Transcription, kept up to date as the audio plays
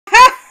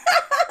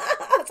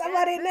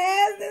somebody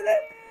nasty.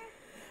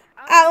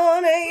 I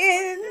wanna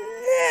get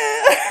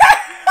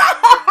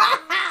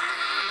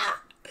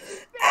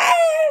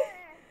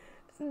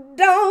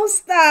don't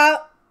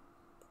stop.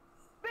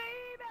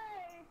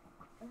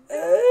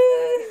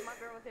 My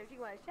girl was there. She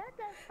went, shut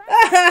the fuck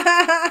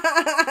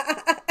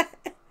up.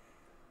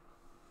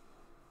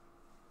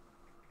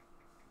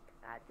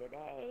 Not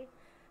today.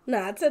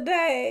 Not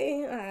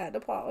today. I had to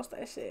pause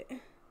that shit.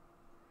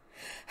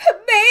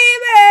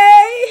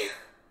 Baby.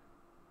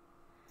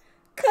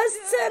 'Cause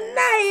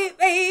tonight,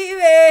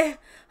 baby,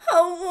 I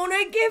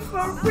wanna get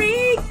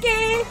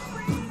freaky.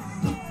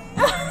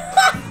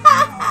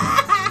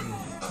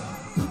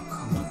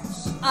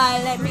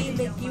 Let me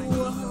lick you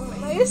up.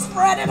 Let me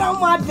spread it on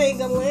my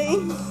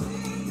dingling.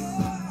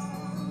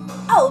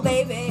 Oh,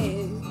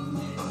 baby.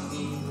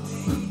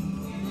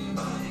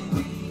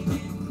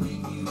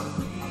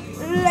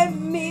 Let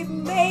me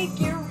make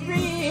it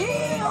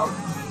real.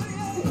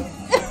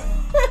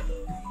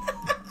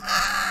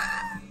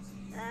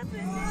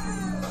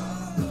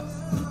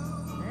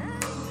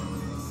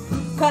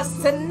 'Cause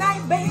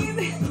tonight,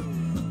 baby,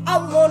 I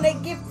wanna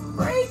get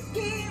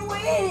freaky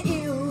with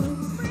you.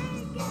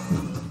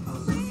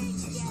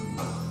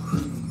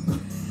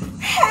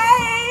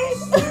 Hey!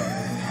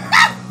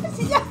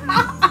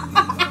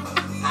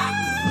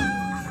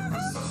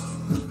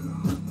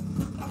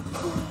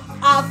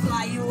 I'll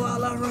fly you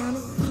all around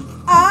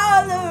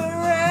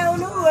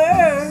the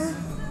world.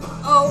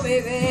 Oh,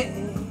 baby.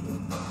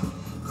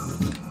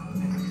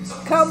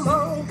 Come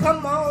on,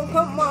 come on,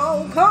 come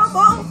on, come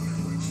on.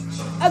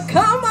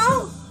 Come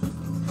on.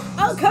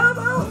 Oh, come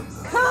on.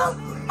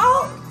 Come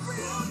on.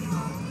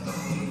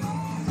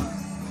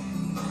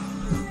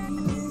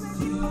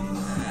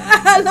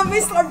 Let me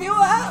slurp you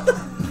up.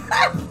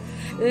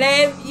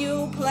 Let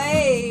you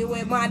play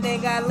with my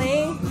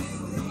ding-a-ling.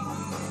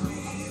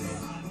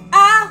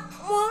 I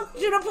want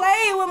you to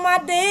play with my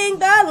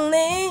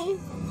ding-a-ling.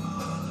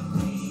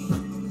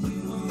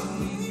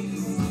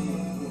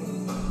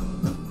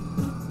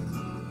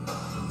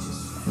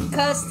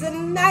 Cause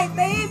tonight,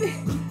 baby,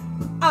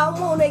 I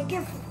wanna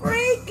get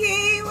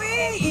freaky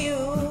with you.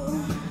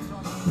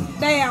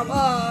 Damn,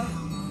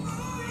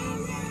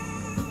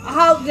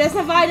 Hope just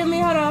invited me,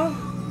 hold on.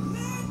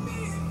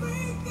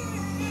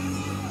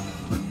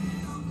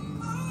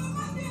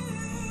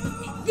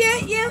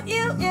 You.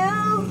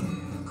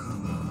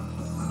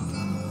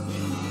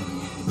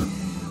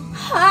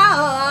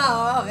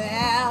 Oh,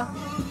 yeah.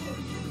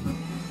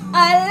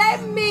 Let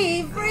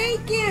me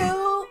freak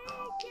you.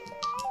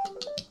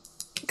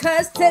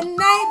 'Cause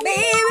tonight,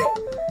 baby,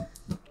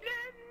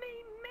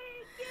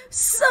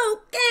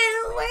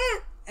 soaking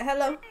wet.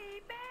 Hello.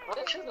 What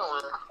are you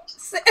doing?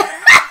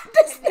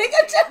 This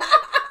nigga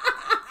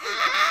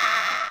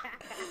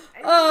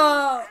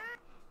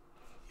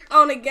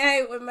on the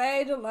game with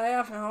Major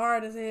laughing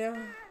hard as hell.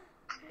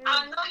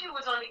 I know you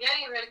was on the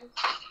game, ready.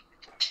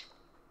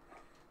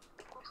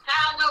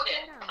 How I know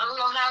that? I don't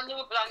know how I knew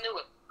it, but I knew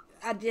it.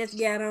 I just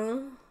got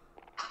on.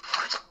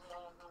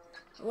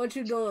 What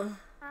you doing?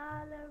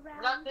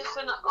 Nothing,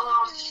 finna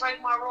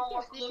straighten my room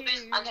up a little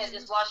bit. I had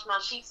just washed my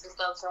sheets and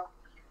stuff, so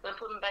I'm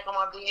putting back on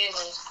my bed and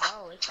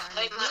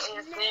lay my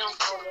ass down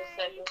for a little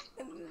second.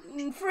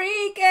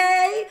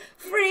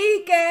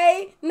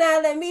 Freaky. Now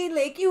let me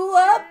lick you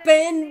up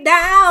and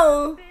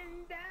down.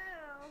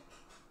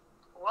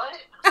 What?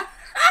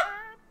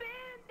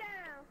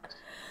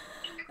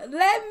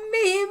 Let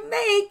me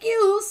make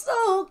you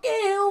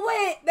soaking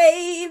wet,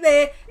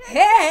 baby.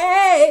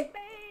 Hey.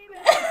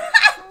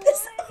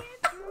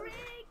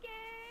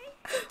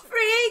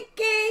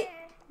 Freaky.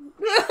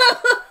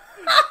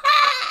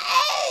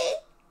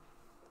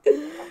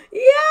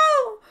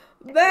 Yo,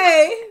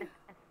 babe.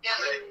 Yeah,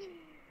 baby.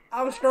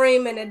 I'm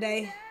streaming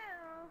today.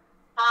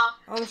 Huh?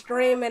 I'm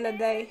streaming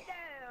today.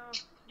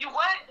 You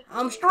what?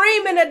 I'm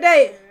streaming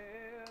today.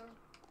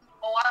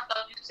 Oh, I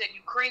thought you said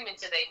you creaming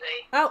today,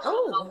 babe.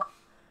 Oh.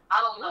 I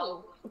don't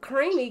know.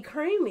 Creamy.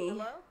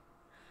 Hello?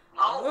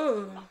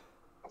 Oh.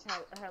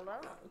 Hello?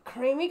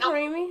 Creamy.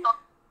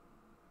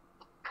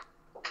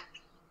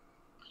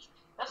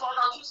 That's what I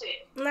thought you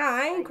said. Nah,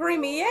 I ain't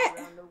creamy yet.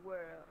 Around the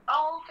world.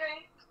 Oh,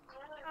 okay.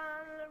 All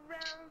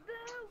around the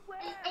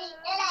world.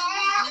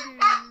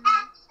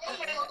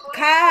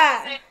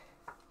 Kai.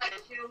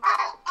 Thank you.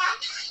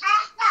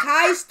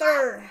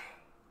 Keister.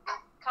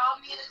 Call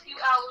me in a few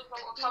hours or a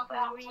couple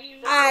hours.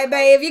 Alright,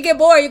 babe, if you get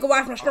bored, you can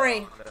watch my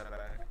stream.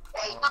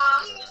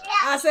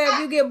 I said if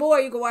you get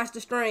bored, you can watch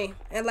the stream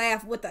and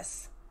laugh with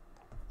us.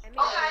 Okay. I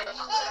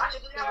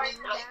can do that right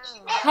now.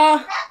 Huh?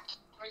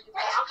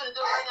 I'm gonna do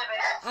it right now,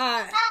 baby.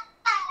 Alright.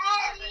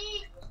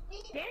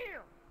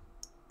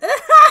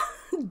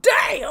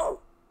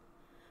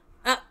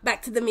 Damn.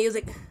 Back to the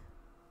music.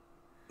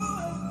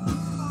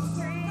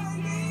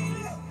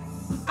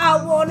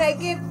 I wanna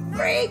get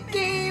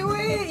freaky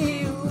with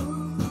you.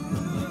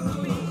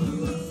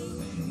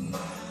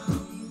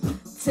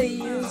 Till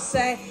you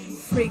say,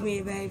 freak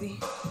me, baby.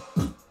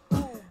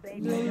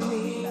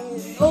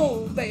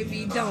 Oh,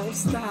 baby, don't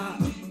stop.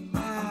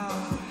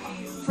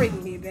 Freak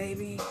me,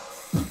 baby.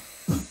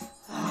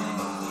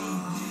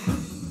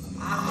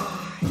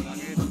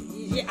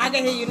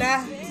 can hear you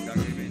now.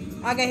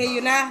 I can hear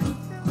you now.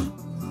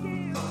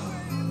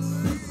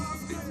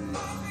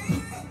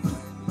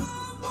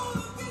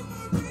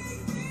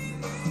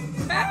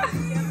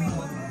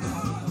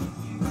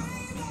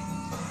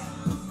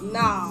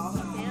 No.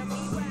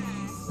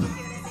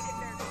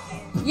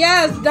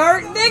 Yes,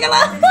 Dirt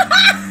Diggler.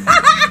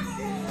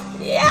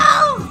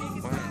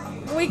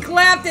 Yo. We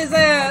clapped his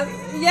ass.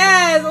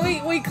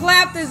 Yes, we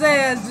clapped his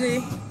ass,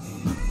 G.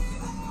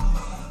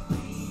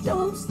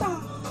 Don't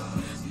stop.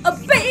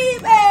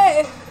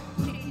 Baby.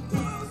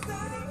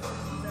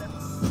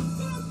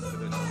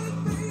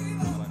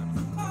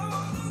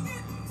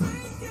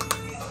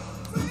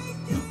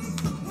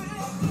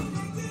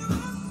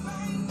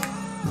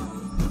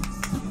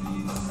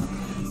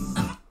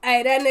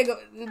 Hey, that nigga,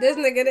 this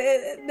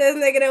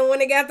nigga that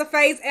when he got the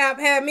face app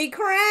had me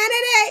crying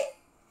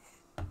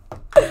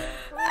today.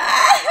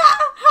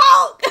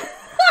 Hulk.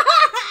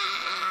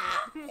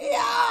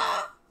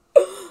 Yeah.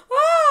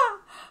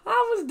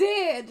 I was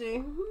dead,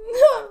 G.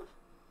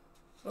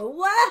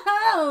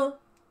 Wow.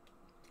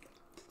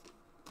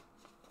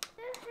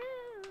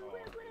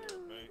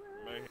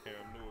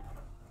 Mayhem knew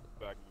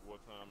exactly what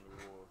time it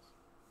was.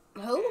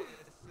 Who?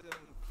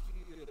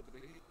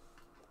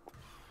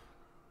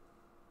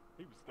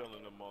 He was still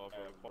in the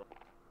motherfucker.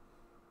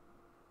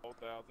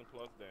 4,000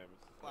 plus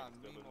damage.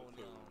 Still in the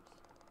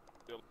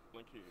tubes.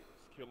 Killing kids.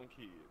 Killing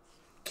kids.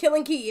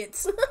 Killing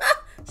kids.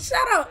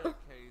 Shut up.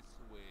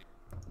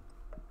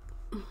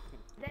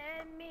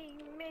 Let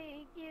me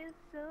make you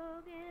so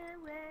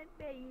good, wet,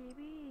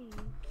 baby.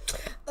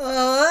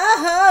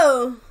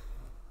 Oh.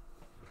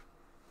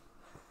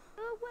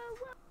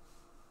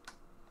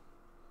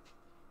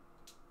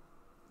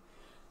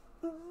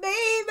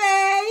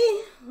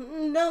 Baby,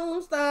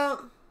 don't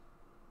stop.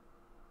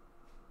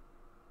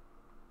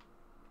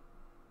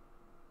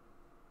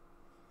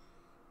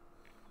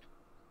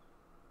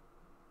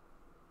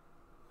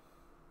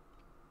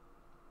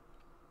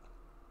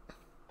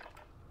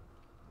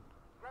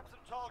 Grab some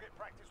target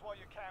practice while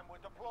you can. We're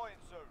deploying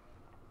soon.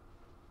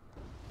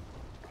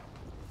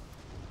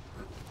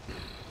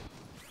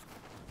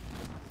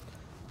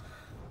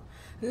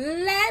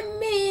 Let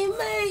me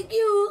make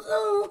you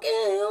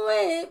soaking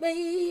wet,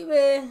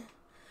 baby.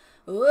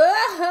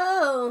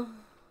 Whoa.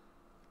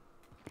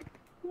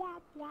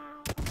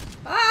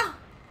 Ah.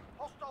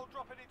 Hostile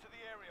dropping into the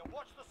area.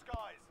 Watch the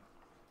skies.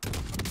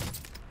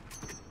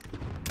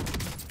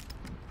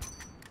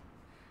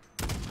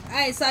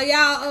 Hey, so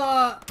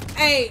y'all,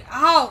 hey,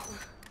 Hawk.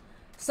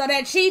 So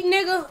that cheap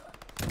nigga,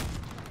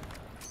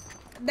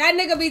 that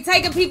nigga be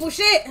taking people's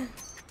shit.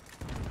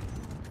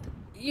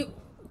 You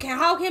can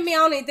Hawk hit me? I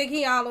don't even think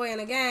he all the way in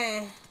the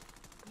game.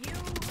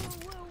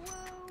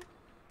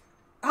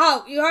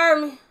 Hawk, you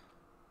heard me?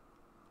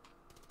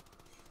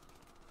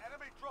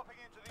 Enemy dropping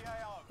into the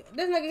AO.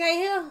 This nigga can't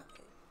hear.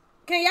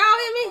 Can y'all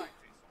hear me?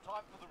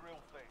 Time for the real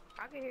thing.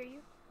 I can hear you.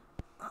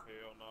 Hell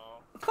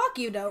no. Fuck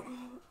you, though.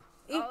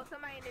 Oh,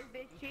 somebody in this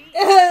bitch cheat.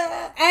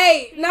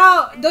 Hey,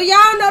 no. Do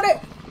y'all know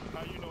that?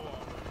 How you know all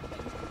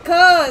that?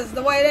 Cause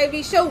the way they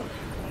be shooting.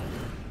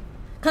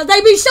 Cause they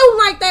be shooting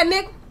like that,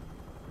 nigga.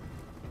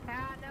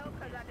 How I know?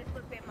 Cause I just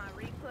looked at my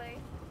replay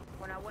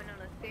when I went on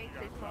the stage.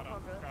 This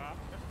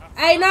motherfucker.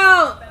 Hey,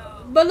 no.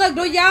 But look,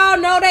 do y'all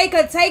know they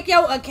could take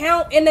your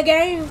account in the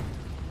game?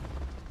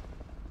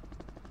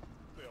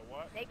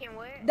 What? They can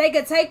what? They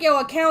could take your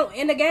account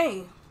in the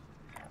game.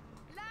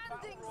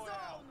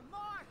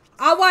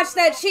 I watched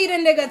that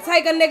cheating nigga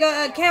take a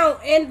nigga account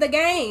in the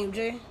game,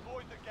 G.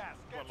 Avoid the gas.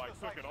 Get What, to the like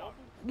took safe it zone. over?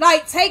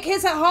 Like, take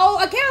his whole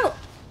account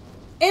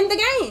in the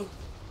game.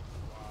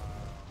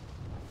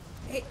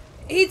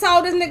 He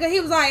told this nigga, he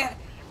was like,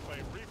 When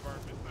you play reverb,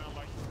 it sounds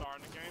like you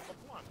starting the game of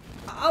one.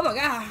 oh my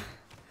God.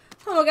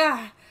 Oh my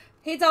God.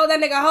 He told that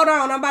nigga, hold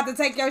on, I'm about to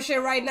take your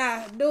shit right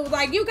now. Dude was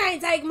like, you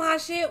can't take my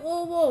shit.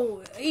 Woo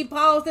woo. He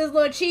paused his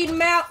little cheating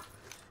map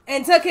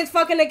and took his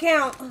fucking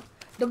account.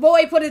 The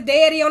boy put his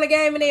daddy on the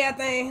game and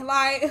everything.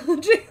 Like, This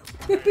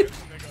nigga's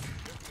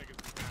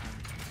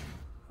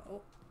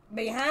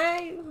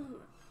behind?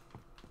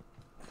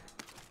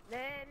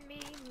 Let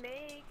me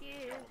make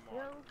it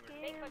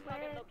broken,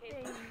 wet,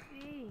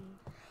 baby.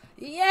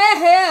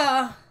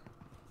 Yeah.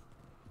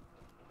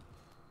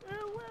 Woo,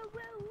 woo, woo,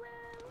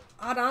 woo.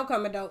 Hold on, I'm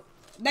coming though.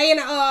 They in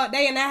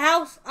that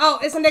house? Oh,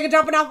 it's a nigga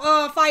jumping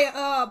off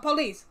fire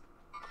police.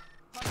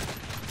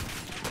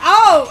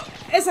 Oh,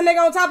 it's a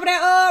nigga on top of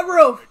that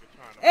roof.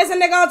 It's a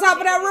nigga on top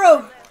of that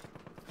roof.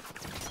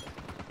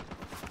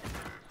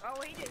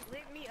 Oh, he just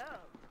lit me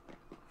up.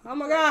 Oh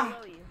my God.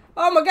 Below you.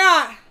 Oh my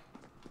God.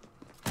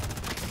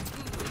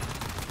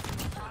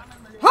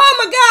 Oh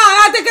my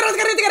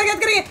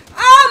God.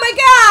 Oh my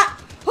God.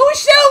 Who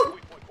shoot?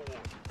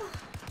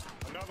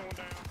 Another one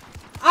down.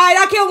 Alright,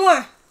 I killed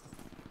one.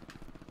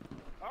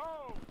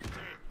 Oh, shit.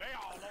 They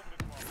all over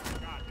this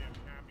motherfucker. Goddamn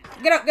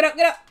can't Get up.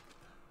 Get up.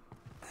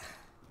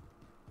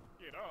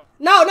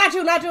 No, not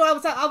you. I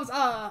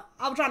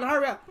was trying to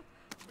hurry up.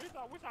 Bitch,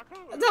 I wish I could.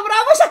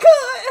 I wish I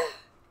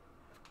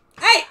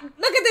could. Hey,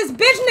 look at this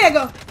bitch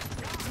nigga.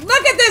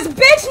 Look at this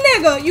bitch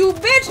nigga. You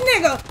bitch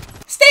nigga.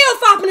 still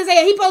flopping his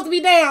head. He supposed to be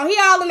down. He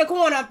all in the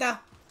corner up there.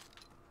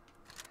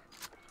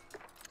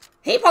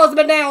 He supposed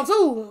to be down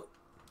too.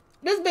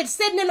 This bitch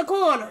sitting in the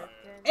corner.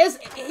 It's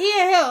he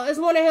in here. It's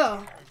one in here.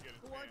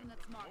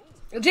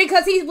 G,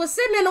 cause he was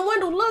sitting in the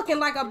window looking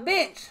like a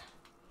bitch.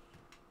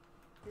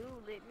 Dude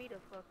lit me the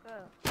fuck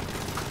up.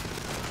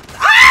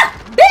 Ah,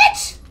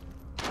 bitch!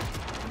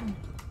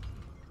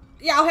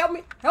 Y'all help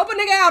me. Help a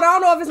nigga out. I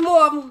don't know if it's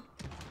more of them.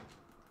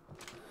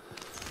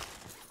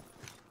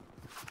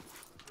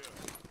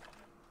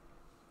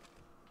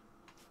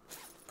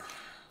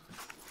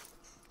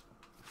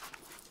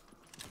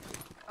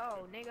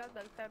 Oh, nigga, I was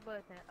about to start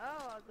busting. Oh, I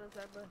was about to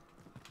start busting.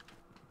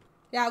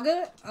 Y'all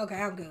good? Okay,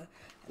 I'm good.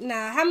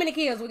 Nah, how many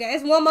kills we got?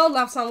 It's one more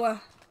left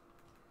somewhere.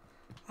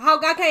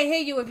 Hulk, I can't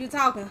hear you if you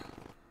talking.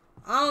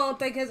 I don't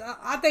think his.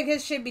 I think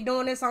his shit be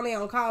doing this only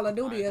on Call of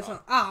Duty or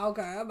something. Oh,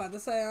 okay. I'm about to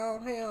say I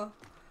don't hear. I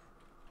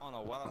don't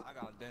know why I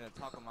got dinner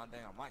talking my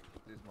damn mic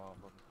with this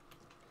motherfucker.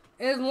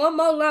 There's one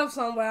more left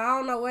somewhere. I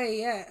don't know where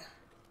he at.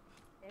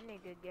 That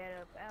nigga get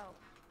up out.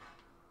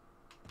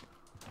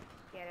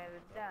 Get out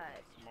of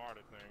dodge.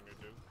 Smarter thing to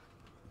do.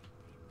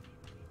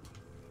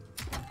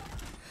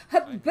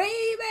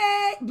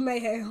 Baby!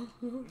 Mayhem.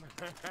 He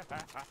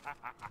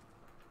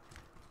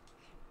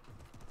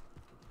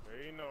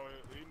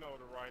know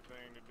the right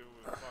thing to do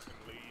is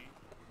fucking leave.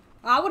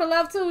 I would have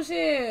left too,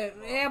 shit.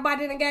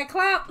 Everybody didn't get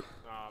clapped.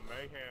 Nah,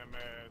 Mayhem,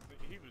 man,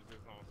 he was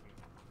just on some.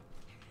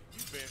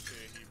 You been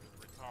said he was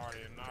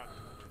retarded and not.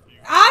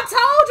 I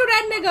told you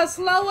that nigga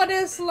slower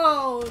than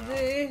slow,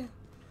 G.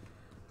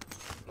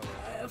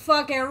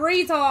 Fucking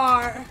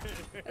retard.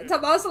 Talk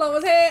about slow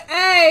as hell.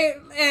 Hey,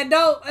 and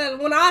Dope,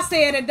 when I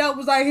said it, Dope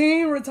was like,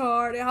 he ain't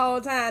retarded the whole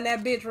time.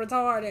 That bitch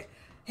retarded.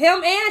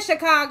 Him and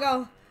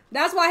Chicago.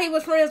 That's why he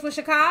was friends with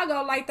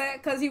Chicago like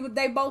that, because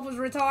they both was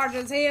retarded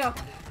as hell.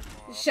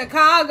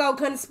 Chicago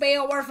couldn't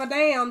spell worth a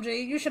damn,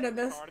 G. You should have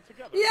been.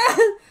 Yeah,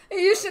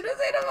 you should have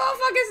seen the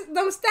motherfuckers,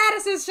 them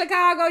statuses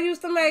Chicago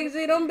used to make,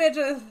 G. Them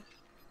bitches.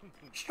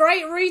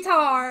 Straight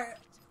retard.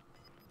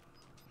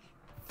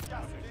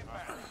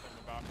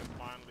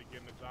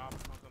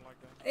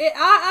 He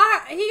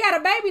got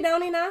a baby,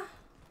 don't he now?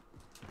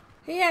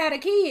 He had a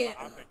kid.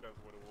 I think that's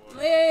what it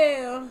was.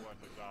 Yeah.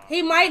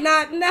 He might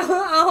not. No,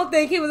 I don't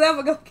think he was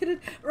ever gonna get it.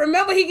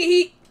 Remember,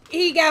 he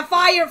got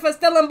fired for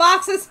stealing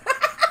boxes.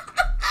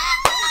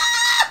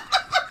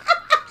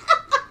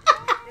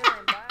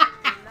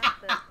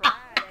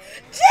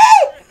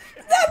 Gee,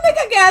 that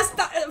nigga got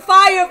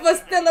fired for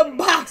stealing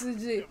boxes.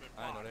 G.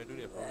 I know they do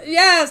that, bro.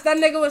 Yes, that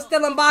nigga was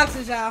stealing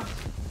boxes, y'all.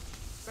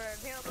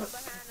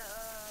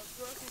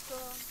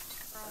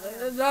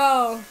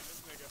 No.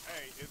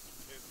 Hey, is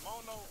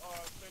Mono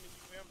sending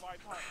you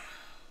invites?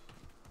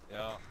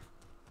 Yeah.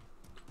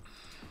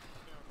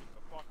 Get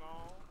the fuck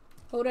on.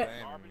 Who that?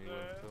 Damn, me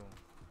too.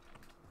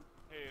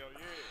 Hell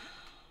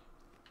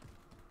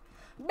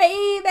yeah.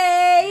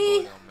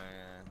 Baby. Them,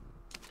 man.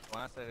 When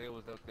I said it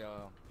was up there,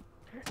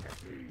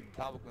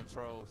 Tower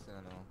Control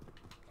Center,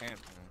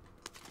 Hampton.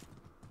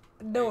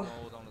 Do. They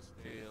rolled on the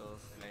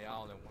stairs, and they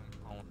all in one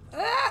corner.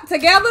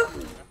 Together?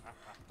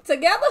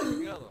 Together?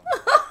 Together.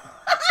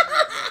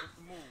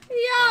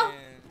 Yo.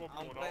 And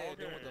I'm glad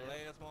they was the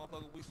last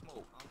motherfucker we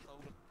smoked. I'm so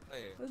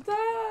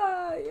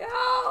glad. Yo,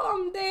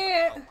 I'm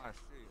dead. Oh, my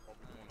shit.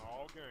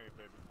 All game,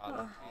 baby. Oh,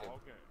 All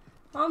game.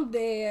 I'm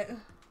dead.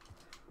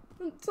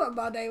 Talk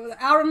about that.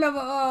 I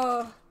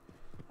remember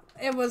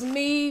it was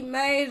me,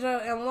 Major,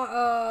 and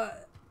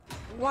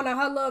one of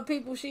her little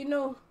people she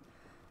knew.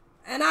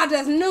 And I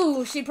just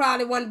knew she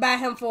probably wasn't by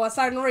him for a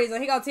certain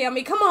reason. He gonna tell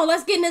me, come on,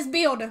 let's get in this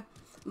building.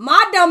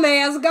 My dumb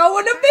ass go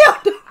in the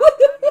building.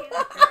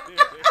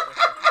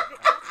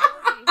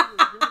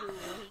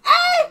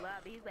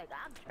 He's like,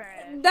 I'm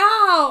trash.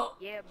 Dog.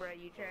 Yeah, bro,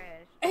 you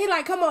trash. He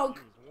like, come on,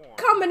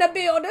 come in the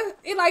building.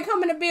 He like,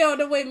 come in the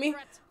building with me.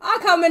 I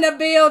come in the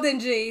building,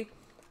 G.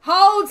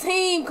 Whole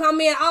team come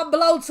in. I'll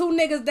blow 2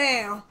 niggas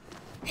down.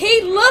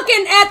 He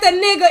looking at the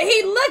nigga.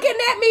 He looking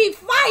at me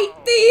fight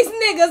these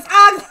niggas.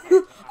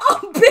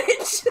 I'm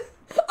bitch.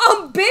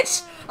 I'm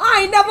bitch.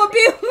 I ain't never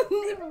been.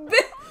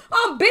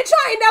 Bitch.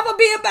 I ain't never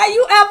been by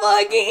you ever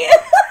again.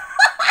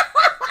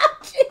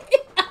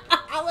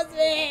 I was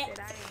mad.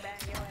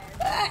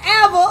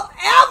 Ever.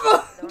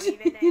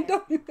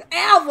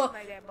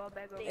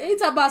 He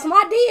talk about some,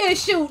 I did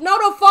shoot. No,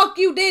 the fuck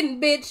you didn't,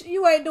 bitch.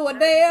 You ain't do a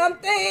damn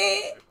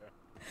thing.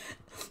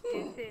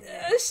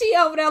 She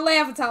over there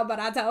laughing, talking about,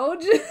 I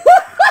told you.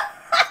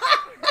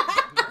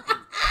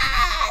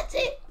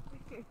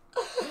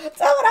 That's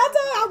what I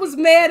told you. I was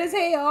mad as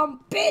hell. I'm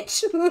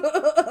bitch.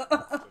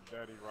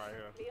 Daddy right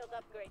here.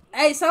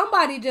 Hey,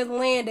 somebody just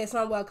landed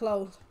somewhere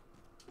close.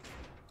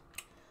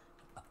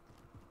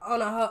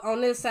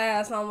 On this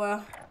side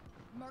somewhere.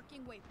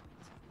 Marking waypoint.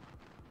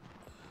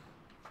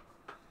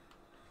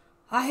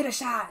 I hear the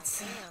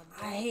shots.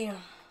 I hear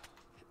them.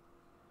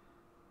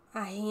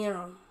 I hear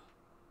them.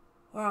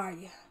 Where are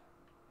you?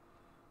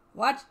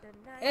 Watch.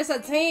 It's a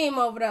team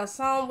over there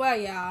somewhere,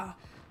 y'all.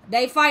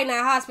 They fighting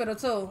at hospital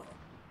too.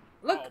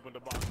 Look. Open the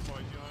box for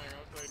you. I ain't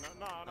gonna say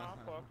no,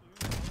 fuck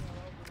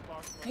you.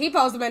 He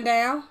supposed to been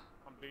down.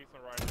 I'm decent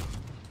right now.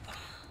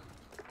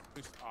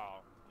 Oh,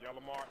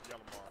 yellow mark.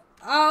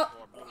 Oh.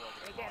 Or blue over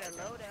They there. got a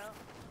loadout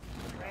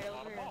right A lot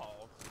over of here.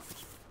 balls.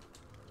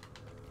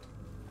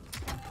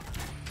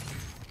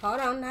 Hold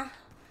on now.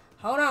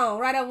 Hold on.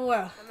 Right over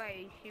where?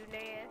 Somebody shooting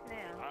their ass now.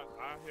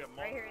 I hear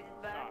multiple Right here in this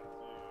box. shots,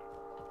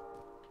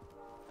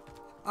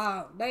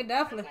 Oh, they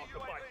definitely. UAV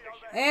overhead.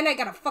 And they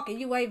got a fucking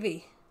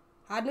UAV.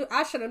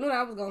 I should have knew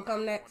that was gonna come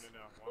yeah. next. One in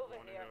there. One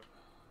going in here.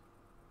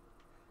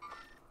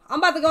 I'm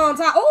about to go on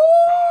top.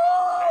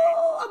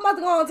 Ooh, I'm about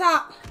to go on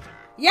top.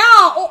 Y'all.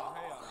 Oh,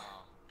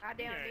 I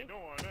He down ain't D.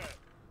 doing that.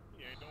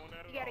 He ain't doing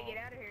that You at gotta all. get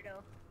out of here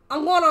though.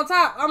 I'm going on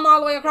top. I'm all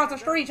the way across the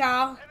street,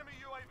 y'all. Enemy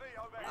UAV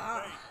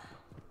overhead.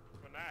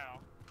 For now.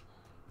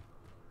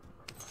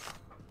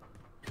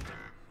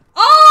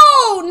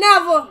 Oh,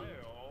 never. Well,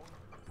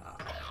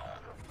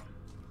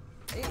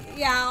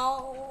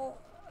 Y'all.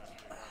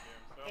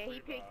 Yeah, he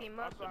picked him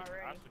up I already.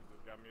 should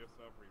just got me a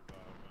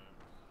self-revive, man.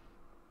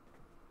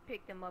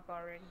 Picked him up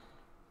already.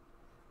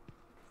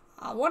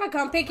 I want to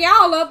come pick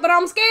y'all up, but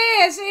I'm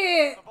scared.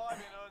 Shit.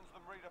 Surviving earns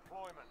them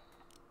redeployment.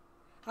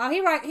 Oh,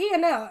 he right. He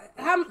in there.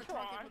 How, Try.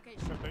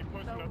 'Cause they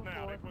pushing us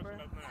now. They pushing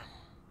us now.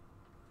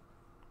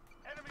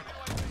 Enemy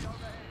UAV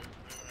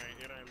overhead.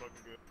 It ain't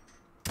looking good.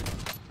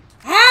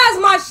 how's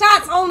my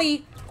shots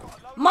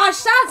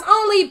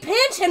only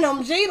pinching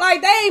them, G?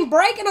 Like, they ain't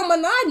breaking them or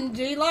nothing,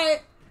 G.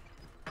 Like,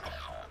 Your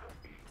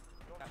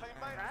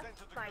teammate has I entered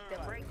the spiked the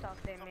gulag. brakes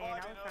off that man. I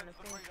was Surviving trying to earns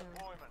them finish him.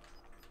 redeployment.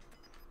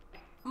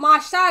 my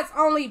shots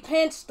only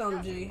pinched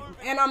them, G.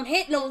 And I'm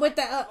hitting them with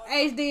the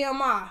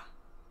HDMI.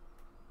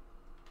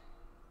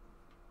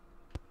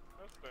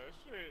 That's that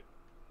shit.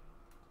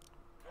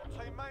 Your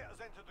teammate has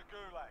entered the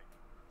gulag.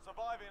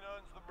 Surviving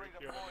earns them They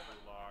kill redeployment.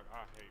 the log.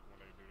 I hate when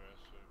they do that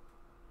shit.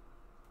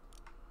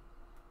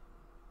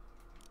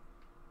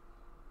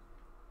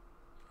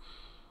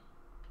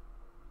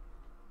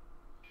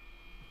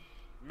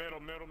 Middle.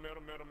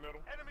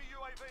 Enemy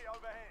UAV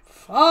overhead.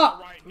 Fuck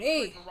Right,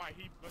 me. right.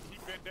 He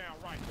bent down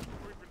right.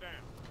 Creeper down.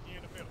 He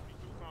in the middle. He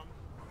do something.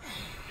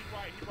 He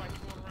right. He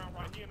going around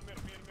right. He in the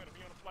middle.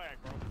 He on the flag,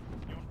 bro.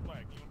 He on the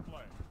flag.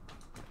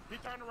 He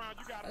turned around.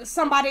 You got it.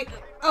 Somebody,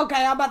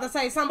 okay, I'm about to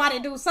say somebody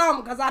do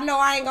something because I know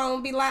I ain't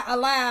gonna be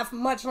alive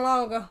much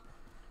longer.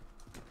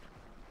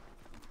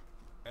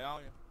 Hey,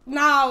 on you.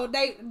 No,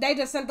 they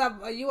just sent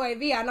up a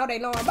UAV. I know they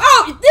know him.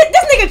 Oh,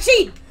 this nigga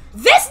cheat.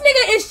 This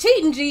nigga is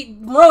cheating, G.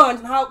 Run,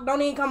 Hawk. Don't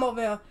even come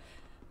over here.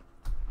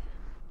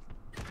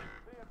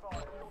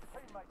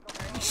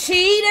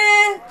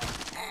 Cheating.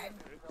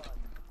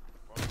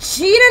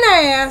 Cheating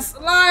ass.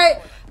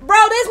 Like, bro,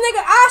 this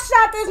nigga, I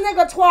shot this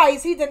nigga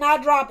twice. He did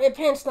not drop. It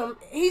pinched him.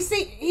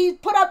 He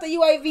put up the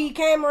UAV,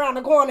 came around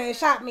the corner and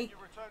shot me. You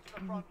return to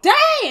the front.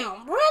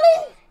 Damn,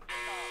 really?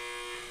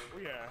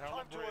 We had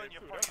hella bread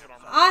too. That's what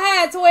I'm. I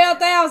had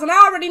 12,000.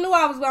 I already knew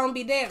I was gonna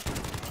be dead.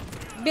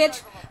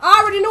 Bitch,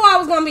 I already knew I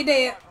was gonna be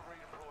dead.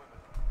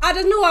 I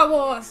just knew I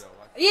was.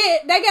 Yeah,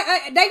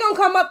 they gonna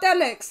come up there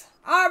next.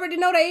 I already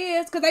know they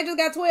is, cause they just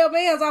got 12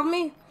 bands off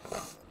me.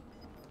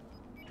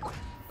 Gas is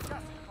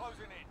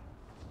closing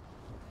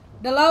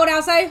in. The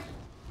loadout say, Yeah.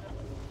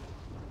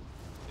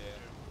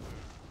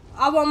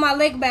 I want my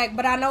lick back,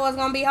 but I know it's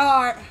gonna be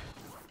hard.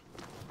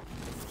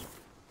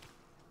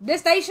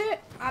 This they shit?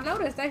 I know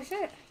this they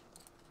shit.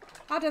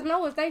 I just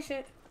know it's they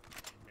shit.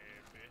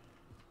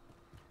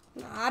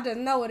 Nah, I just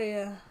know it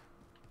is.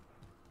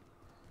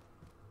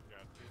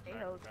 Their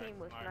whole team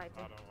was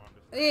sniping.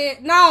 Yeah,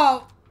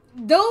 no,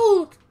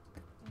 dude,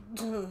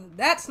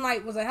 that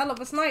snipe was a hell of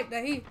a snipe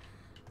that he.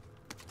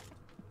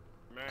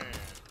 Man.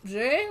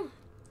 Jay.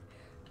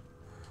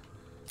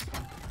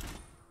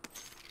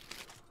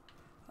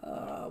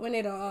 We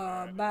need to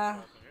buy.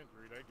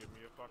 They give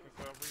me a fucking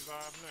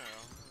self-revive now.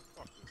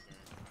 Fuck this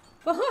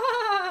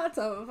game.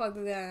 So fuck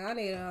this guy. I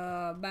need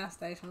a buy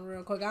station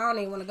real quick. I don't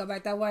even want to go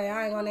back that way.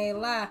 I ain't gonna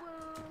even lie.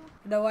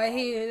 The way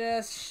he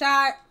just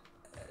shot,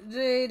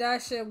 gee,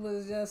 that shit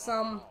was just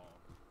some.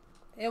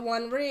 It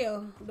wasn't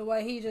real. The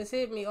way he just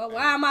hit me. Oh,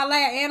 why am I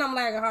lagging? And I'm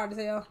lagging hard as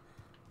hell.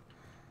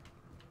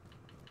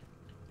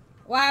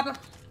 What happened?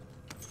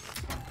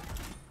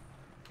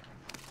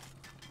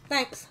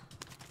 Thanks.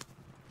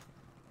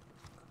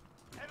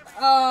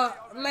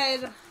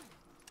 Made.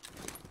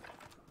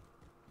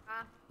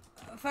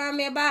 Find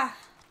me a buy.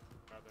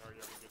 Got to hurry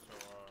up and get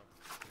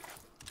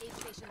your, Aid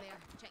station there.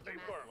 Check your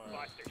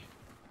map.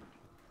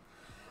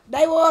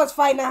 They was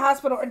fighting at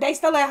hospital. Or they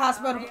still at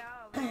hospital.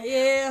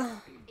 Yeah.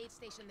 Aid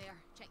station there.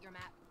 Check your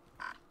map.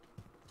 I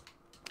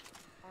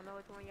don't know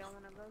which one y'all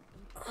wanna go to.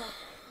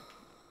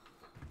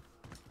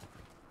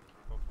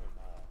 go to them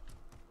all.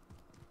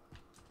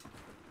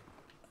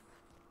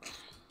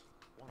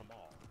 Want them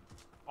all.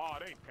 Oh,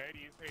 they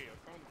petty as hell.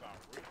 Something's out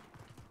rich.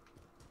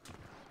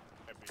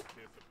 That bitch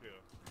disappear.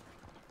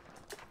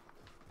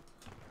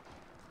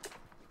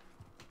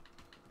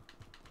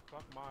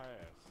 Fuck my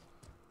ass.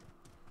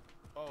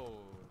 Oh.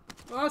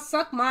 Well,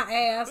 suck my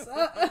ass.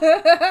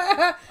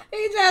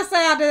 He just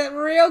sounded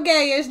real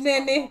gayish,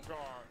 didn't he?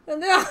 Oh,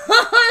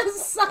 God.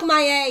 Suck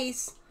my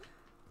ass.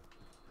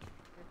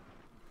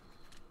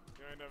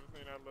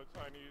 little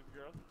Chinese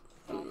girl.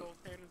 All those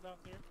haters out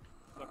there.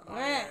 Suck my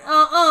Man,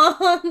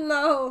 ass.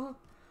 no.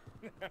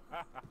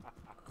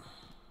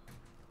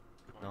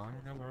 No, I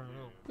ain't never heard of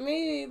them.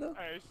 Me either.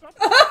 Hey, shut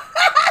the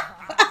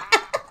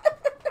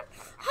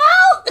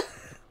How?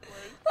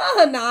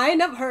 Oh, no, I ain't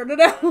never heard of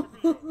that.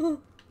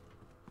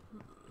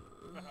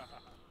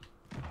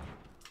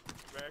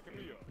 backing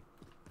me up.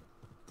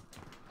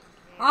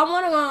 I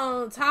want to go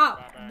on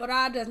top, but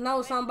I just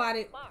know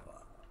somebody.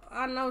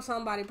 I know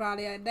somebody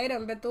probably. They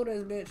done been through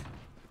this bitch.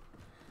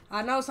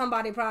 I know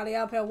somebody probably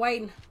up here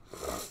waiting.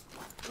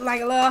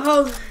 Like a little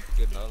hoe.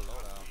 Get another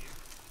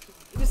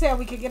loadout. You said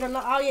we could get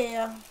another. Oh,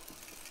 yeah.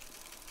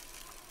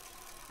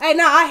 Hey,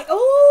 no,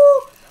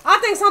 I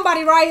think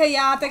somebody right here,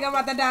 y'all. I think I'm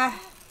about to die.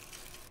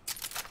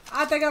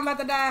 I think I'm about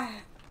to die.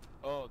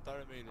 Oh, 30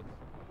 meters.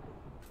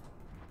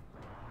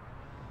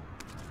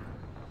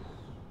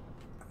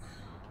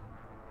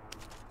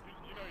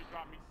 You know you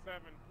dropped me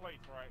 7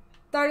 plates, right?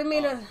 30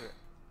 meters. Oh, shit.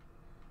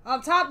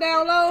 Up top,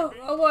 down low,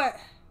 or what?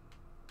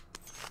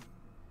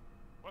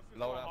 What's this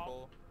Loadout called?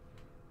 full.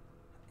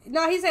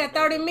 No, he said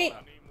 30 meters.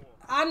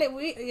 I need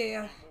more. I need,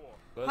 yeah. More.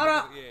 But Hold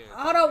up. yeah,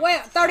 Hold up,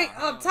 wait. 30 He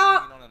up ain't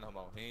top. on there no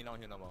more. He ain't on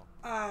here no more.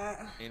 Alright.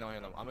 He ain't on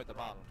here no more. I'm at the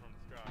bottom. From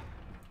the sky.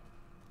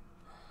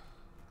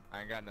 I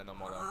ain't got nothing no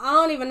more though. I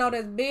don't even know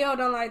this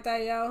building like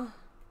that, yo.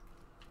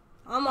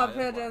 I'm up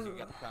here just. You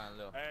got the kind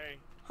left. Hey,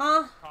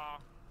 Huh? car.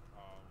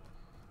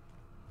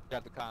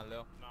 Got the kind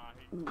left. Nah,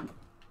 he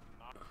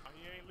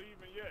ain't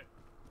leaving yet.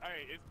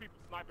 Hey, it's people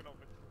sniping over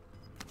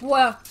there.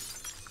 Well. Nowhere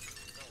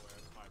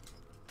sniping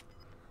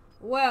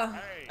over Well.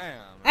 there. Hey,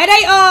 Damn. Hey,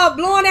 they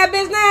blowing that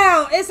bitch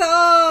now. It's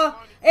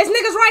it's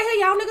niggas right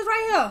here, y'all. Niggas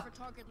right here. For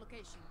target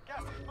location. Gas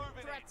is moving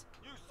in.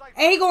 You safe.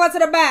 And he going to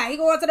the back. He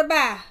going to the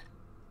back.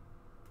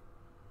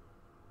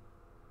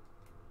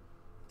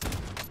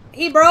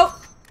 He broke.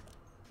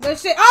 Good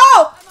shit.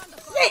 Oh!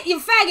 Shit, you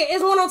faggot.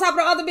 It's one on top of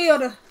the other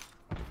building.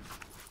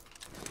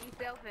 He's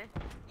selfing.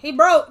 He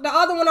broke. The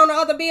other one on the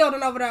other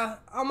building over there.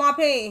 On my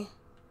ping.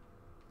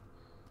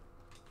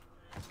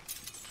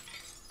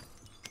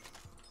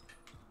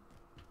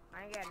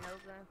 I ain't got no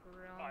gun for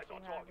real. I don't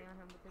see how I down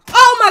him with this.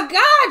 Oh my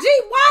god,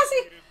 G. Why is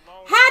he?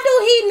 How do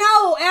he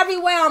know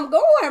everywhere I'm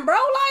going, bro?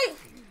 Like,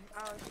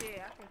 Oh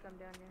shit, I think I'm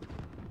down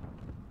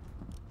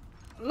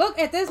there. look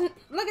at this.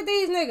 Look at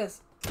these niggas.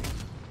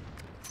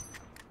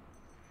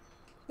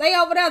 They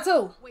over there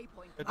too. Waypoint.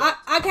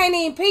 I can't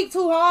even peek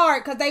too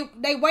hard because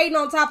they waiting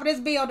on top of this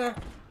building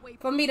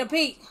for me to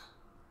peek.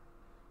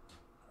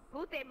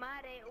 Pute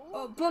madre. Ooh.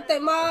 Oh, Punte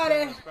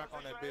Madre. Back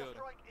on that building.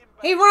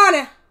 He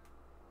running.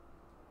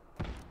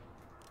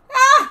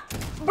 Ah!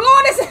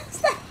 Blowing his...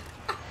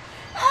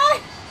 Ah!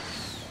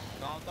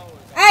 No, I'm throwing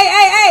it.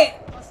 Hey!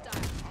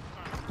 Hostile.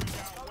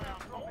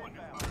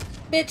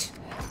 Bitch.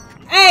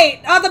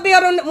 Hey, other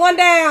building, one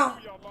down.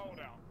 your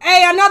loadout.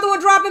 Hey, another one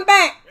dropping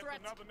back. There's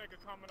another nigga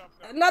coming up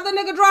there. Another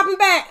nigga dropping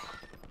back.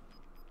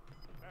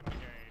 That nigga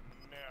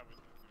ain't never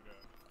just do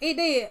that. He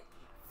did.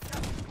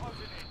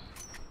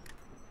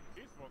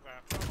 He's supposed to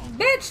have some on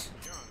Bitch.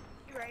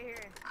 You right here.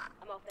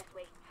 I'm off that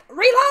way.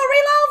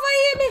 Reload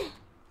for me.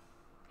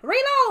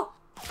 Reload.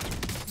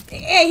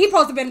 Hey, he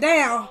supposed to been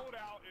down.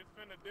 loadout is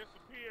finna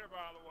disappear,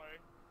 by the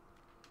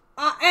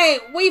way. Hey,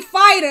 we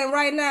fighting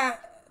right now.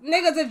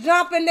 Niggas are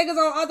jumping. Niggas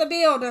on other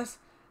buildings.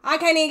 I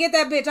can't even get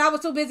that bitch. I was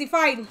too busy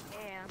fighting.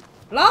 Damn.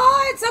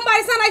 Lord,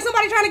 somebody sound like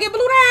somebody trying to get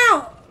Blue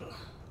down.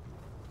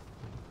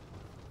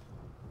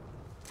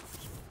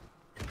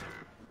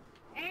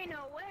 Ain't no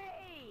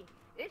way.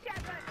 This shot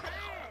got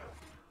turned.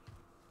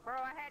 Bro,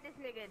 I had this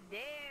nigga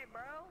dead,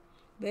 bro.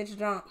 Bitch,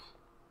 jump.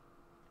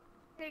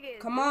 Nigga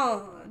is Come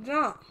on,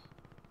 jump.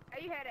 Oh,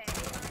 you had an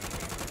AR.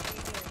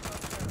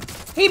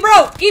 He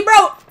broke. He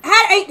broke.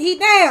 He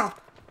down.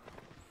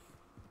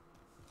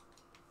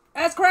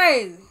 That's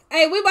crazy.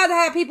 Hey, we about to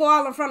have people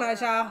all in front of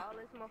us, y'all. All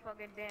this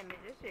motherfucking damage.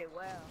 This shit,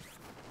 wow.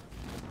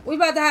 We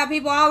about to have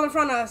people all in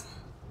front of us.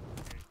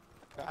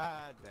 God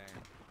damn.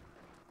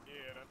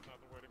 Yeah, that's not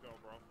the way to go,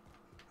 bro.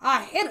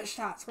 I hit the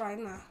shots right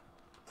now.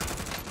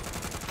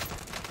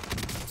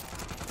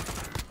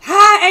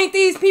 How ain't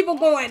these people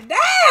going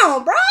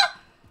down, bro?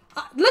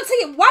 Look to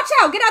you. Watch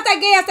out. Get out that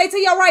gas. Stay to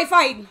your right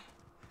fighting.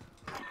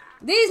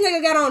 These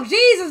niggas got on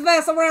Jesus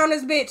vests around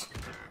this bitch.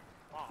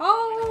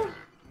 Oh.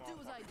 Do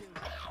as I do.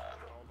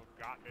 All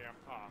the goddamn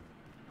car.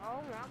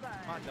 Oh my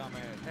god. My dumb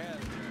ass has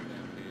been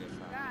damn dead,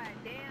 son. God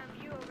damn,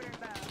 you over there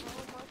about a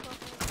whole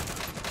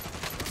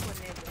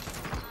motherfucking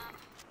nigga.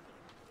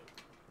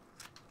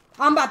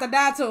 I'm about to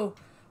die too.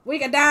 We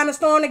can die in the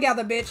storm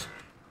together, bitch.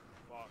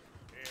 Fuck.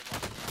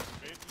 Everybody.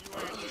 Bitch, you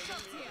ain't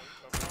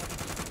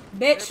living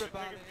here. Bitch.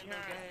 Everybody in the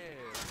gas.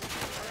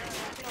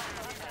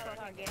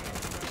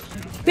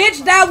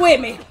 Bitch, die with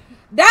me.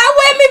 Die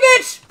with me,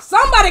 bitch.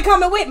 Somebody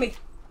coming with me.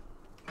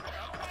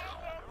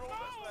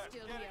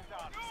 Still here.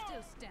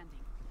 Still standing.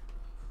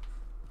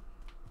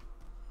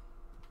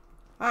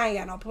 I ain't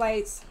got no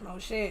plates. No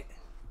shit.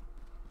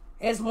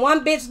 It's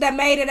one bitch that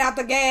made it out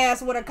the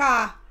gas with a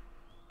car.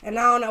 And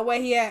I don't know where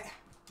he at. This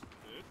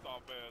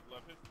soft ass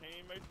left his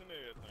teammates and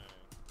everything.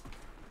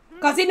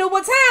 Cause he knew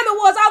what time it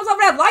was. I was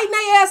over there lighting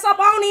their ass up.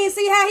 I don't even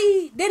see how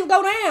he didn't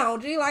go down.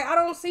 G, like I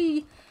don't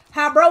see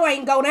how bro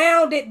ain't go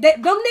down. Them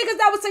niggas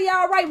that was to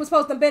y'all right was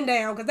supposed to been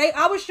down. Cause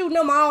I was shooting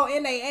them all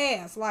in their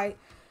ass. Like,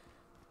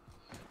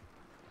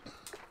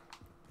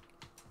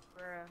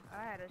 Bruh,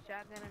 I had a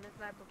shotgun and a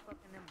sniper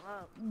fucking them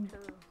up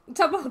too.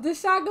 talk about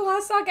this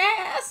shotgun suck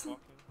ass. Fucking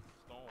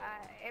storm.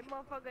 That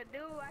motherfucker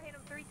I hit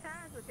him 3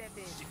 times with that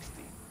bitch.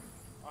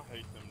 I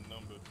hate them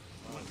numbers.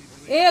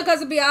 Yeah,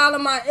 cause it be all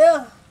in my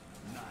ear.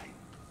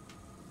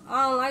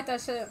 I don't like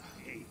that shit.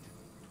 8,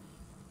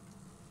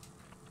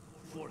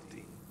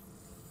 14,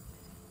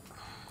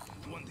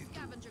 22,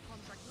 Scavenger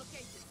contract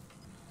located.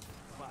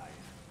 5,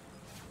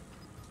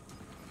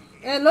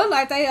 It look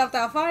like they up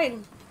there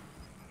fighting.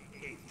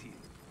 18,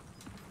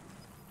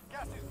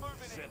 Gas is moving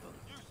in. 7,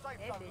 New safe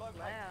That zone bitch located.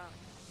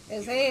 loud.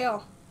 As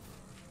hell.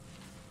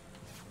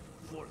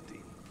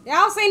 14,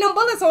 Y'all seen them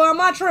bullets or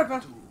am I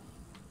tripping? 2,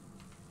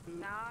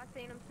 Nah, I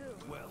seen him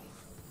too. 12,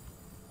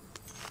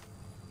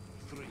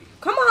 3,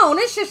 Come on,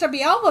 this shit should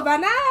be over by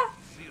now.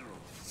 0.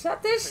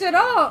 Shut this shit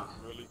up.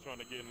 Really trying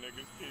to get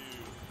niggas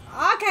killed.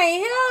 I can't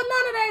hear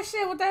none of that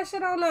shit with that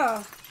shit on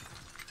there.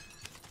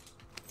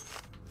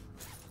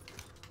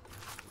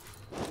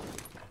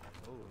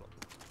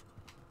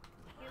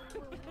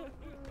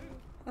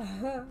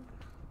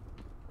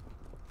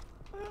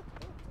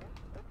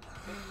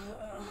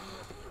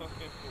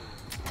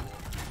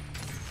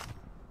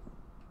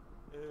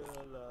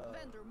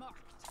 Vendor marked.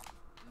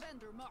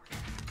 Vendor marked.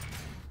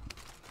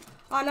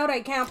 I know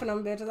they camping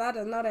them bitches. I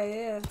just know they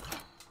is.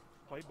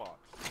 Play box.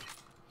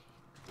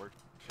 Work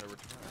shall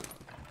return.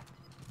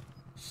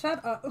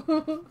 Shut up.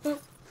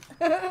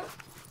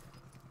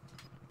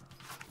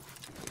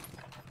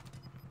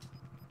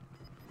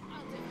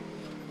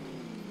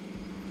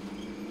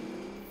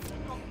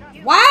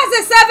 Why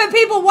is it 7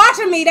 people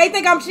watching me? They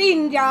think I'm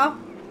cheating, y'all.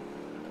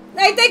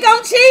 They think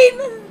I'm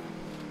cheating.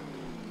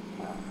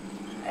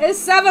 It's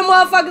 7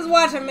 motherfuckers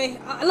watching me.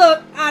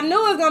 Look, I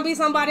knew it was gonna be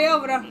somebody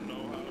over there. Know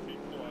how to be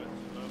clutch.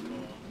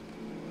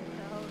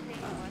 The whole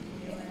team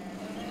watching your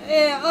ass.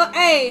 Yeah,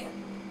 hey.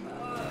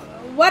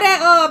 What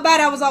that bat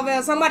that was over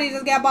there? Somebody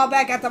just got bought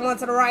back at the one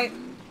to the right.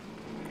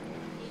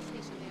 Each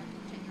station there.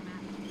 Check your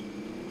map.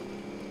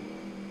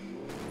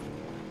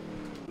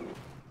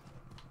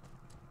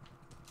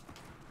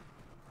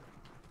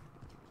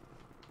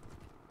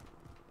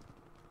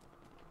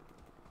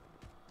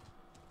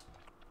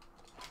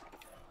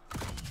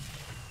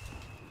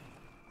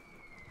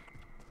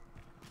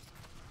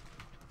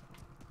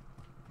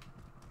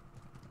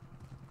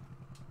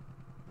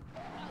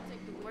 I'll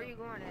take the Where you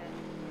going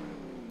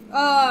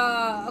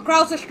at?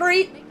 Across the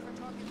street. Make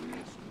for talk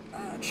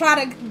information.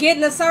 Try to get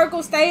in a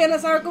circle, stay in a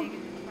circle. Right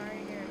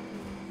here.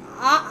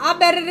 I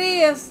bet it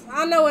is.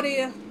 I know it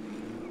is.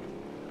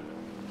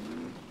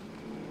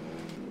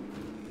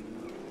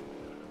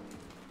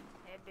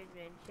 That bitch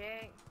been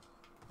checked.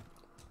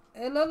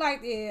 It look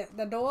like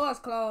the doors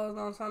closed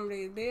on some of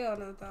these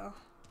buildings though.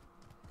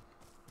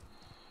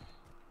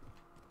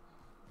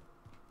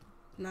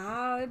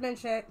 No, it been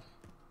checked.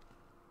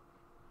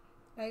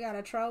 They got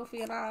a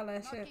trophy and all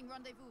that shit. Marking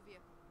rendezvous view.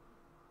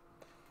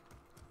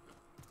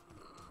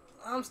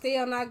 I'm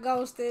still not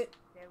ghosted.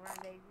 That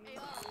rendezvous.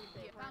 AR.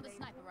 That You found a rendezvous.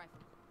 sniper rifle.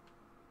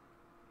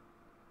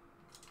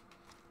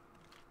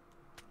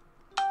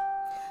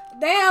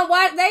 Damn,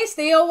 what? They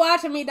still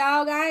watching me,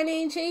 dog. I ain't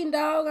even cheating,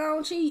 dog. I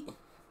don't cheat.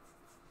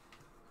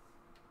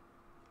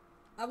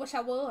 I wish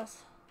I was.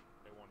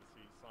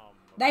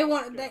 They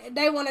want to see some.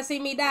 They want to see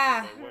me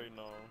die. They waiting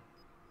on.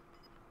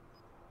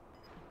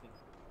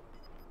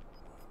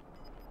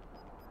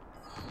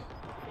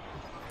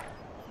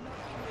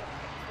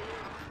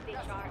 Big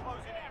car.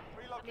 Closing in.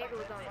 Relocate. Nigga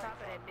was on top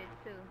of that bitch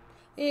too.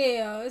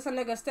 Yeah, it's a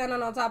nigga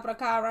standing on top of the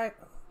car, right?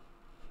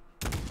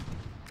 Yeah.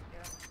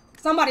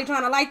 Somebody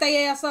trying to light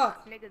their ass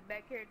up. Niggas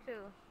back here too.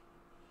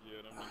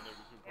 Yeah, them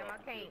niggas who Damn, I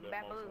probably can't killed that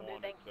back most blue,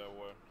 wanted they- that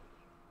way.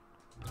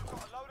 Got a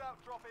loadout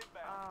drop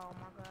inbound. Oh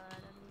my god,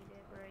 I need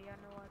that, bro. Y'all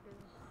know I do.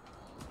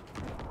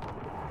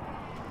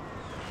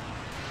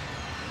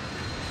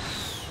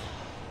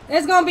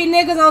 There's gonna be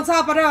niggas on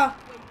top of there.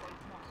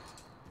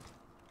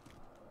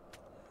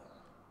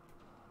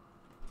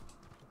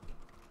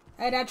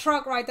 Hey, that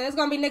truck right there. It's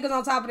gonna be niggas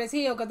on top of this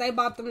hill because they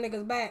bought them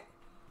niggas back.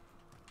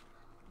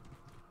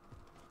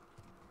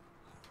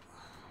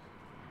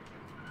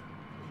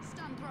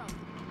 Stun throw.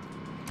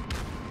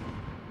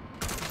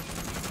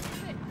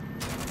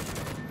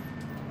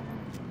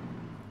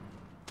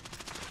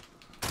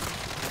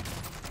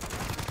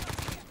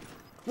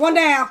 One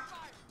down.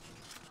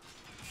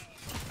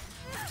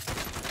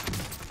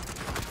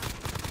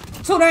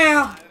 2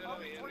 down.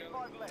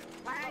 25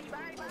 left.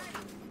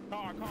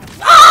 Bye.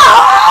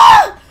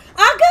 Oh!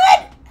 I'm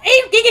good.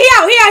 He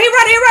out. He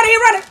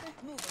running.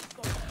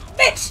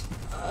 Bitch.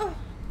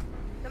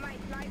 Somebody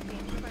sniped me.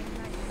 Somebody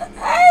sniped me.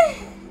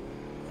 Hey.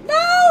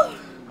 No.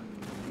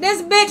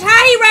 This bitch,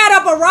 how he ran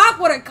up a rock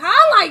with a car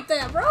like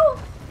that, bro?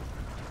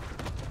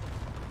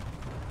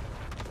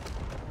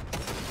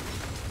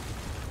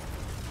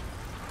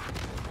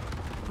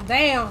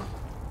 Damn.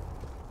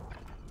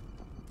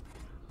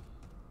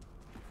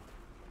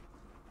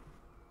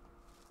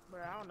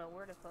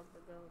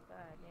 go.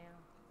 God damn.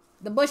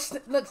 The bush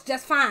looks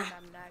just fine.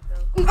 I'm not go.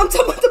 I'm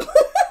talking about the bush.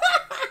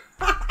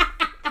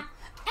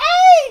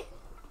 Hey!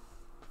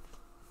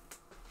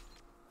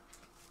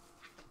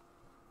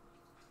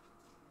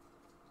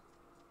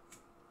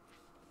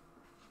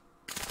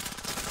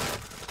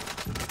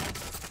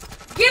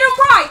 Get him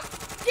right!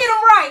 Get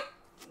him right!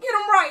 Get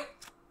him right!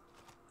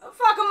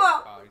 Fuck him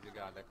up! Oh, you just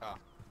got that car.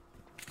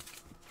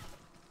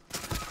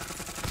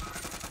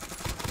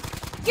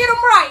 Get him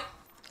right!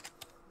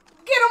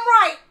 Get him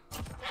right!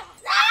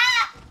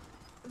 Ah!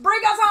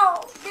 Bring us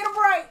home! Get him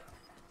right!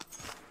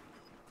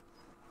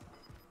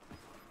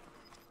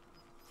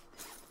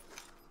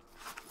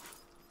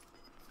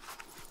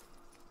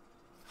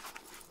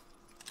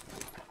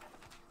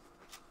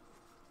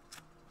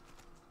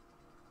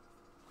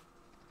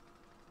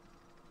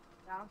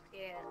 I'm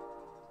scared.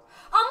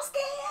 I'm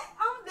scared!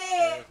 I'm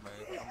dead! Yes, man.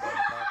 I'm on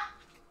the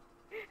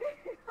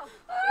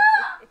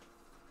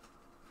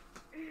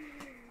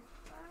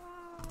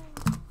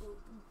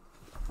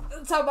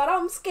car. Talk about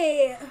I'm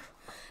scared.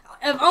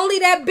 If only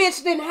that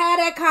bitch didn't have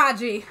that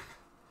Kaji.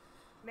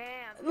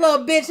 Man.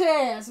 Little bitch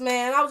ass,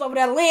 man. I was over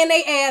there laying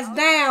they ass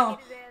down.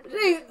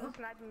 He was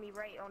sniping me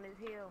right on his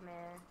hill,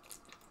 man.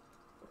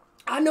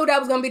 I knew that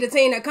was gonna be the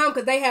team that come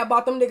because they had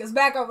bought them niggas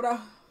back over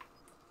there.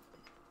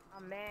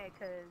 I'm mad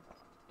because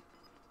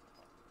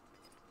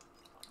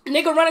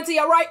Nigga running to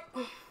your right.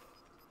 To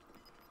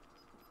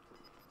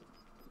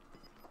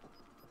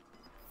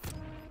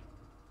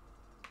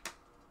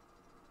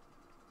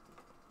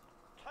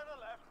the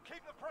left,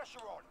 keep the pressure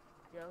on.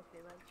 Joe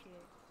feel like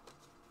shit.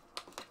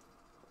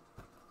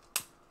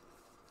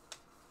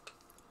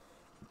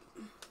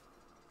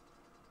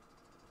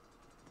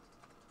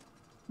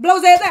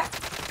 Blows his ass.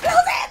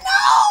 Blows his. No!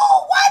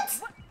 What?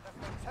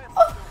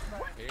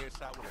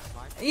 Headshot with a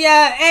sniper.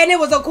 Yeah, and it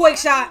was a quick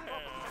shot.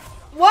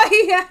 What?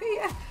 Yeah.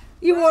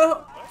 You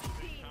want?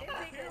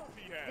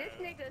 This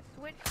nigga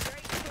switched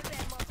straight to that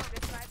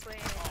motherfucking sniper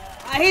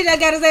and He just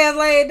got his ass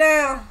laid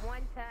down.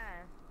 one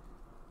time.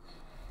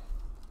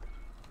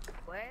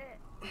 What?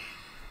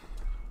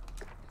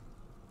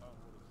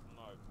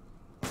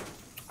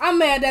 I'm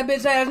mad that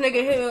bitch ass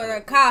nigga hit with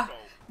a car.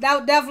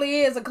 That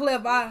definitely is a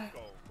clip. I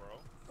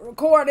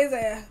record his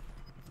ass.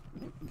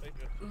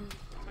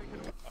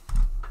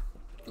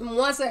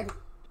 1 second.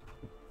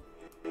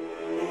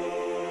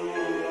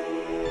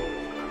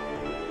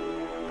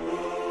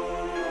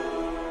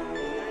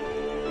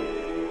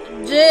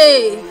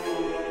 G.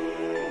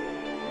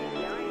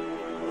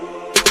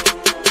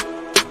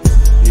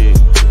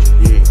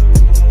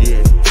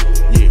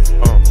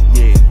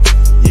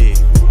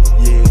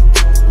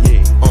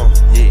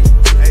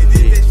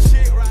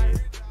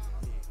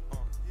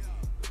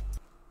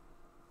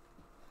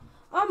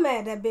 I'm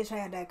mad that bitch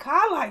had that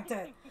car like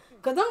that.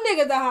 Cause them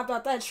niggas that hopped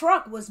out that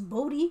truck was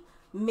booty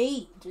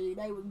meat. Dude,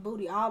 they was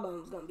booty. All of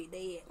them was gonna be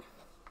dead.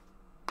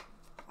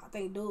 I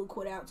think dude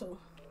quit out too.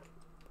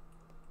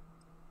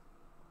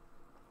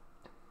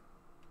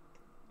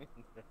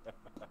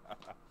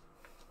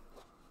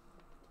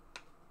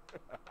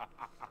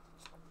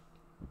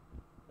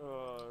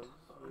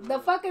 The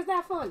fuck is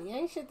that funny?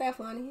 Ain't shit that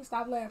funny. He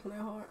stopped laughing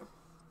that hard.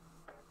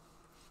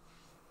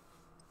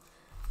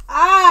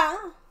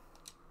 Ah!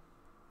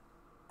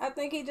 I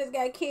think he just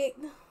got kicked.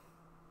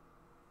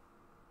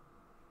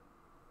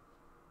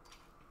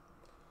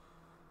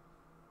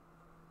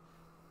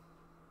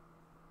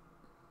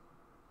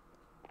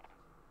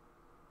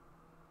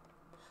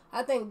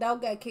 I think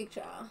Dog got kicked,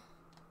 y'all.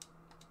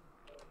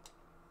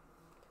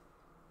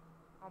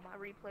 On my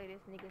replay, this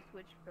nigga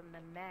switched from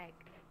the Mac.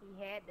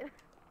 He had to.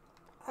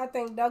 I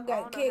think Dog I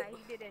got don't know kicked. how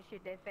he did that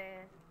shit that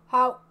fast.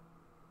 How?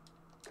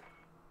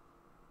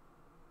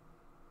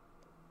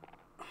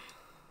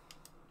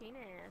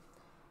 Keenan.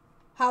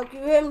 How you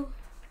hear me?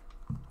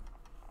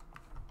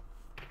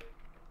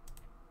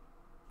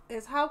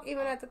 Is Hawk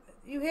even at the...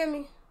 You hear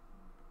me?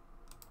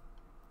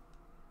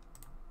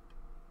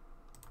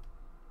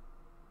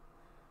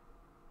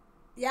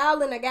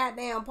 Y'all in a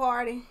goddamn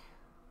party.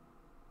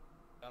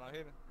 Y'all don't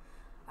hear me?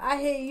 I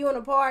hear you in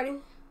a party.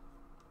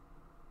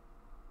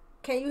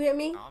 Can you hear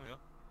me? No, I'm here.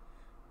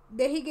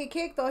 Did he get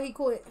kicked or he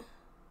quit?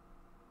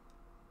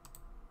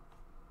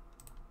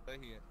 They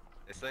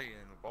say he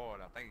in the bar.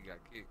 I think he got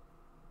kicked.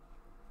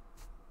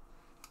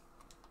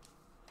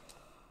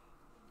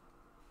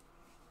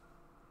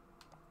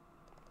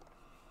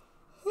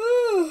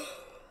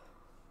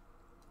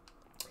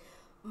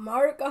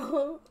 Mark,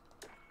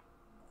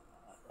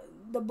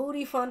 the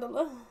booty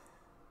fundler.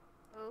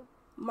 Who?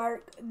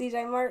 Mark,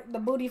 DJ Mark, the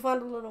booty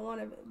fundler, the one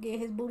that get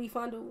his booty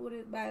fundled with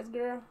it by his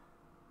girl.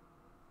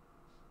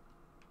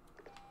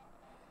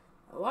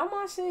 Why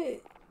my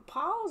shit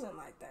pausing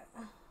like that?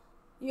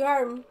 You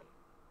heard me.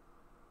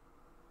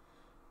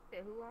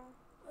 Said who on?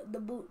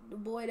 The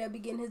boy that be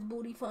getting his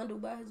booty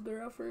fundled by his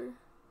girlfriend.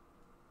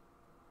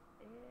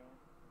 Yeah.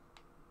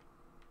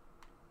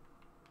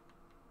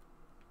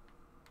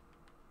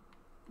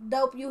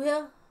 Dope, you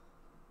here?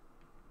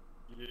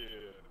 Yeah.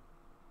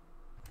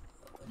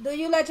 Do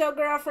you let your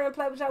girlfriend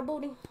play with your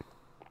booty?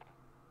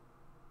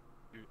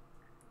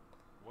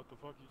 What The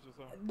fuck you just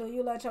said? Do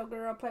you let your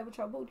girl play with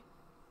your booty?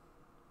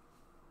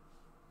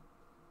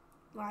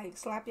 Like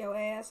slap your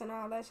ass and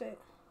all that shit?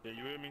 Yeah,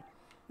 you hear me?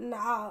 No,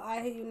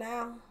 I hear you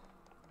now.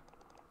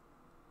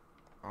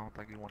 I don't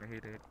think you want to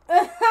hear that.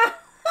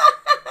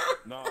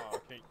 Nah,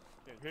 can't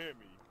hear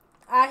me.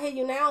 I hear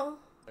you now.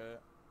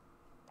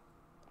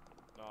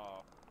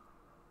 Nah.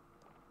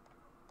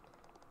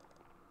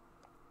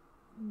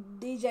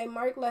 DJ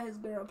Merc let his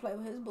girl play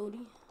with his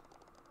booty.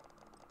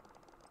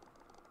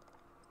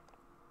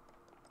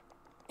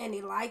 And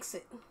he likes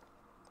it.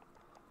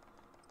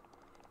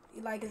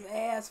 He like his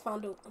ass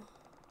fondled.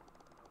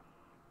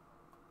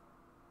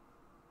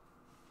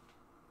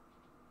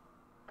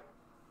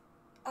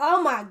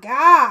 Oh my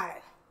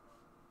God.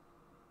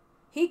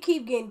 He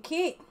keep getting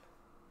kicked.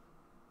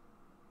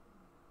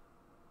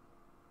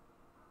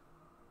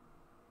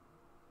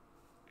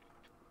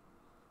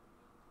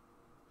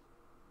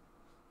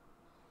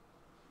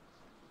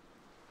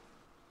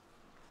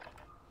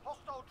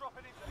 Hostile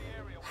dropping into the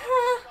area. We'll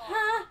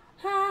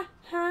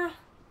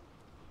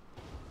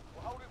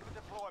hold it for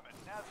deployment.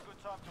 Now's a good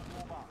time to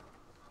warm up.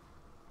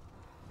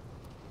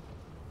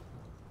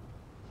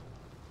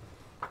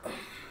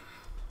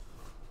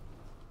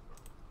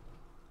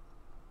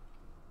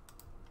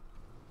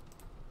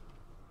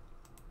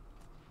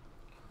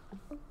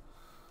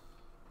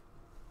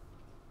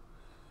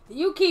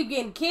 You keep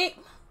getting kicked.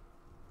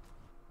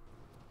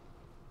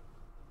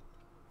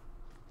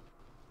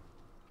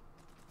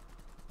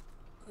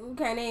 You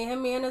can't even hear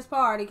me in this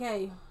party,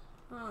 can you?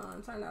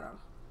 Turn that off.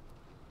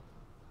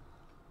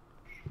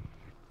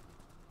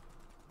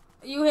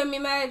 You hear me,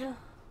 Major?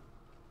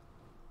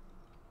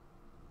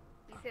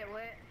 You said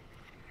what?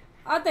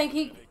 I think They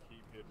keep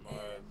hitting my ass,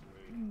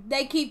 man.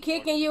 they keep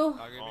kicking you.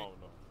 I don't know.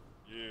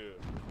 Yeah.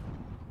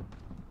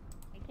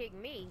 They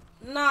kicked me.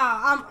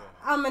 Nah,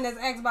 I'm in this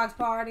Xbox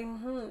party.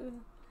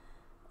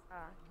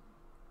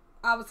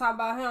 I was talking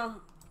about him.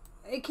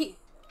 It keep.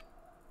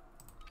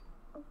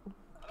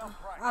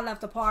 I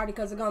left the party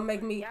because it's gonna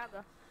make me Y'all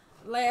go.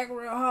 lag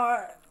real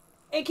hard.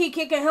 It keep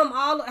kicking him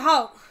all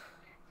out.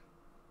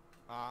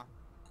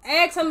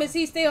 Ask him, is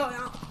he still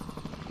out?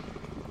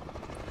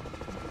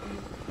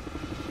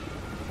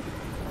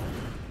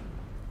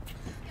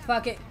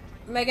 Fuck it.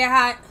 Make it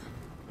hot.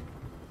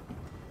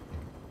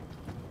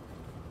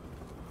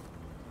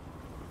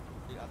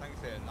 Yeah, I think he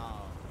said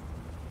nah.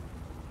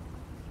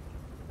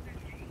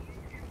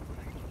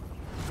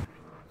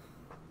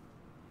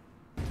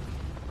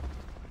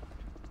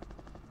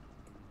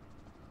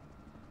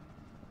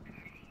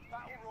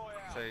 Battle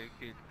Royale. Say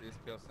this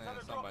girl saying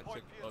something about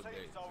check the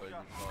update, so you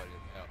start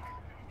it out.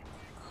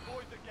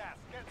 Avoid the gas.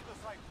 Get to the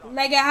safe zone.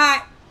 Make it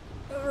hot.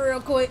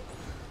 Real quick.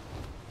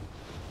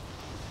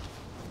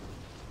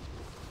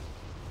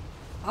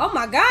 Oh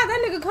my God,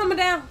 that nigga coming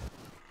down.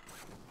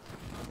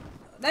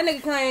 That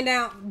nigga coming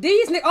down.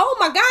 These niggas, oh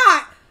my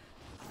God.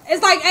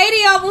 It's like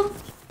 80 of them.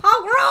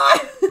 Hulk, run.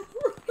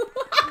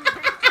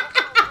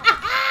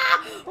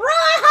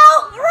 Run,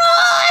 Hulk,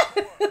 run.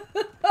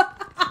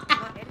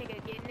 That nigga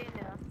getting in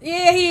there.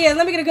 Yeah, he is.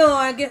 Let me get a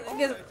gun. Get,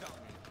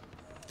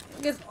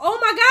 oh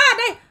my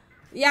God,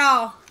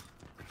 y'all.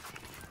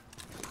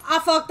 I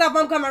fucked up.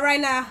 I'm coming right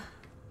now.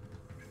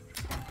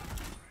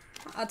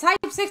 A Type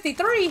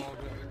 63.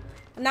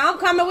 Now I'm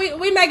coming.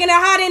 We making it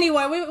hot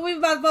anyway. We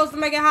about supposed to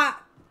make it hot.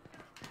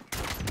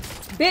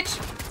 Bitch.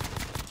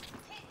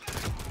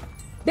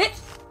 Bitch.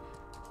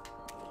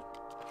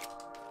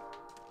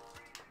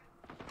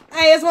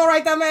 Hey, it's one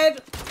right there, man.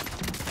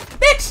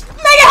 Bitch,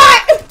 make it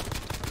hot. Make it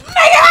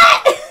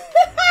hot.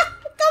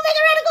 Go make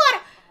it around the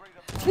corner.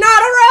 No,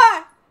 don't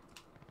run.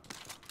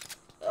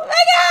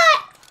 Make it hot.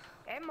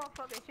 That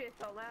motherfucking shit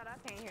so loud I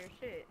can't hear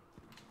shit.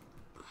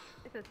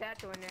 It's a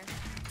satchel in there.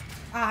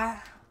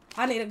 I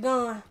need a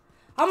gun.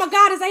 Oh my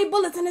God, there's 8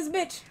 bullets in this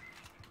bitch.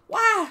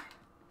 Why?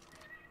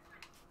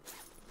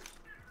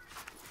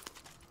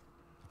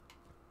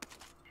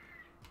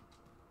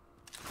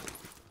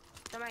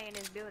 Somebody in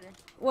this building.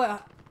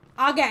 Well,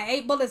 I got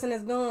 8 bullets in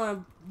this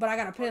gun, but I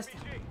got a pistol.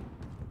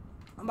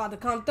 I'm about to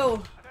come through.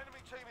 An enemy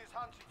team is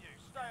hunting you.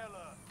 Stay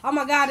alert. Oh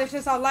my God, this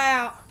shit so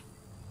loud.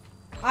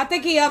 I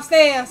think he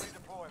upstairs.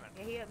 Deployment.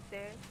 Yeah, he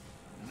upstairs.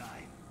 9,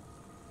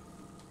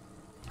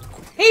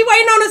 He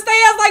waiting on the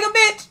stairs like a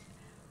bitch.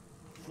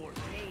 14,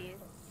 There he is.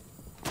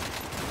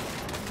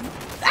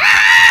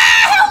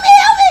 Ah! Help me,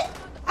 help me!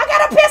 I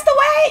got a pistol,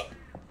 wait!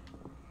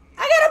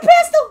 I got a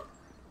pistol!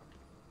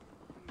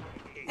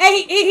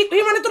 Hey,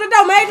 he running through the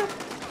door, Major.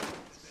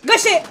 Good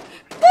shit.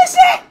 Good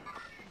shit!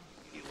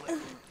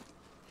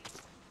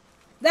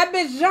 That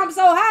bitch jumped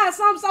so high,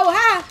 something so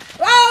high.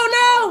 Oh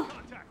no!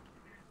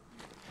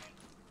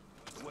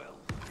 12,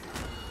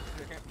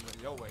 It came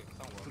from your way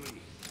somewhere.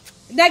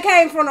 3, That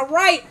came from the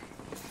right.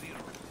 0.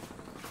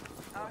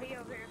 Oh, he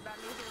over here about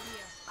me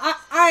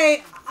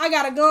here. I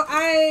got a gun.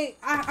 I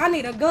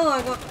need a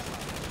gun.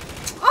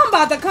 I'm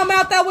about to come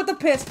out there with the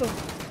pistol.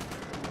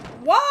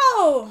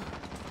 Whoa!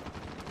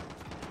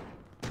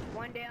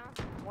 One down,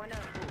 one up.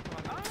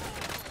 Oh!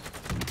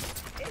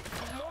 It's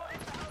the whole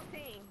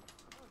team.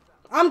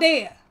 I'm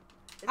dead.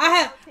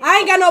 I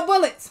ain't got no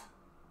bullets.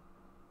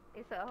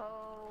 It's a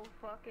whole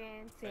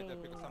fucking Take team.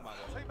 that pick of somebody.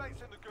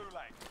 Teammates in the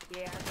gulag.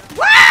 Yeah,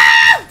 Woo!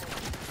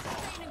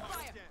 Taking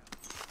fire.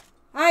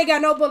 I ain't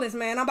got no bullets,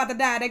 man. I'm about to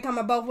die. They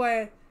coming both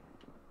ways.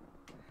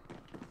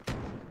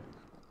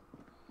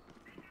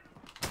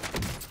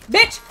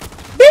 Bitch!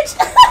 Bitch!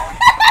 No!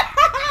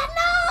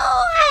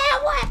 I had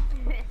what?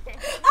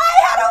 I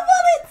had no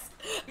bullets!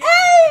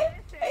 Hey!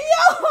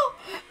 Yo!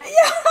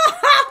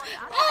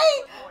 Hey!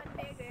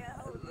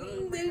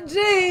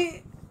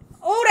 G!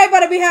 Oh, they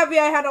better be happy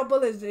I had no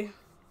bullets, G.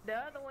 The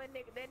other one,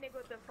 nigga, that nigga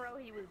with the fro,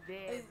 he was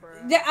dead, bro.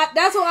 Yeah,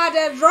 that's what I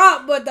just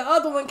dropped, but the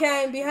other one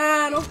came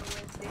behind him. He was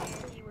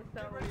dead. He was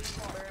so weak,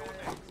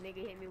 bro.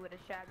 Nigga hit me with a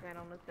shotgun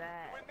on the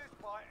side. Win this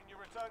fight and you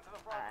return to the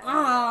front.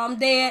 Oh, I'm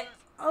dead.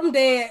 I'm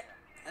dead.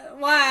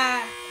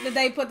 Why did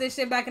they put this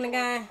shit back in the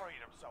game?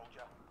 Freedom,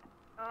 soldier.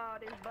 Oh,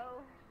 this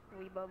bow.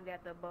 We both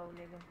got the bow,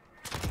 nigga.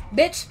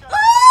 Bitch.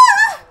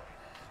 Ah!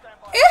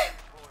 Eh.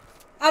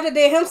 I just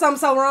did him something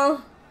so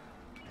wrong.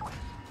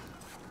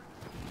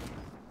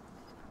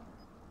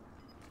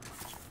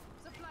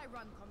 Supply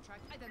run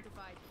contract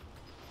identified.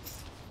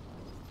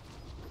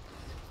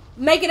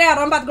 Make it out.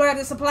 I'm about to grab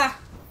the supply.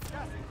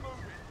 Gas is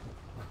moving.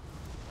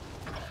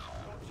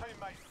 Your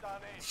teammates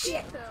done in.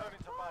 Shit. Returning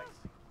to base.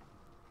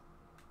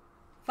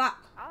 Fuck.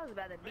 I was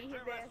about to beat his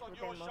Victory ass rests on with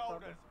your that motherfucker.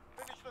 shoulders.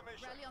 Finish the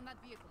mission. Rally on that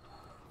vehicle.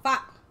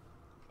 Fuck.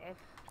 F-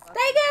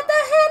 They got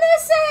the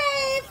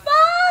Hennessy.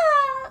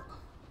 Fuck.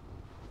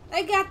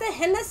 They got the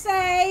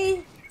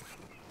Hennessy.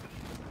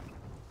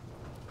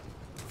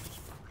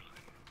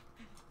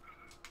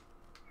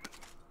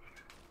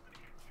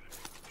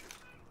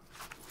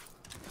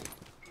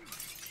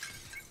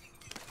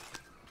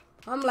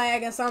 I'm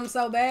lagging something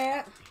so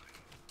bad.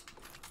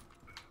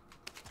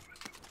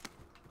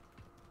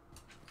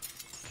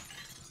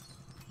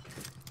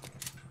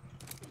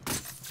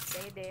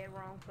 They dead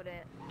wrong for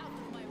that. Out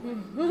of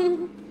my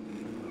way.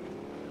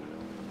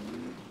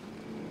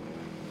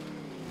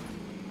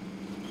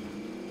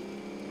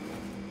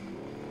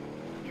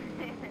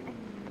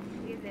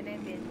 He's in that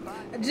bitch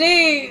box.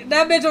 Gee,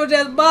 that bitch was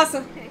just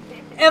busting.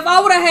 If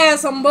I would have had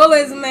some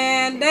bullets,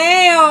 man,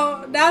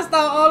 damn, that's the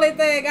only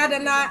thing I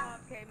did not.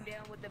 Came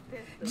down with the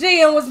pistol.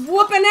 G and was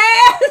whooping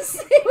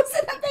ass. He was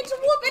in that bitch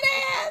whooping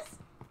ass.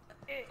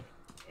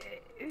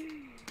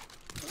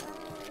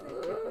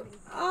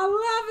 I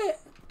love it.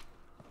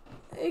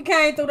 He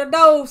came through the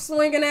door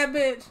swinging that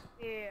bitch.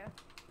 Yeah.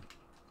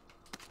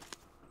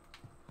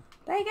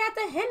 They got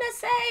the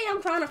Hennessy.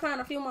 I'm trying to find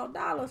a few more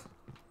dollars.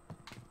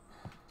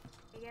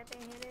 They got the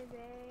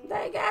Hennessy.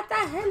 They got the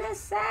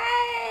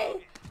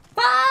Hennessy.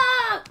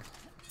 Fuck.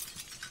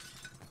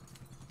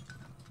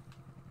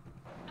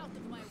 Out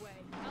of my way.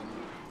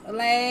 Out.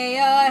 Lay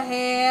your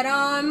head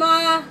on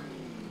my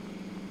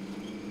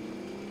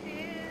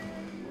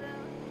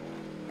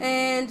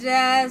and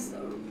just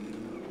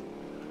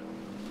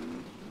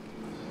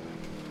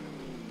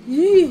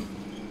yee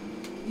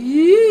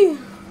yee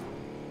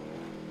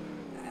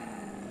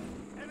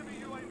Enemy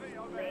UAV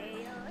over Lay here.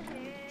 your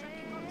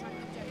Tracking contract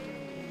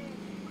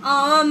objective.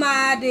 on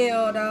my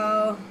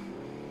dildo.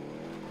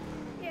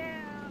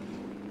 Yeah.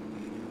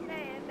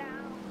 Lay it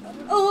down.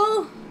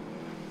 Ooh,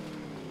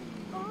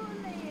 Oh,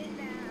 lay it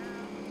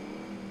down.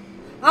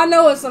 I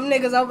know it's some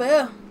niggas over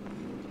here.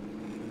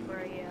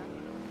 Bro, yeah.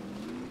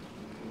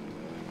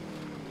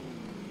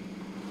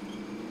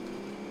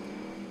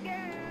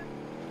 Girl.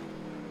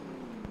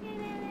 Get in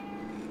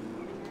there.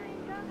 I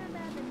ain't talking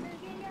about the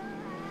look in your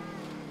eye.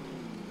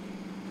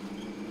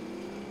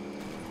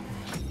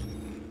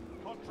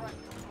 Contract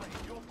complete.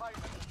 Your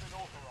payment has been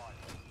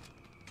authorized.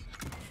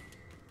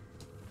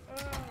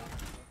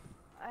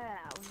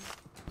 Ow.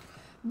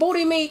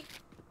 Booty meat.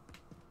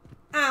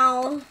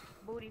 Ow.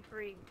 Booty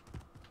free.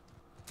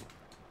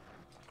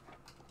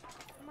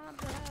 My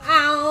bad. Ow. I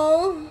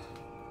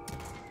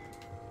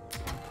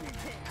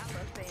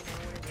love saying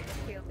that word.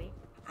 It'll kill me.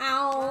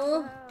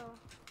 Ow.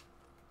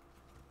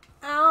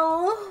 Oh.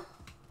 Ow.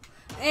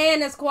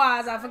 And the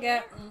squads, I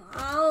forget.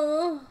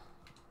 Ow.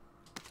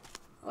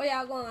 Where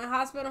y'all going?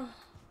 Hospital?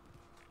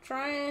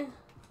 Trying.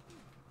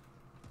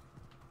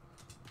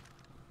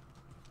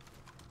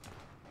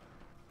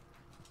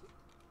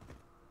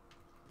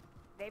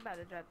 They about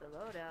to drop the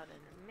loadout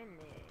in a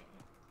minute.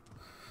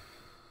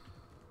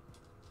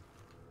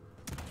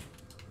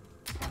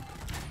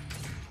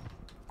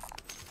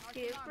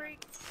 Kid freak.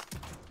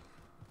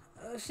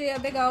 She a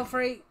big old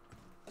freak.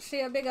 She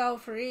a big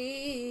old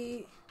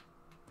freak.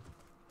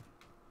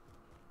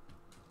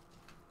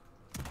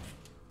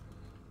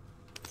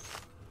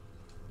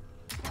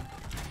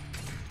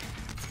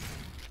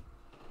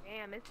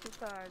 Damn, it's 2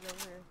 cars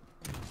over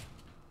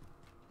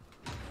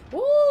here.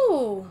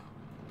 Ooh.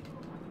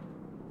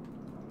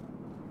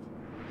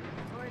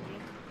 Orgy.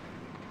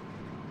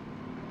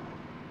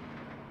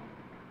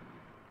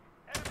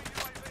 Enemy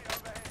UAV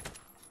overhead.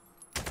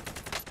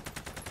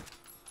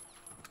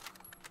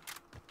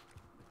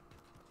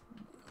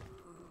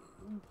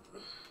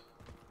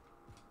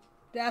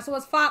 That's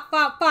what's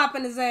pop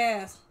in his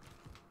ass.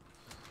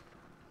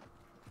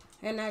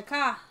 In that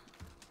car.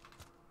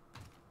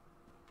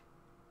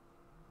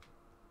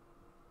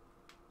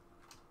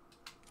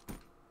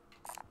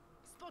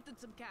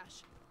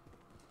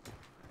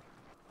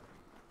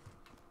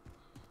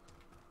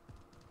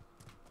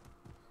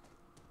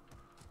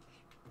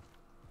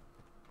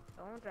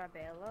 Don't drop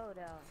that load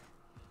out.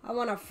 I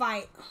want to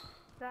fight.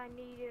 So I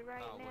need it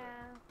right Oh, now.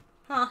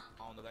 Huh?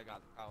 I don't know. They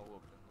got power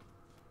whooping.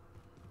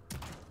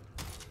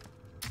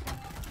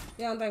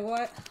 You don't think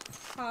what?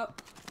 Oh,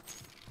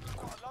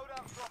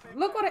 Loadout drop in.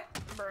 look what it.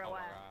 Bro, Oh my wow.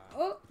 god.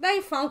 Oh,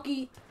 they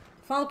funky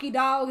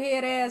dog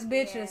head ass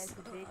bitches.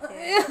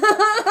 Yes,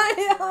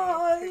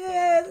 Oh,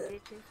 yes.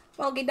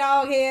 Funky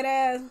dog head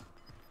ass.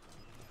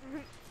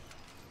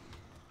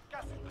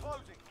 Gas is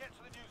closing. Get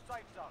to the new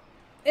safe zone.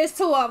 It's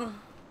two of them.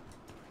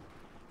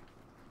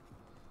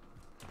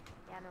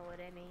 Y'all know what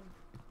that means.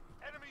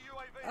 Enemy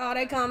UAV. Oh,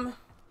 they coming.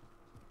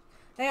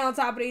 They on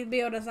top of these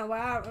buildings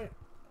somewhere.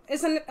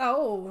 It's a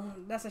oh,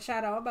 that's a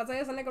shadow. I'm about to say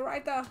it's a nigga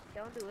right there.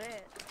 Don't do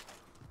it.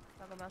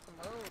 Talking about some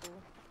old.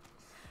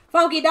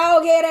 Funky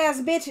dog head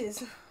ass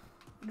bitches.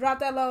 Drop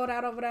that load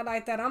out over there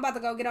like that. I'm about to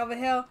go get over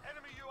here.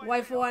 Enemy UAV.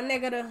 Wait for a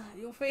nigga to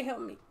you feel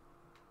me.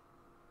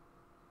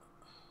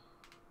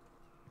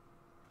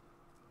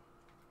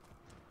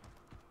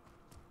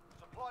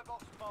 Supply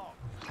box marked.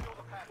 Secure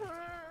the package.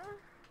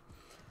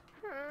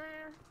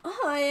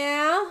 Oh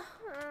yeah.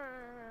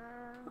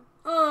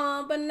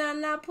 Oh,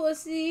 banana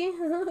pussy.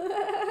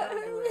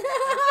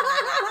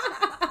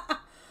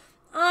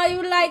 Oh,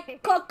 you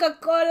like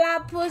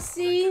Coca-Cola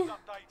pussy?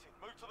 Updating.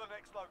 Move to the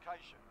next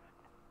location.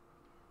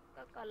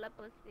 Coca-Cola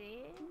pussy.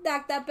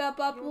 Dr.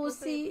 Pepper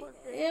pussy.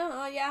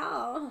 Yeah,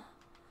 yeah.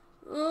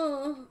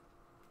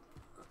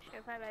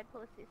 If I like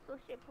pussy,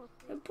 sushi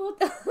pussy. Put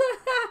the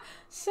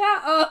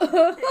shut up.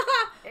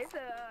 It's a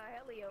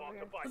heli over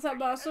here. What's up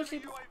about sushi?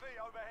 Enemy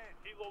UAV overhead.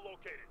 Helo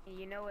located. And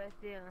you know what's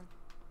still.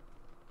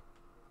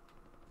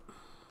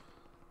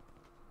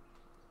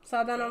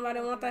 So don't nobody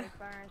want that?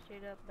 Firing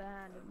shit up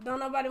behind them. Don't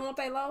nobody want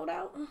their load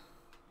out?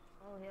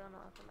 Oh hell no,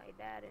 somebody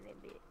died in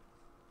that bitch.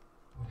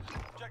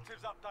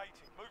 Objectives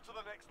updating. Move to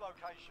the next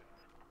location.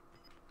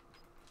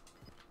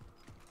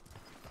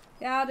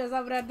 Y'all just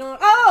over there doing.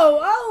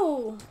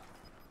 Oh!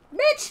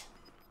 Bitch!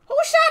 Who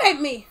shot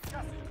at me?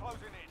 Gas is closing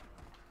in.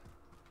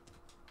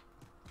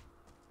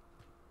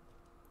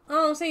 I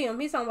don't see him.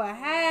 He's somewhere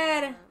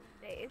hiding.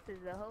 This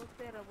is the whole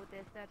setup with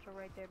that statue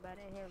right there by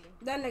that heli.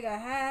 That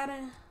nigga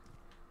hiding.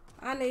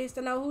 I needs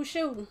to know who's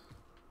shooting.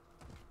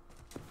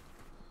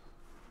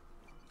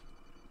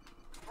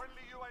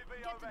 Friendly UAV Get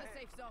to the overhead.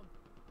 safe zone.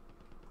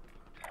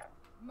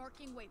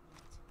 Marking waypoint.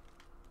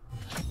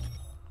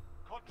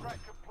 Contract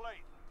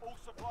complete. All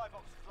supply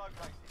boxes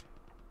located.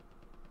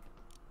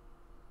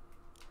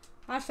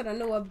 I should have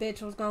knew a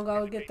bitch was gonna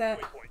go get that.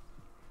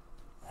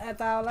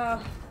 That's all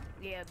out.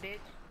 Yeah, bitch.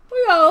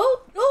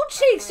 Yo, who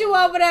cheeks you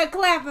over there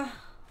clapping?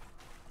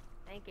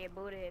 Ain't that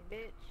booty head,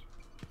 bitch.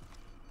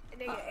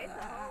 Nigga, it's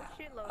a whole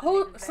shitload of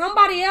Who? niggas back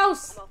Somebody there.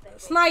 else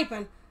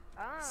sniping.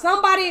 Ah,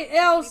 Somebody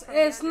else from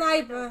is down there,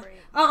 window sniping. break.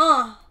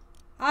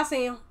 I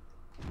see him.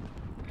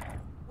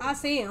 I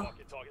see him.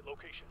 Target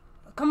location.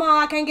 Come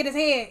on, I can't get his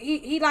head.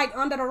 He like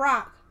under the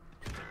rock.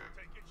 Taking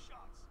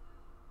shots.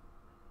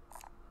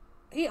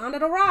 He under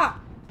the rock.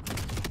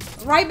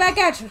 Right back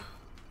at you.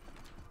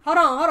 Hold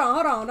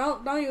on.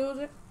 Don't use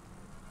it.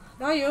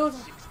 Don't use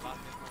it.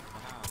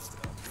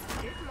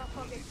 This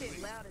motherfucking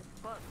shit loud as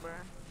fuck,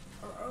 bruh.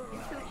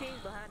 There's two teams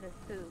behind us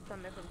too,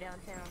 coming from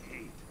downtown.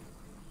 8.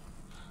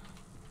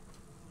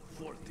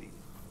 14.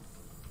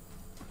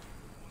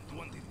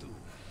 22.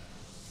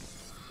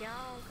 Y'all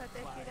don't cut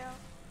that shit out.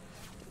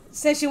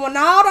 Since you want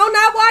no, don't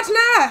not watch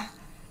now.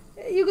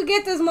 You could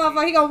get this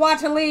motherfucker. He gonna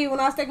watch and leave when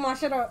I stick my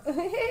shit up.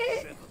 7.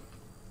 11.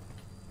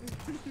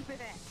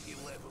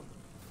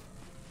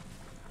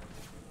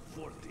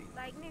 14.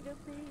 Like nigga,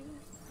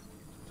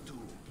 please. 2.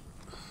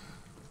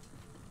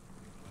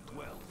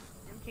 12.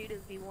 Them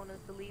cheaters be wanting us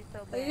to leave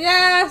so bad.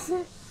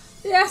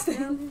 Yes.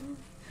 0.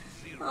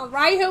 I'm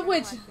right here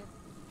with you.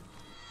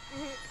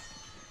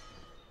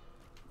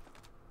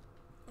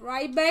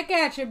 Right back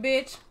at you,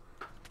 bitch.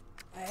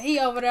 He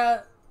over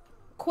there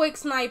quick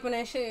sniping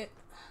and shit.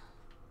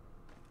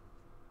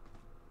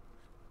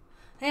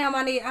 Damn,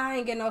 I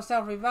ain't getting no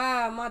self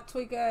revive. My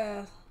tweak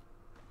ass.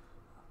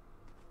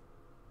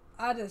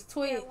 I just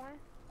tweet. That one?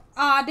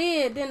 Oh, I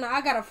did, didn't I?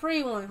 I got a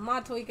free one. My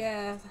tweak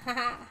ass.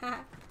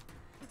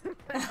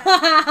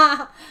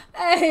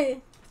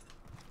 Hey.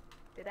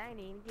 Did I ain't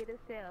even get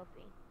a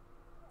selfie?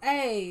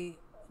 Hey,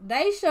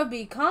 they should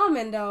be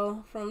coming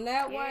though from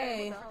that Yeah,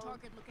 way. with the whole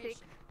Target 6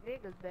 location.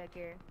 niggas back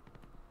here.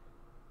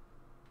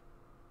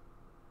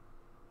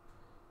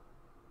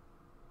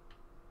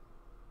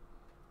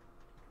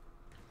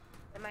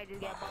 Somebody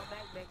just got bought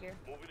back here.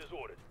 Moving is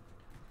ordered.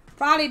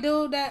 Probably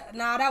do that.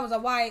 Nah, that was a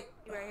white.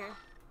 You right here.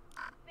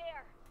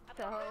 There.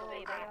 So they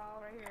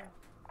all right here.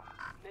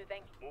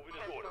 Moving. Moving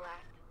is ordered.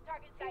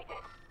 Target sighted.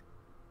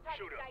 Target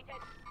Shoot 'em.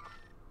 sighted.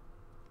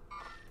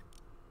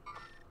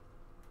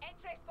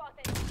 Entry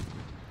spotted.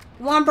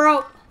 One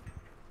broke.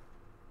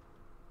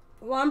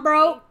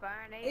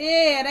 Firing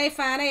they Yeah, they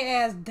find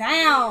their ass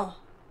down.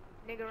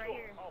 nigga right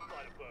here. I'll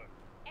fly the bird.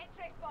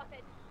 Entry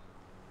spotted.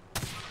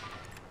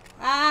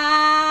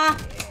 Ah,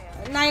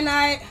 Yeah.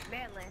 night.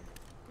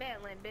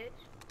 Madeline, bitch.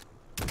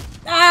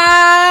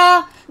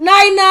 Ah,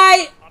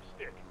 night. I'm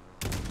stick.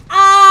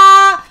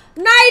 Ah,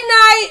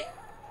 night.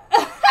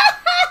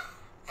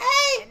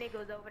 Hey. That nigga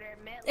was over there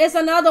meddling. It's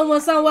another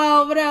one somewhere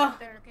over there.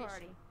 Third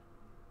party.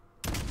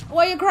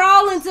 Where you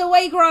crawling to?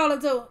 Where you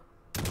crawling to?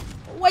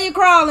 Where you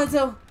crawling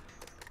to?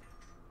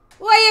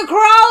 Where you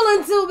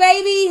crawling to,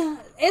 baby?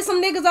 It's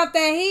some niggas up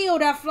that hill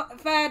that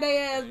fired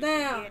their ass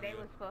down. Yeah, they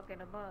was fucking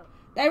them up.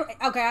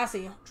 Okay, I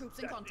see you. Troops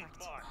in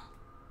contact.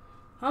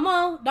 Come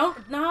on. Don't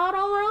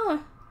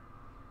run.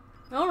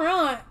 Don't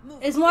run.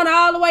 It's one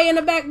all the way in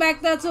the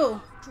back there, too.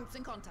 Troops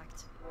in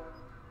contact.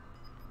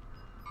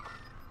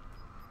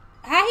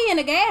 How he in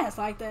the gas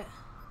like that?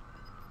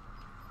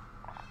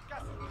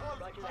 Gas is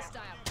closing.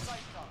 Hostile.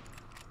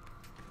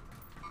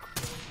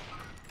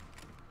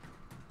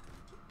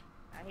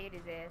 I hit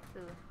his ass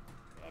too.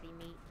 Daddy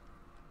meat.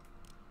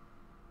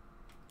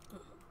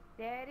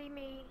 Daddy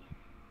meat.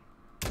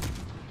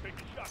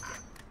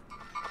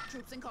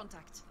 Troops in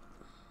contact.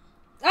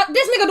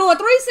 This nigga doing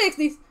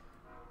 360s.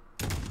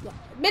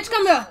 Bitch,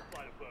 come here.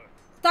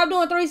 Stop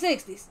doing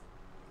 360s.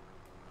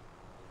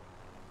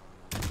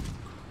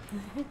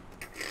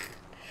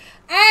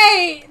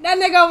 Hey, that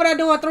nigga over there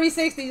doing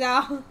 360s,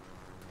 y'all.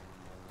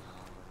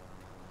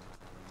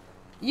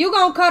 You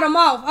gonna cut him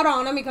off. Hold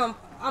on, let me come.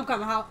 I'm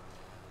coming out.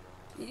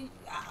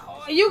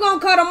 You gonna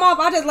cut him off.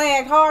 I just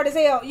lagged hard as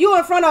hell. You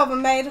in front of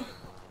him, man.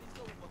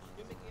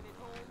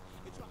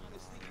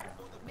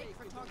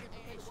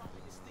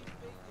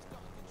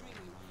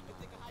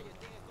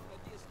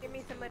 Give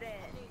me some of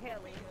that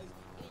heli.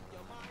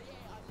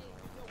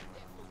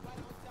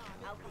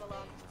 I'll come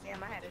along.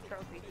 Damn, I had a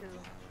trophy too.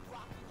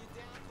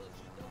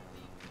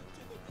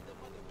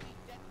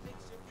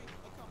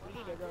 We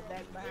need to go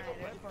back behind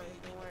that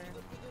first door.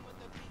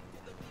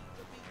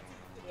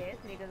 Yeah,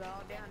 this nigga's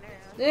all down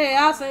there.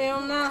 Yeah, I see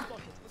him now.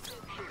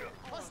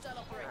 Hostile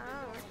operator.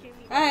 Oh, shoot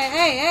me.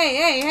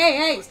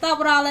 Hey. Stop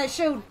with all that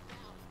shooting.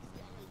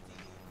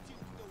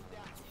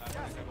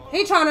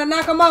 He trying to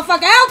knock a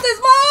motherfucker out this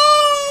move.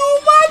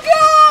 Oh my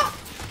god.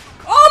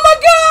 Oh my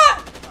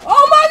god.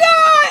 Oh my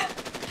god.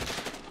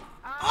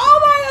 Oh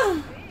my god.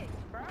 Bitch,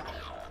 bro.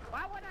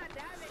 Why would I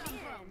dive it in?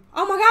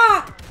 Oh my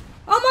god.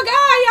 Oh my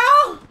god,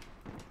 y'all.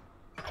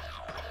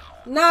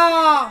 No.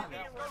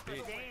 Didn't work for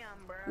damn,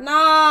 bro.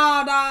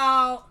 No,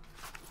 dog.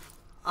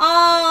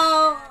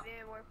 Oh. That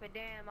didn't work for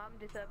damn. I'm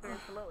just up here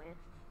floating.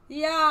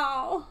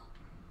 Yo.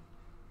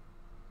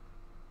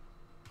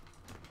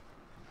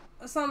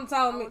 Something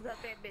told I me. was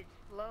up that bitch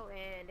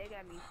floating. They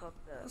got me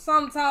fucked up.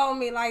 Something told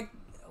me like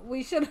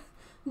we should have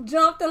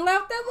jumped and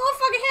left that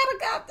motherfucking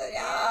helicopter,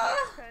 y'all.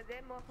 Cause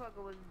that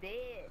motherfucker was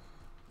dead.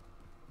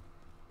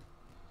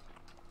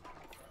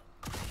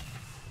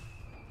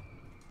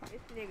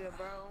 This nigga,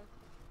 bro.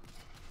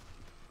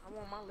 I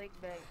want my leg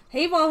back.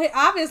 He won't.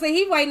 Obviously,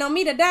 he waiting on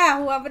me to die.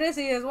 Whoever this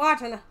is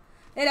watching.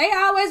 And they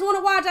always want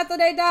to watch after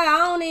they die. I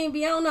don't even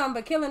be on nothing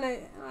but killing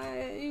it.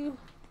 You.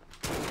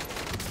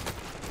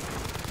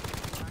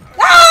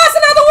 Ah, it's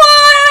another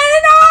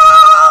one! No!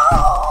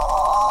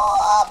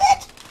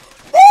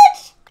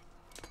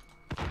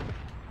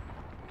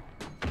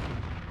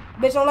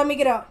 Bitch, don't let me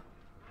get up.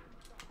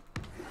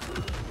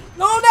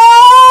 No!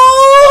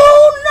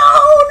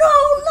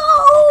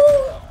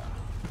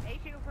 They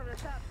shoot from the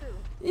top too.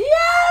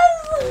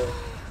 Yes!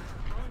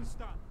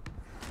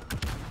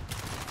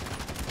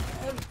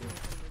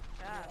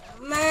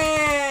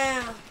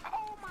 Man!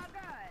 Oh my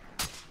god!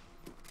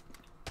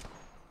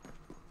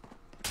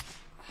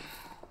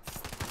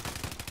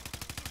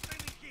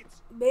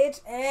 Bitch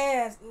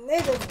ass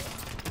nigga.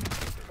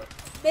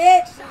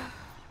 Bitch.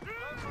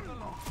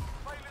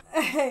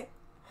 Hey.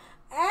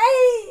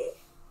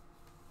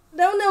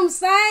 Them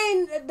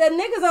same, the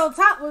niggas on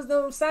top was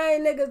them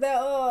same niggas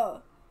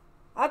that,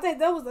 I think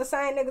that was the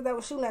same niggas that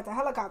was shooting at the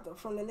helicopter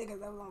from the niggas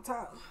that was on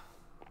top.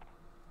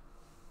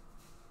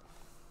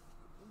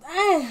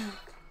 Damn.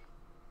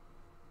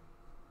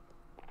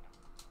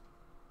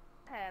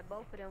 I had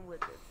both of them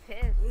with the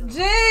pistol.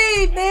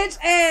 Gee, bitch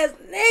ass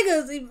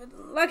niggas. Even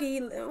lucky he,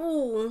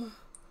 ooh.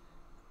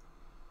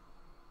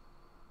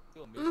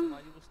 You were missing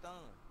while you was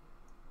stunned.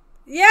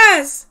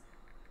 Yes.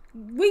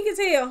 We can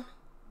tell.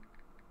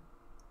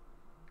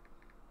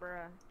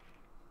 Bruh.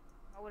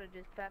 I would have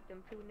just tapped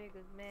them two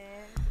niggas,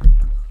 man.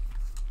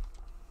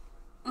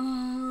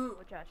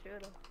 Which I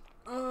should have.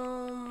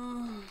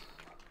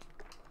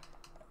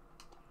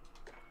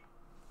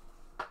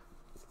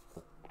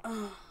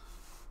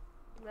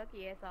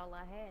 Lucky that's all I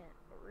had,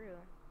 for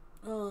real.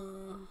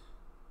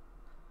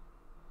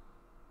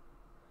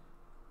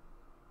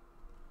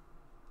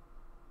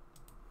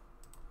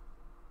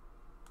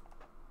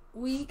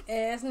 Weak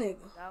ass nigga.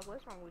 Dog,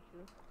 what's wrong with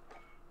you?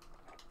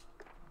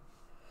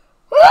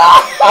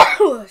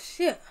 Oh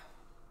shit.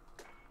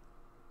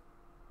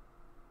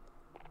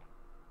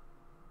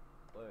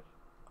 What?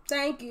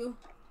 Thank you.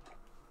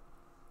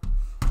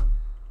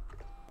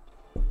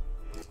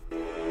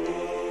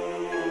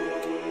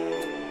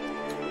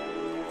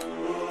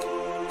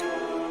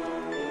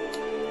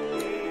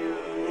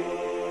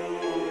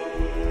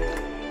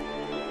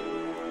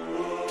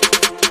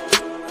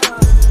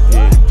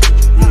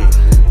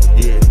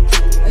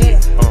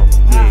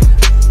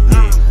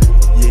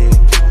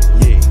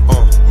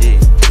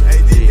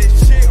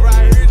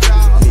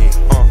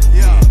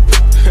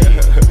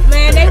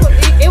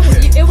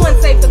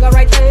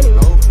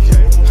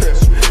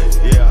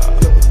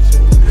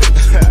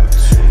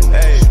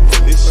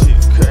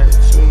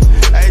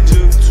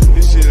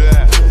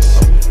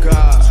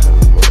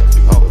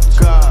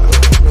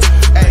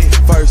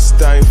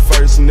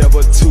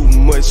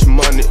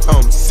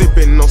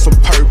 sipping on some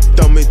perp,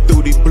 thumbing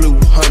through these blue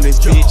hundreds,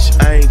 bitch.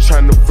 I ain't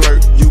tryna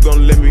flirt, you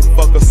gon' let me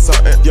fuck or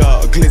something.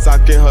 Yeah, glitz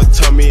out in her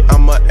tummy,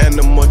 I'm a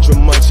animal,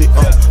 munchie.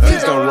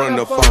 Please don't run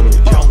up on me.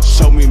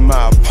 Show me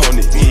my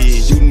opponent, yeah.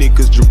 You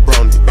niggas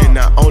jabroni, and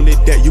not only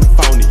that you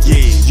phony,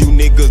 yeah. You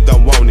niggas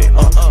don't want it.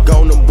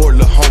 Go on board,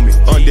 lil' homie,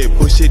 on that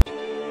bullshit.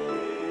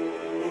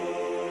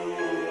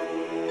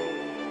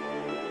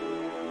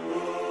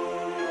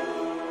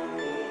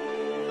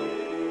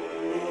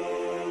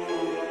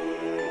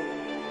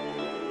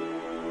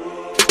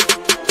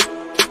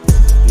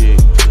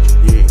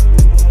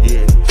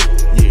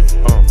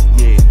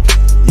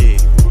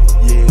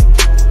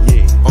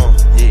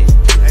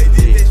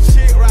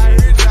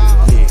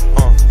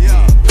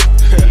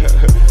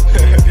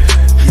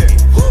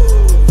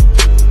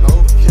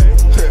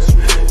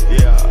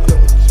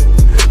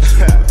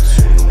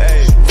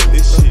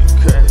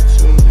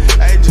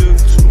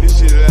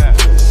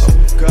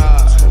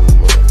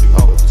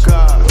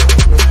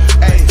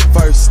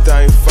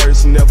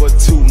 Never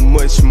too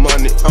much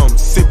money.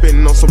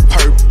 Sipping on some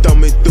perp,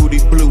 thumbing through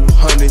these blue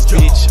hundreds,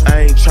 bitch.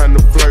 I ain't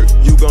tryna flirt,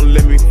 you gon'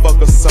 let me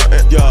fuck or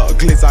something. Yeah,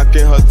 glitz out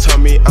in her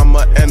tummy, I'm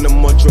a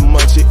animal,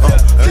 munchie.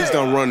 Please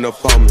don't run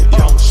up on me.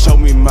 Show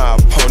me my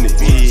opponent,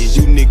 yeah.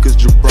 You niggas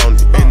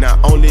jabroni, and not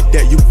only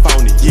that you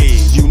phony, yeah.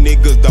 You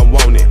niggas don't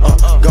want it.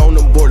 Go on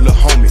board, lil'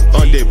 homie,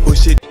 on that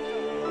bullshit.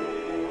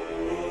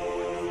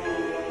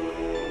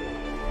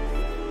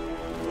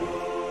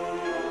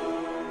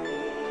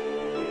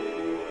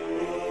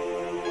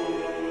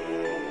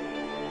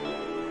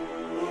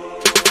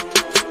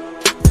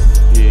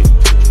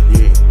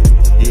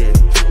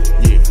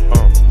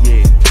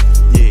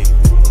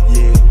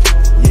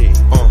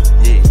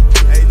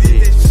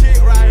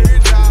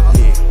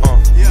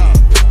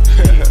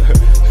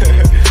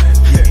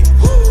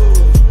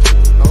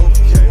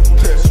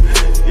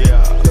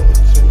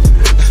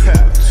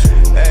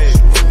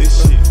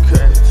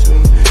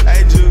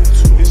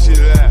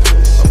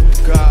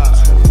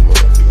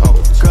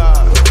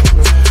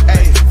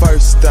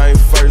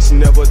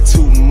 Never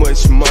too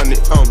much money.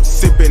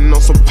 Sipping on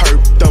some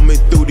perp, thumbing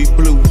through these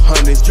blue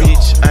hundreds,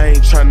 bitch. I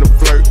ain't tryna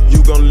flirt,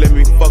 you gon' let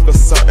me fuck or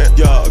something.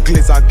 Yeah,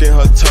 glitz out in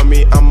her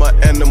tummy, I'm a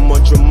animal,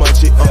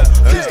 munchie.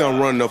 Please don't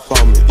run up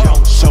on me.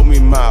 Show me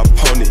my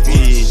opponent,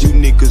 yeah. You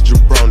niggas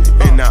jabroni,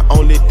 and not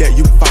only that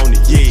you phony,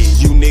 yeah.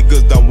 You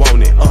niggas don't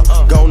want it.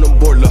 Go on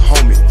board, lil'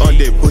 homie, on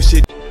that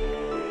bullshit.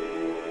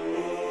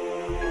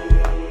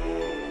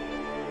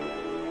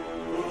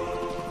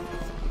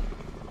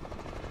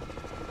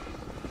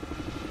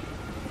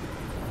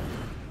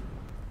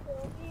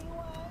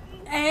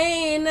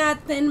 Ain't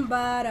nothing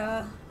but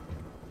a.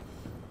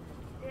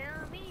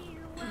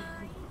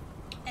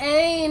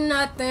 Ain't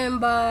nothing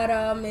but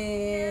a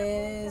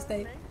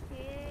mistake.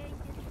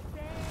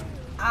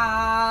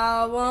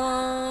 I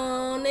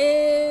want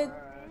it.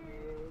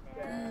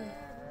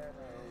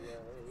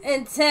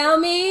 And tell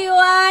me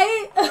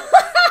why.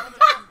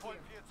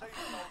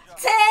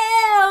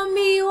 Tell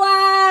me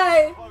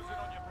why.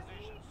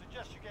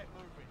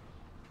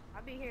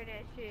 I be hearing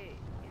that shit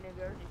in the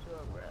grocery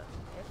store, bro.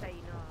 That's how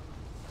you know I'm.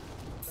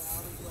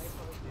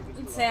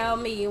 Tell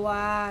me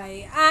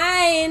why.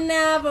 I ain't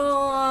never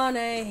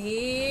wanna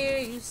hear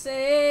you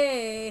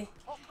say.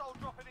 Hostile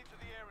dropping into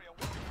the area.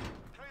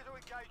 Clear to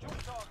engage all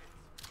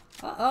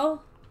targets.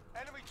 Uh-oh.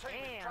 Enemy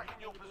team is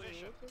tracking your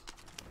position.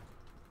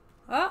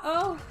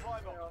 Uh-oh. Fly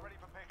box ready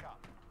for pickup.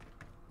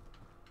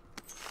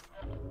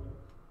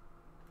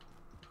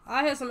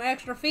 I hear some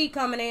extra feet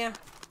coming in.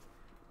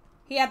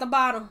 He at the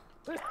bottom.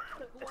 I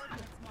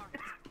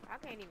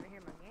can't even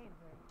hear my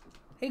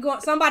game.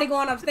 Somebody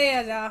going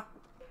upstairs, y'all.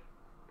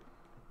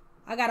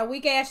 I got a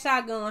weak ass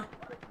shotgun.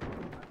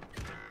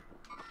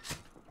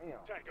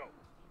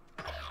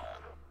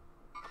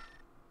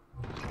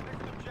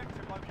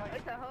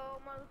 It's a whole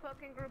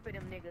motherfucking group of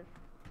them niggas.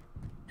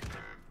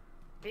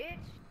 Bitch.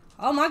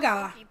 Oh my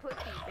god. Pussy,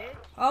 bitch.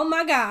 Oh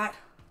my god.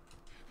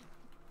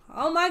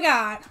 Oh my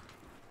god.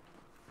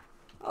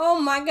 Oh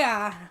my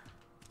god.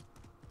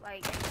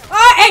 Like,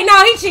 oh, hey,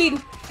 no, he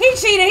cheating. He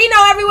cheating. He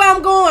know everywhere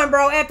I'm going,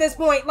 bro, at this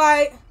point.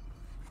 Like,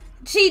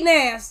 cheating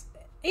ass.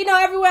 He know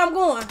everywhere I'm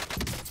going.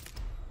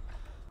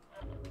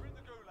 We're in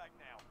the gulag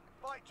now.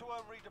 Fight to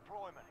earn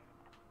redeployment.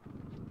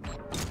 I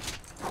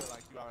feel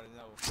like you already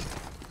know.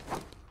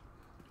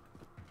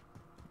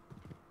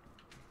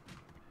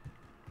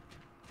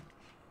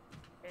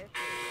 We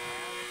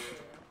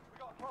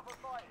got a proper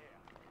fight here.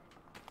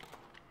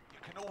 You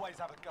can always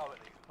have a go at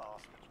these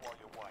bastards while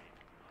you're waiting.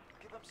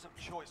 Give them some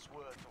choice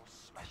words or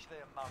smash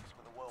their mugs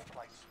with a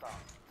well-placed stun.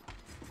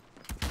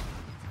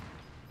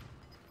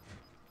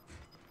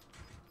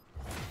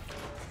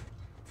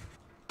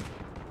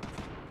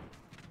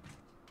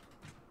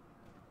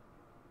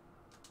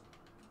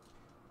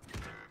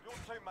 Your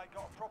teammate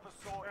got a proper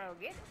sword. Bro,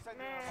 get Send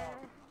man. him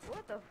along.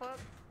 What the fuck?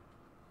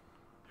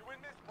 You win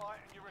this fight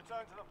and you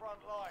return to the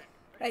front line.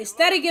 They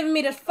steady giving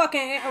me this fucking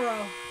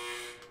arrow.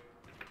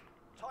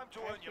 Time to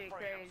earn your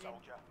freedom,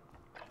 soldier.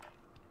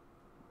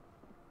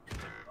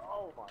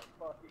 Oh my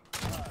fucking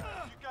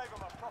god. You gave him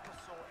a proper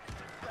sword.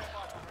 Stand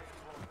by for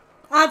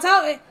redeployment. I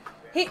told it.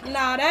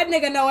 Nah, that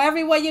nigga know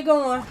everywhere you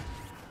going.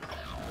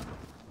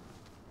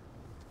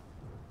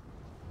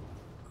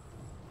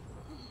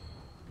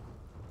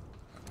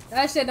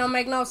 That shit don't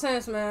make no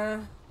sense,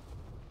 man.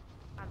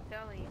 I'm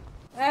telling you.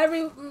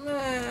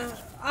 Man,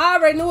 I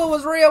already knew it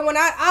was real when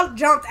I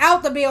jumped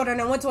out the building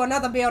and went to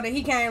another building.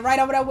 He came right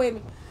over there with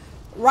me.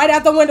 Right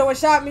out the window and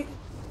shot me.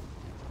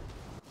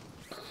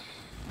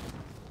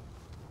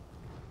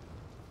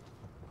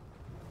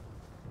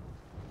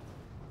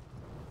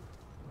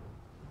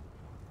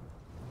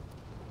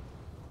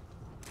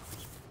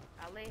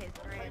 I let his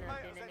friend up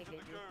and the nigga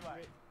just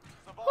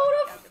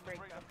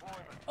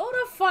Who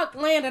the fuck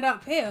landed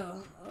up here?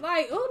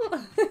 Like, who the...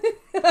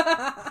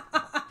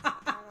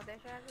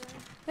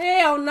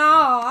 Hell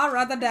no, I'd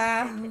rather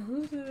die. Enemy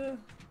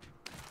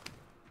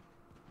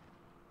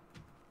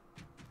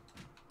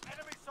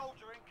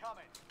soldier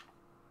incoming.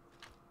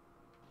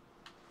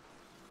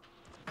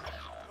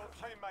 Your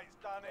teammates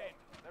done in.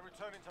 They're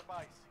returning to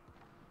base.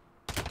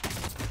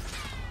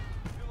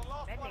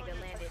 That nigga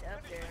landed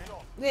up there.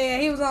 Yeah,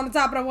 he was on the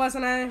top of the what's her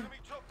name?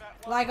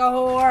 Like a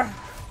whore.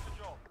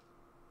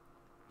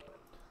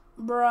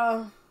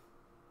 Bruh.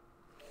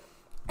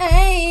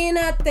 Ain't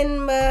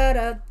nothing but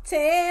a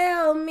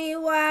tell me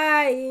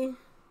why.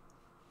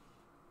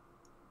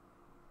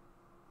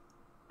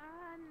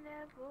 I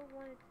never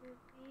wanted to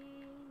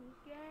be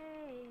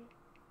gay.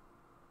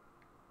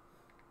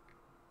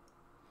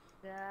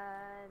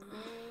 God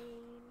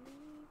made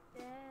me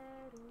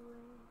that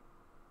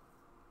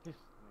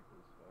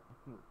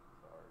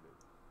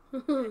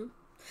way.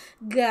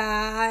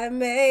 God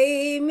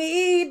made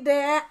me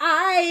that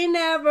I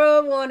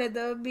never wanted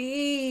to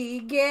be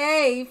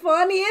gay.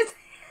 Funny as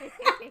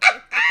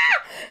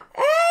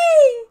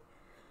hey,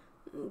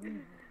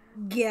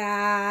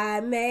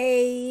 God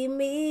made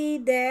me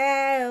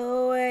that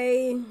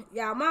way.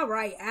 Y'all, my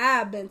right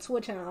eye been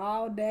twitching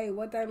all day.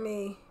 What that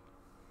mean?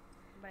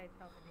 Somebody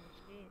talking that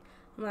shit.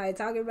 Somebody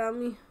talking about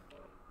me?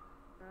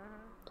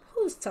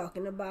 Who's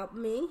talking about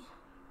me?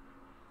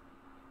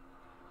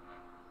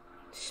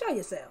 Show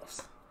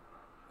yourselves.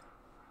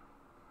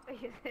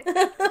 Right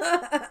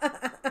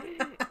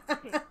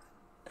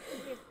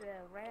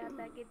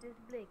after I get this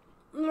blicky.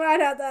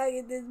 Right after I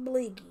get this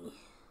blicky.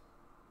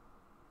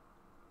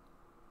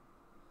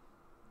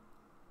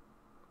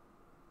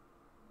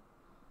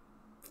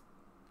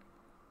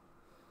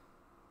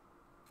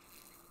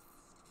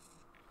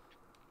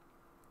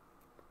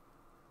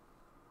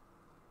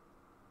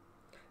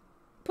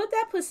 Put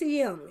that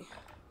pussy on me.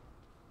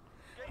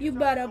 You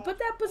better put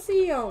that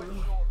pussy on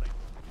me.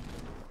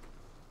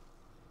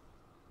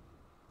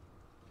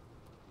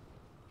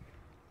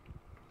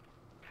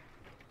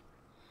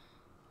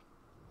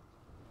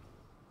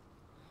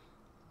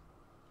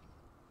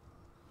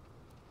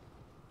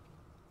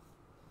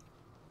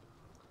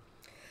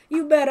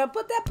 You better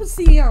put that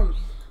pussy on me.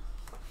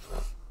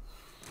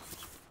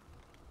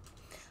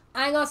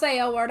 I ain't gonna say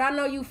a word. I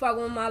know you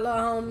fucking with my little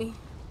homie.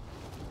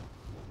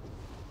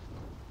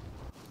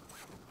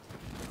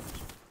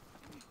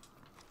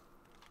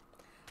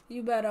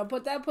 You better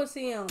put that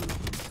pussy on me.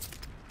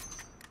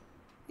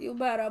 You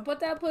better put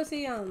that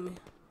pussy on me.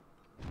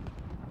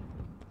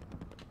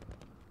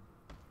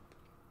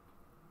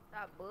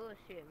 Stop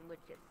bullshitting with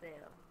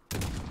yourself.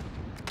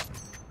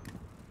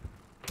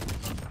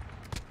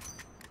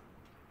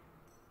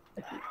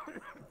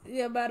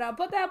 You better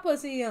put that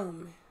pussy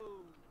on me.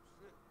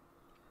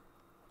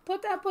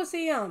 Put that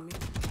pussy on me.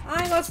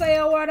 I ain't gonna say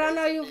a word. I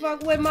know you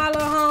fuck with my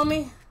little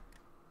homie.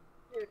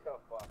 Get the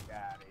fuck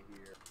out of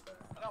here.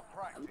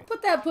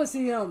 Put that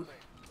pussy on me.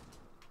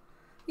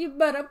 You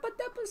better put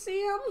that pussy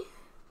on me.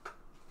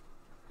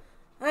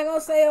 I ain't gonna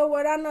say a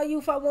word. I know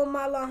you fuck with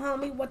my little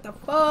homie. What the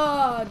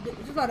fuck?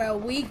 It's about a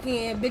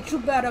weekend. Bitch, you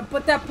better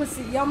put that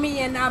pussy on me,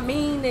 and I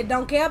mean it.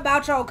 Don't care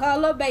about your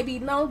color, baby.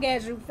 Long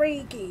as you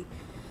freaky.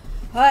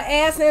 Her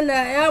ass in the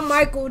air,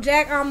 Michael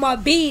Jack, I'ma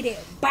beat it.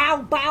 Bow,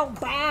 bow,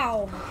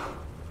 bow.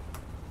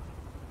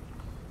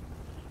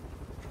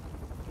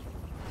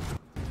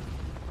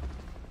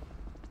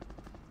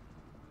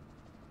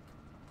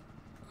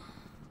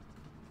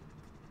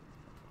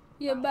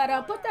 You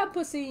better put that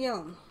pussy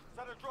on me.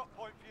 Set a drop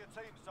point for your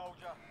team,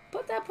 soldier.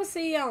 Put that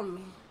pussy on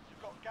me.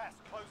 You've got gas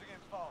closing in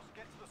fast.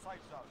 Get to the safe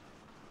zone.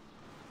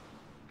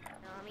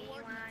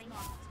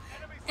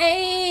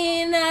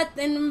 Ain't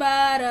nothing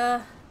but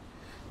a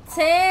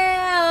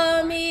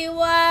tell me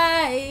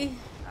why.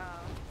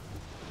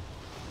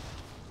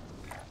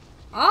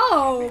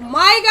 Oh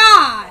my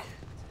God.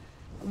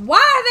 Why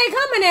are they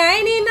coming there?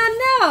 Ain't even nothing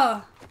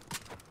there.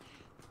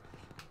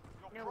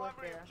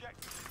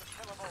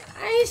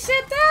 Ain't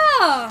shit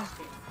there.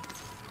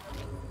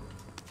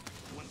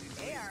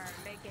 They are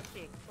making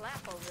shit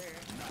clap over here.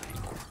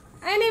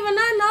 Ain't even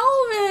nothing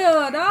over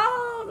here,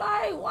 dog.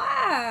 Like,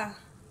 why?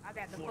 I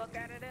got the fuck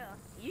out of there.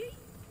 Yeet.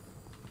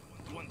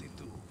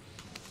 22.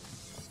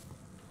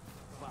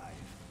 5.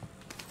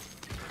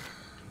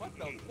 What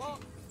the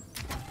fuck?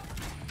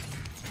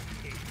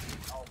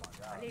 Oh my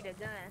God. I need a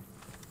gun.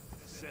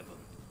 7.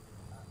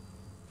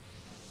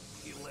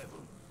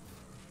 11.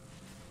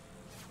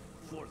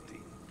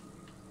 14.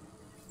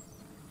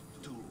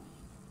 2.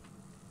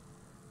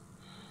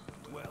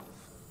 12.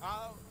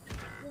 Oh,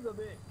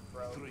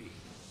 3.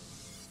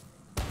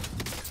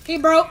 He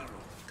broke.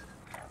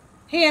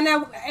 He in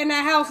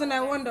that house in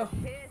that window.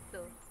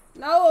 Pistol.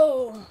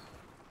 No.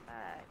 God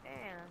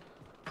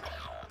damn.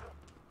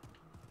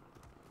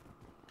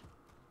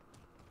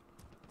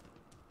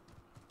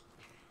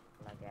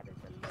 All I got is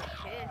a little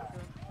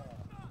pistol.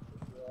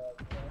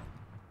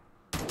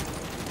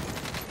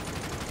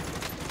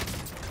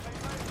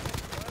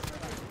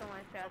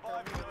 Someone shot the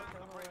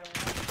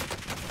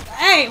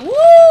Hey,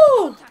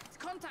 woo!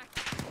 Contact.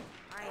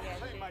 I ain't got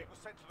shit. Teammate was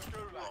sent to the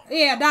gulag.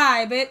 Yeah,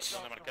 die, bitch. Le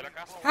marqué la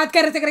casa. I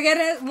get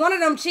it. One of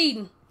them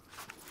cheating.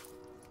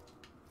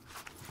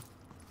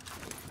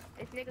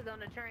 It's niggas on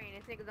the train.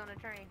 It's niggas on the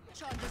train.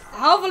 Charges.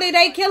 Hopefully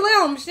they kill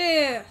him.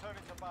 Shit.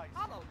 Turning to base.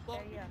 how the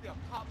fuck Yeah, you get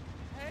pop?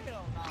 Hell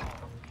no.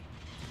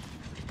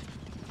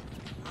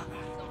 So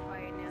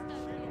quiet now.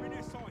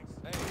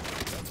 Hey,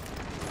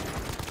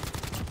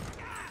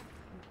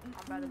 I'm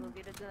about to go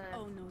get a gun.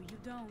 Oh no, you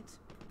don't.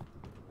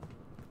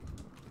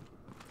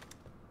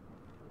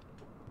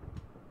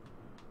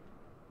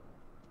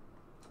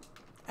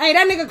 Hey,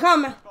 that nigga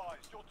coming. Guys,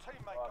 your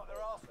teammate got their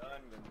ass kicked. They're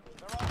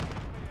asking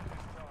for me at this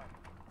time.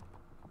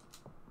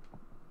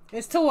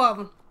 It's 2 of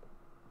them.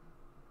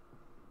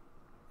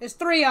 It's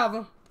 3 of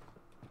them.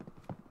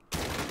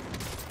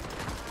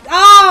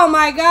 Oh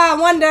my God,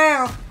 1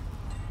 down.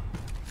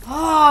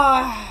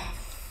 Oh.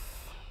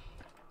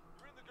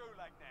 You're in the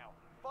gulag now.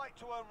 Fight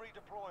to earn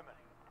redeployment.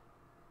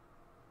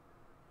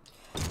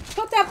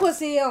 Put that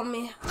pussy on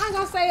me. I ain't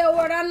gonna say a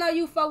word. I know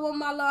you fuck with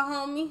my little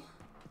homie.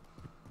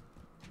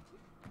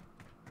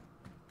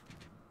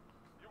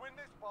 You win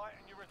this fight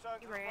and you return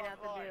to You the ran front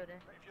out the line. building.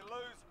 But if you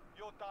lose,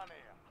 you're done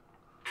here.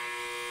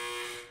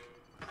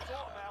 Sort them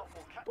out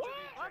or capture the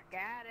Fuck objective.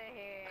 out of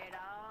here,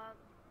 dog.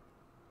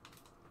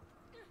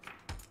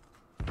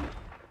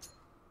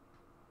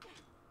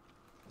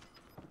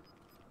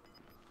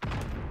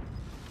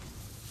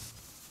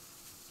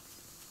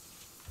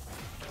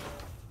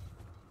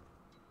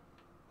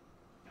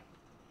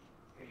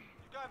 You're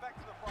going back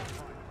to the front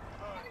line.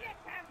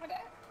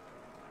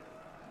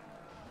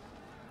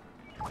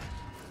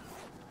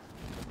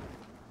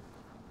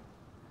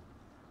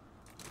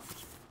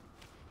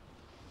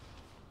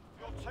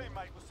 Your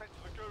teammate was sent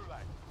to the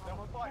gulag.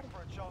 They'll fight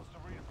for a chance to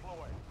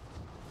redeploy.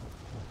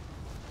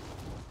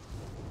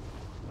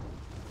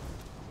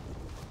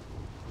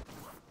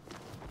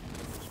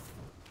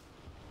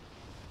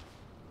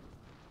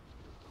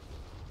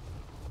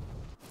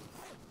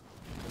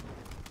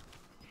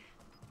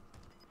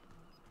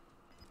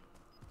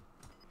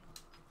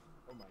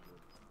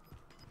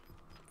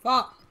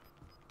 Fuck.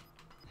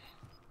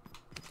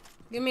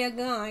 Give me a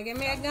gun. Give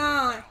me a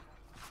gun.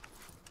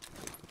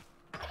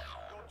 Your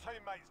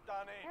teammate's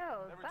done in.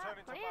 Yo, They're stop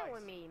returning to playing base.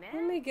 with me, Let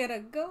man. me get a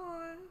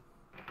gun.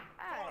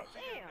 God Up to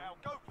you damn. now.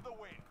 Go for the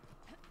win.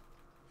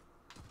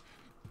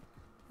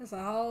 There's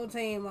a whole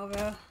team over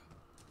there.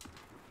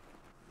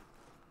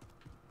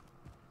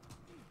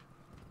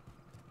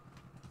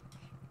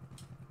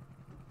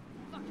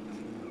 Fuck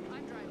it.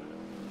 I'm driving.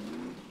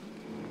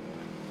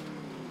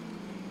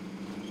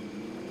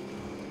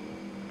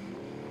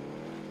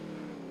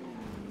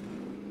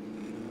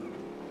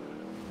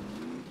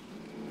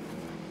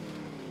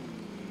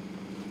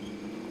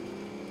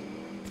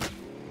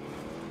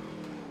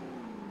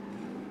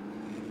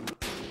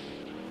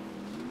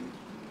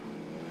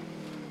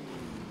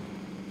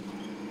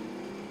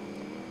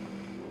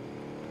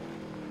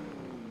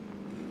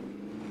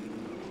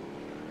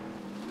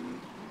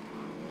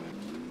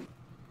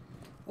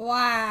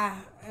 Why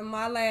am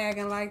I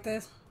lagging like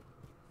this?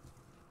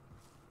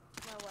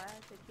 My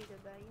wife said cheated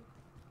about you.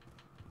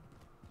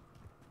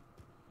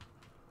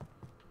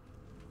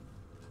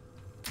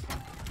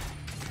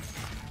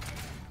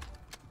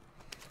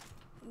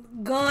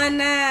 Going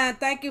now.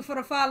 Thank you for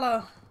the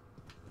follow.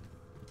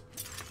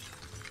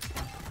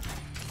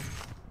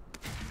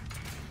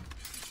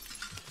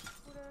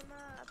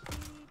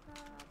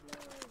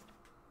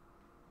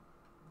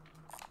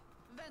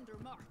 Vendor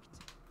marked.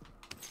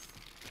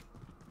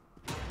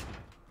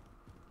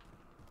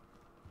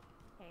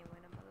 Can't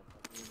win a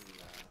motherfucking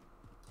love.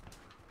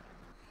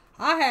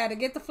 I had to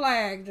get the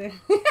flag.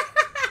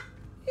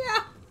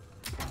 Yeah.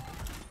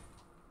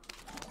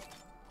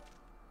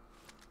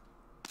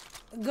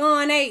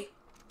 Gun 8.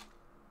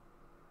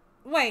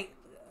 Wait.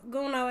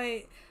 Gun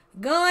 08.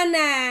 Gun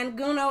 9.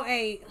 Gun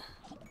 08.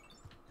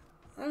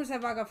 Let me see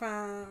if I can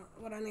find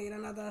what I need.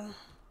 Another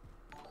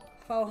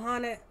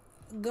 400.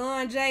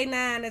 Gun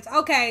J9. It's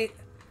okay.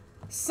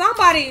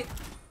 Somebody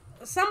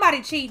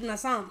cheating or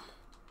something.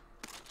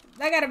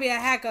 They gotta be a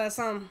hacker or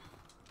something.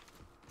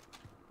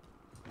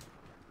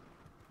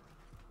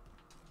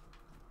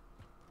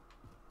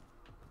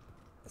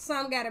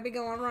 Something gotta be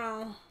going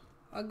wrong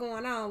or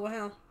going on with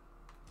him.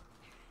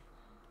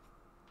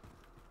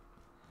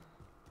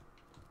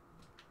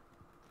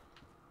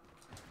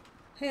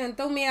 He done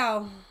threw me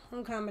out.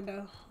 I'm coming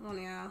though.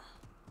 On y'all.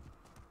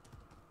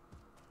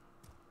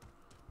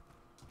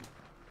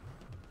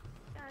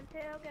 God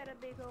Chantel got a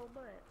big old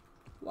butt.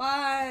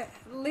 Why?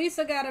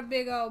 Lisa got a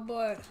big old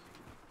butt.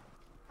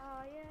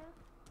 Oh, yeah?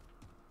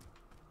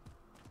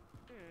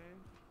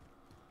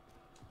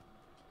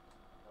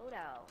 Hold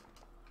out.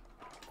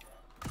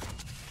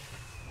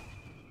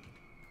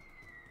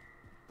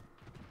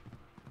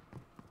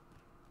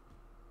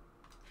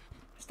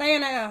 Stay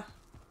in there.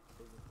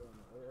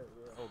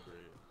 Oh,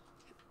 great.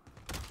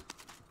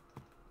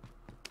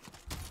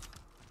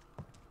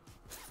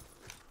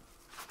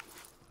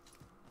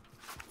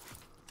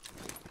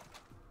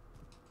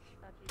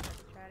 Thought you had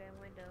to try that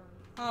window.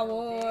 I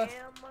was.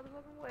 Damn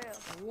motherfucking well.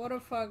 What the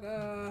fuck,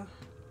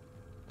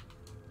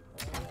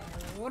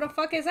 what the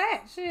fuck is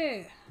that?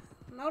 Shit.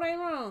 No, they ain't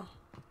wrong.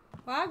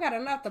 Well, I got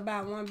enough to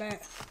buy one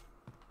back.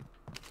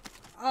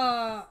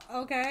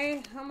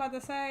 Okay. I'm about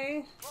to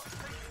say.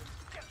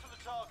 Get to the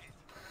target.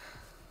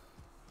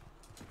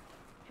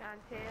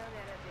 Chantel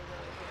got a big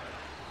old butt.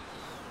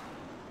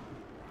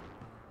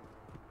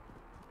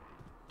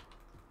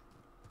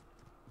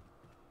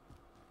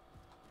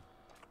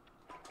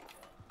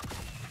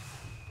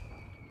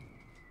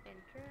 And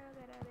Trail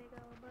got a big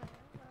old butt.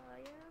 Oh,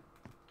 yeah?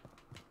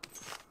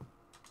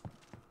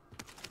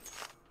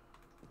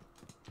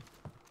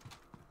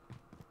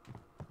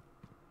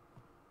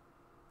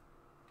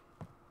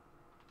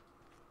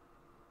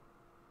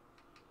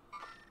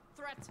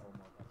 Threat.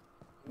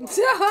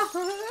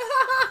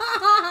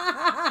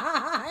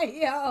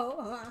 Yo.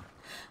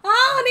 I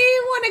don't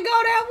even want to go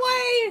that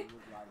way.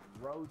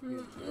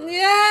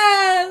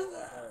 Yes.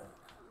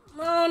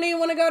 I don't even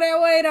want to go that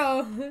way,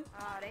 though.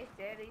 Oh, they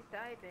steady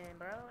sniping,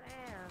 bro.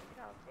 Damn, get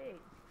all sick.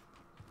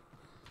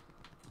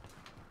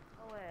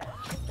 Oh, well.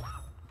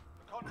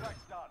 The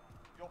contract's done.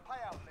 Your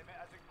payout limit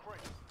has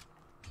increased.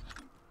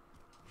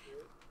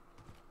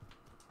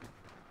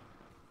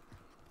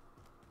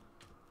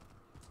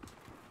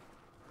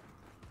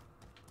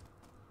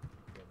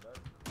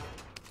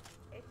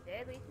 They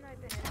steady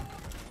sniping at me.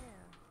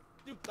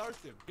 Damn. You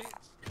thirsty,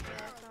 bitch.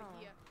 That's on.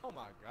 Oh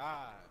my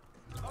god.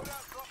 Load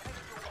out, drop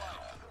headed your way.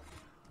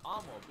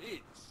 I'm a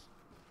bitch.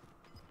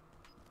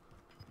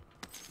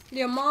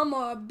 Your mama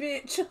a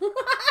bitch.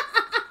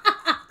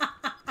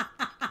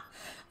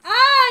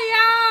 Ah,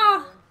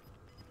 y'all.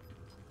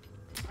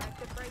 Like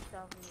the brakes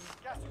off me.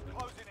 Gas is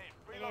closing in.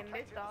 And Relocate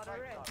missed to the all the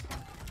safe rest.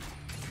 zone.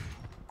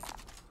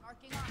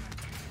 Marking armor.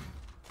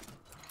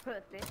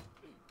 Pussy.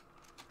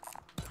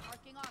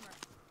 Marking armor.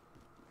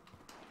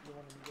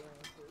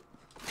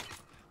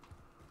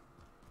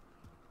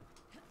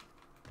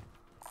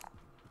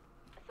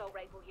 Assault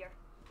rifle here.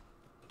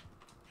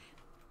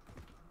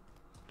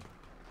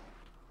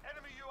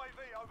 Enemy UAV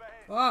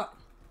overhead. Fuck.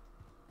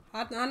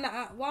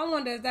 Well, I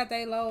wonder is that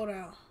they load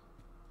out.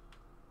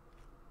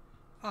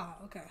 Oh,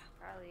 okay.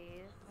 Probably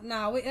is.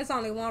 Nah, it's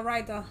only one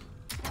right there.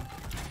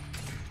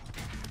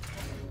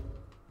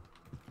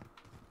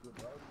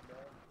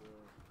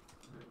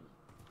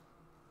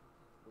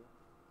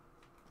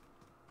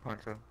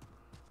 Hunter.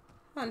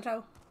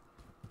 Huncho.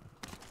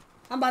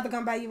 I'm about to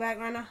come buy you back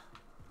right now.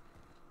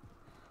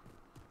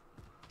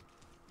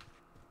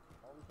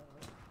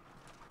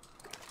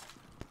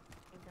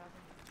 Keep talking.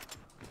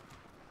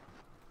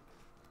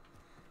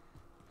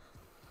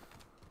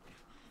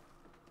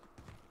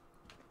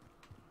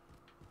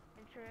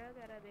 And Trail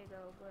got a big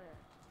old butt.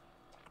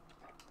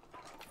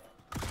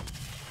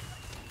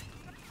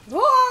 Whoa!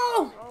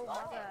 Oh my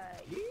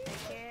god.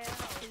 Yeah.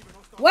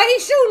 Where he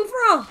shooting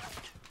from?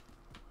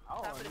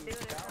 Top of the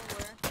building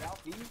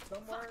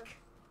somewhere.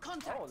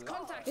 Contact.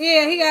 Contact.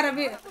 Yeah, he gotta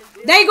be.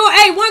 They go.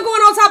 Hey, one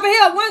going on top of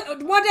hill.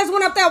 One just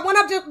went up there.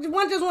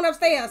 One just went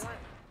upstairs.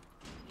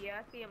 Yeah,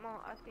 I see him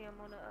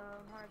on the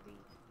heartbeat.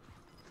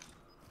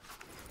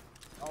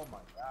 Oh my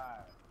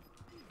god.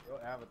 Your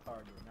avatar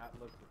did not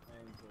look the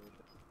same to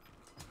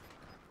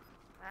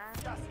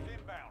Gas is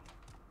inbound.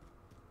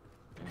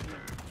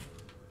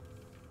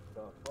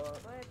 the fuck.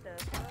 What the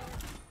fuck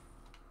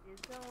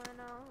is going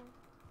on?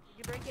 Did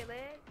you break your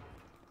leg?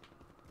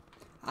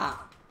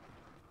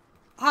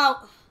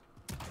 How?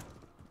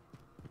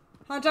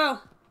 Huncho.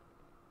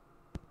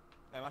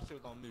 Hey, my shit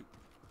was on mute.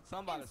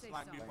 Somebody Insect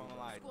sniped me zone. from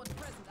like Squad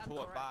present at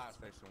toward the fire rest.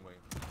 station way.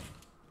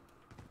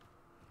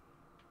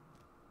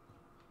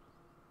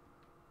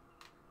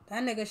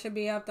 That nigga should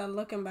be up there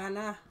looking by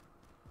now.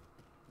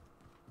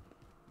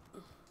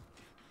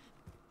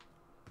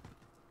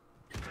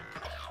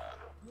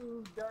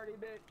 You dirty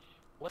bitch.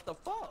 What the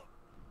fuck?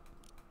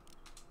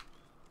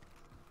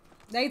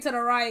 They to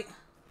the right,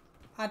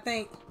 I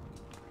think.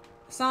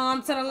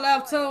 Some to the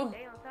left too.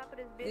 They on top of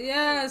this bitch.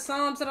 Yeah,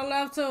 some to the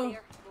left too.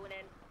 Here, going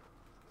in.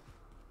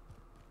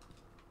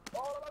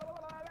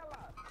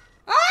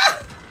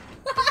 Ah!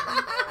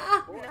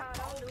 No,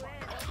 don't do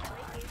that. Don't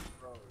flick it.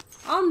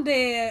 I'm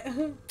dead.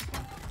 Don't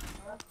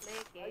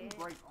flick How you it.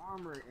 break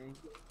armor and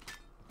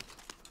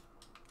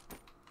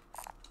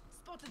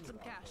Spotted some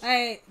cash.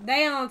 Hey,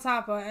 they on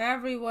top of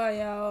everywhere,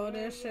 yo.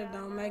 This shit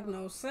don't make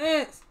no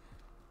sense.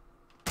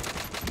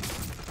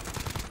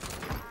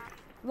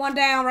 One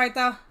down right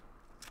there.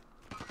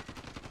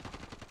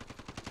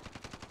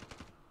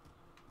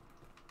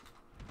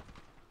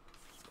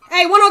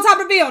 Hey, one on top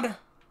of the building.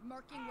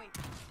 Marking weight.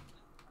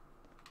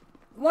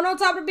 One on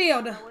top of the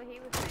building. What he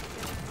was saying.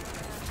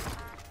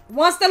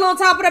 One still on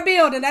top of the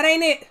building. That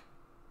ain't it.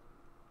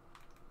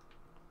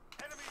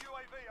 Enemy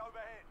UAV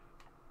overhead.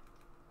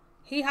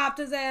 He hopped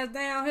his ass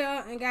down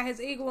here and got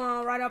his eagle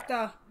on right up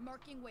there.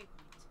 Marking waypoint.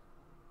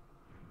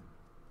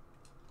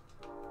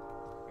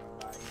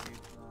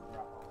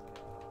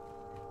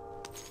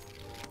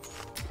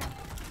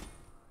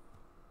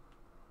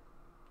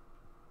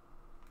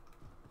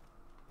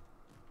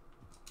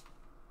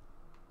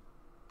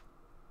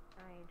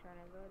 I ain't trying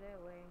to go that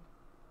way.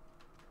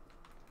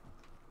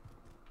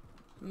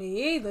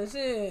 Me either,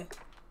 shit.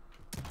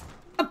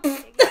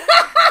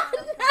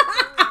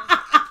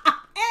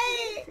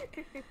 Hey!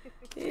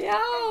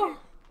 Yo!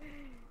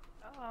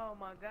 Oh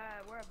my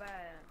god, where about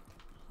it?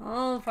 I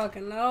don't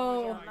fucking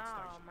know. No,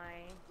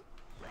 man.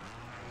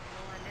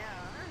 Going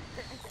now.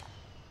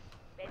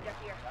 They just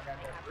here. Y'all got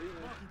that free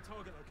one?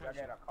 Y'all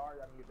got a car,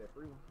 y'all can get that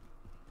free one.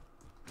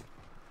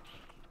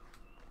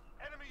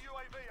 Enemy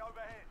UAV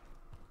overhead.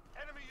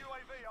 Enemy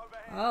UAV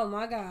overhead. Oh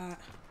my god.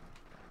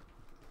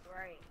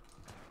 Right.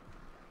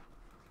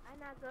 I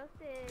not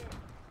ghosted.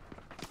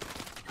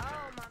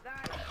 Oh my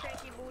god, you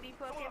shaky booty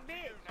fucking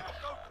bitch.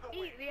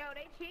 Easy, yo,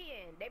 they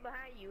cheating. They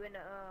behind you in the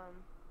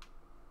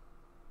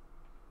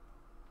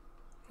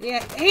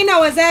Yeah, he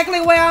know exactly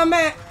where I'm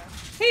at.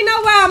 He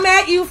know where I'm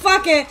at, you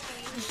fucking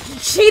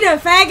cheating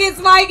faggots.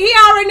 Like, he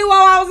already knew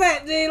where I was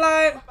at, G.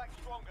 Like, Come back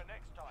stronger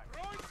next time.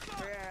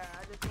 yeah,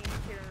 I just seen this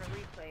shit on the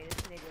replay,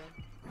 this nigga.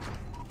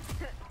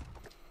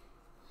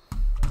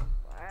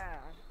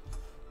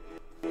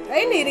 Wow.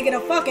 they need to get a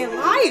fucking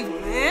life,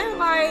 man.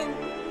 Like,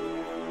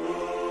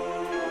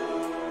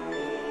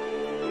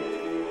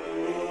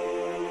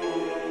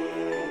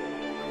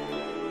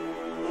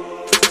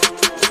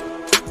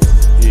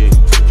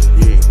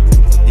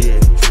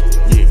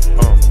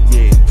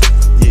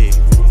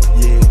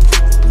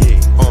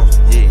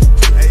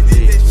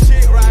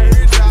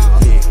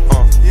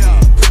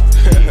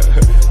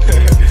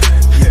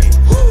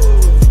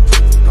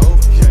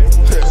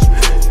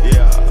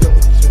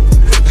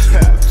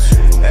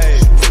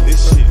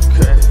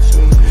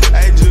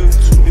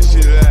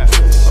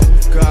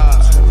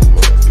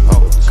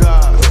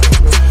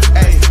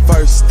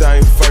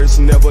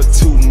 never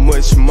too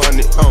much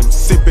money. I'm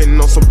sipping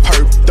on some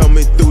perp,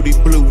 thumbing through these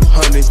blue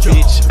honeys.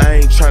 Bitch, I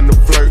ain't tryna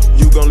flirt.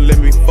 You gon' let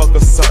me fuck or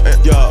something.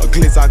 Yeah,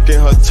 glitz out in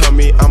her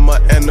tummy. I'm a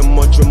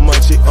animal,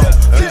 Jumanji.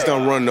 Please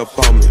don't run up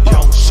on me.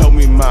 Show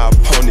me my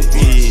opponent.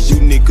 Yeah, you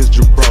niggas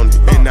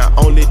jabroni. And not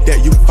only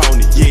that, you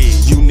phony. Yeah,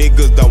 you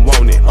niggas don't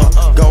want it.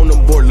 Go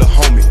on board, lil'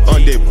 homie.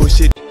 On that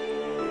bullshit.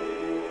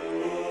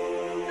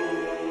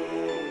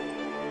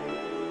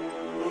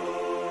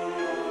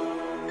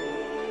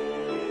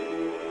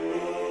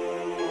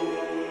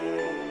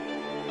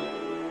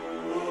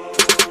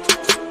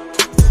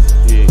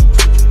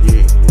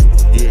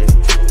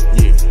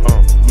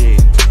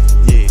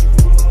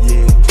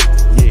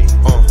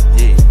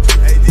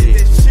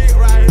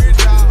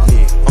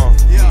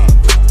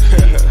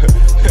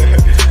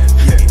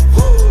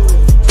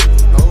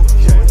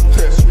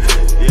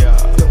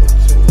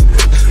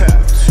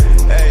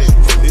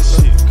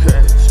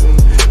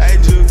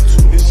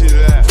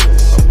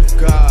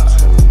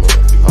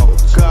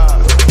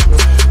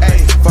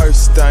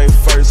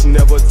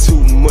 Never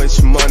too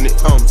much money.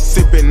 I'm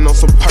sipping on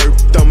some perp,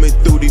 thumbing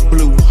through these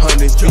blue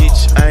honeys.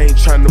 Bitch, I ain't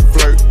tryna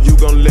flirt. You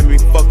gon' let me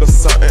fuck or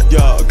something.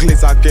 Yeah,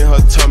 glitz out in her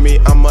tummy.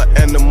 I'm a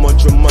animal,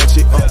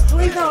 Jumanji.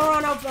 Please don't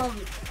run up on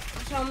me.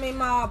 Show me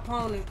my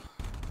opponent.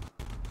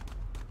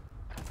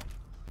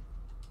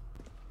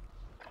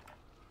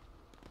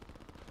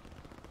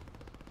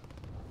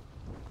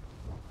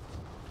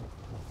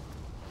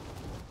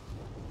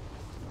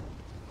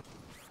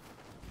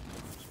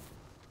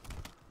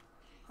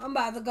 I'm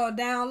about to go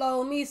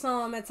download me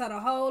some and tear the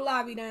whole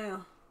lobby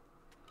down.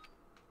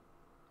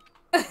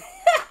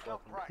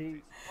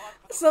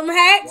 Some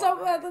hacks. I'm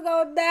about to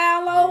go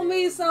download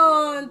me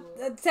some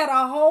and tear the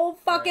whole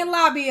fucking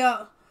lobby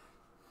up.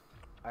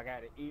 I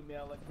got an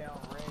email account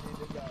ready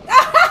to go.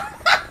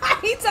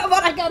 He talking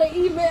about I got an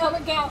email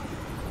account.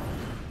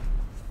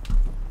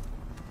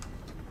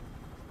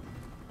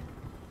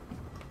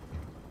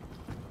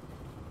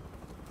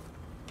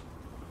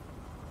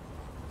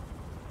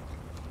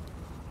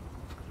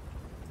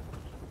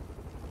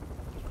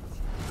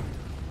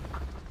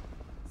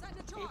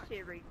 This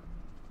shit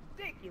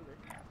ridiculous.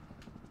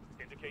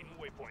 Indicating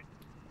waypoint.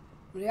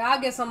 Yeah,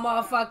 I get some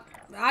motherfucker.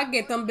 I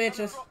get them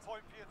bitches. Drop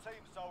point for your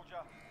team,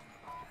 soldier.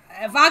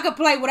 If I could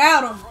play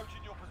without them,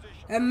 Approaching your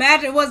position.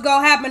 imagine what's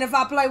gonna happen if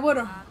I play with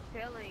them. I'm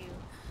telling you.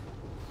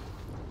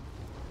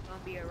 It's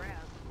gonna be a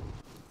wrap.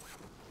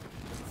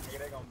 Nigga,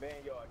 they gonna ban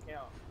your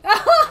account.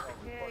 Hell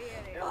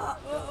yeah, they are.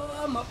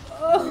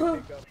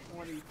 Pick up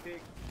 26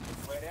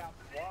 without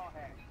wall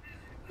hack.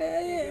 Yeah.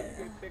 You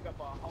can pick up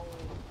a whole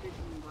 50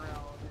 round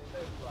and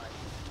that's like,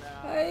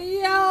 nah.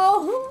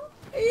 Yo,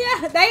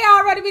 yeah, they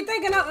already be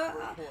thinking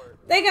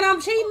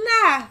I'm cheating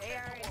now. They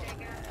already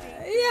think I'm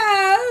cheating.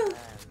 Yeah.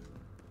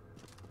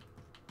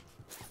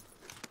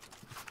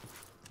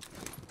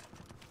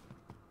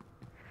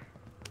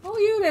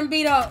 been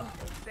beat up.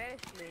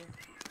 Especially.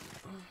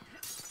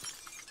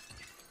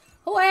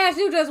 Who ass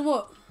you just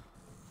whooped?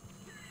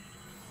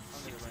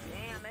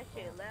 Damn, that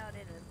shit loud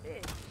in the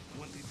bitch.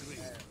 23.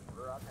 Man,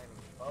 bro, I can't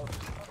even focus.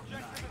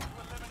 Objective is to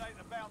eliminate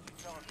the bounty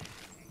target.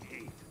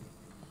 8.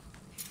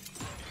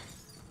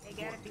 It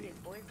gotta be his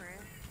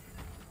boyfriend.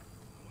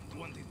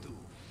 22.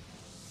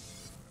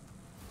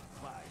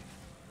 5.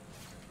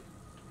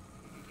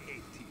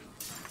 18.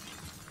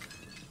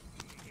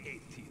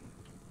 18.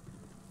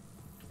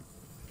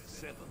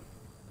 7.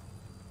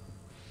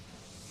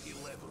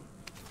 11.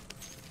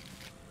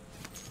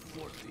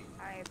 14.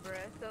 Alright, bro,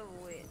 it's over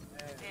with.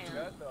 Man, Damn.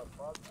 shut the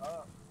fuck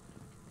up.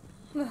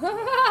 3.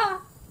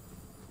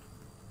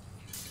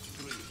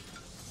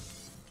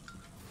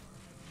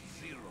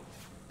 0.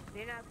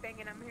 They're not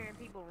thinking I'm hearing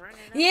people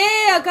running up.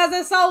 Yeah, because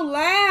it's so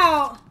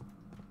loud.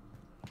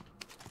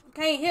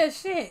 Can't hear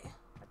shit.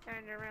 I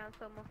turned around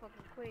so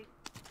motherfucking quick.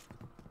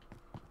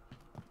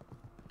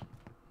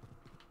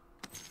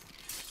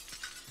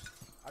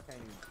 I can't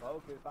even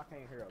focus. I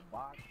can't hear a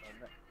box.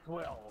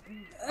 12. 15,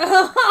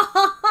 11,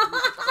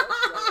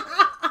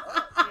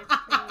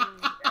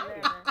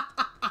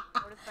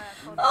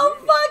 45, I'm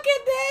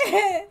fucking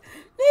dead.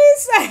 He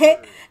say,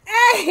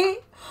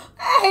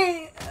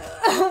 hey,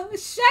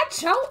 shut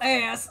your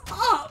ass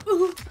up.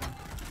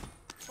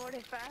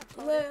 45,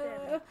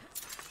 47.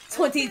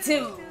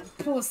 22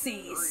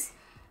 pussies.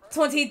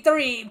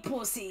 23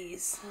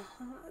 pussies.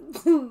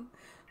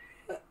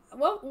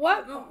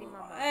 What?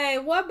 Hey,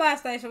 what buy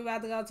station we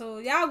about to go to?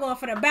 Y'all going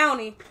for the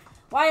bounty.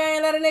 Why you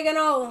ain't let a nigga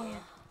know?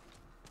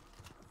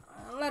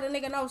 Let a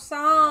nigga know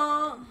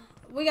some.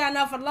 We got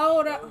enough for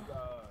load up.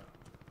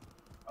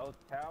 Those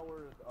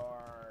towers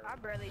are... I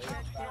barely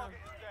touched him.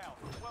 Down.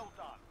 Well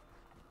done.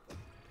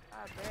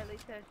 I barely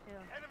touched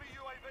him. Enemy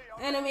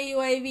UAV. Enemy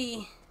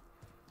UAV.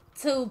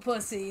 2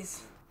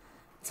 pussies.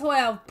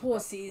 12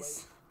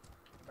 pussies.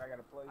 I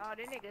gotta play. Oh,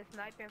 this nigga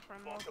sniping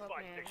from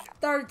motherfucking...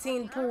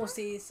 13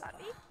 pussies.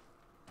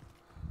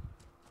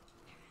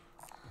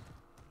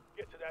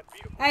 Get to that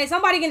vehicle. Hey,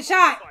 somebody getting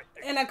shot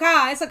in a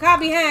car. It's a car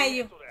behind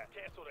you. Cancel that.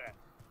 Cancel that.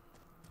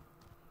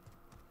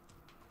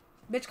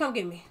 Bitch, come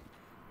get me.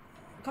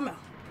 Come on.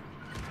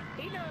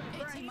 He knows,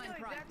 bro, he 18 knew mine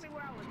pride. exactly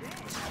where I was at.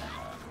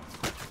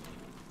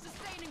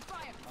 Sustaining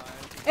fire.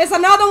 It's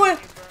another one.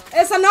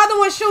 It's another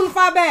one shooting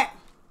far back.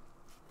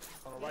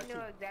 On the He right knew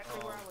too. exactly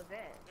where I was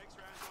at.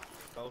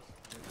 Close.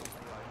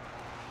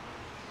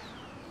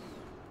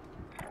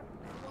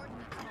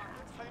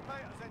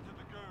 Teammate has entered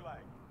the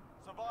gulag.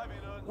 Surviving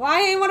earns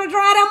Why he ain't want to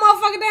drive that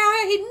motherfucker down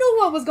here? He knew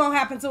what was gonna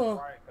happen to him.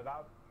 Right,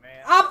 because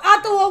man... I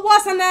threw a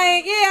what's her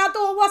name. Yeah, I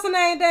threw a what's her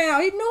name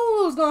down. He knew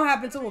what was gonna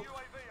happen to him.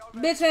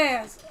 Bitch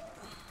ass.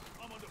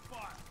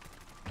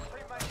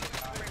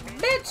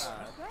 Bitch.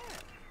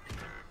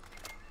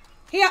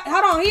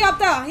 Hold on. He up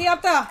there. He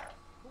up there.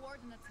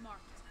 Coordinates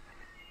marked.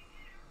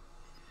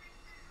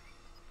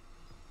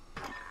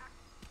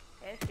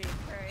 That shit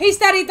crazy. He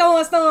steady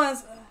throwing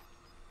stuns.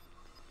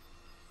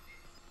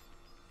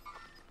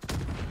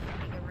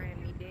 Nigga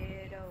ran me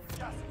dead over.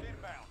 gas is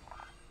inbound.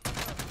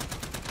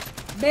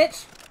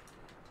 Bitch.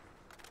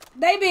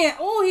 They being.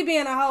 Ooh, he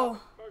being a hoe.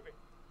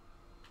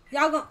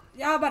 Y'all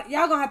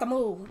gonna have to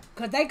move,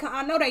 cause they.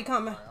 I know they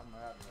coming. I'm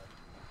out of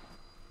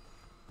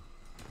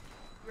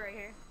there. Right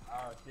here.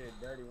 Oh, shit,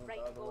 dirty went the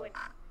other way.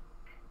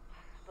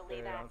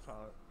 Believe Yeah, that. I'm trying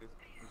to...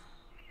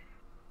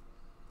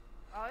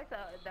 Oh, it's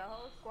the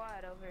whole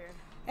squad over here.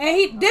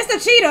 And this the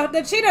cheetah.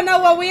 The cheetah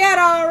know where we at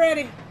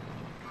already. Yeah,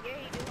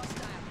 he do. Bro,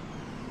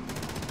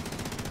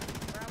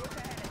 I wish I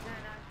had a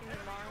gun. I'd shoot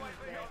him on his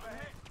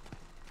back.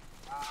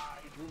 Ah,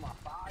 he drew my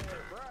fire,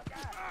 bro.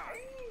 God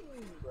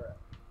damn, bro.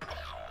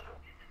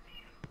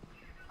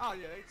 Oh,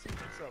 yeah, 18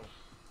 so.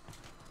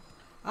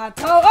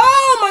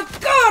 Oh my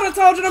god, I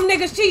told you them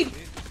niggas cheating.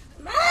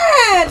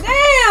 Man,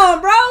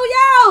 damn, bro,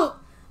 yo.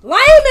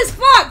 Lame as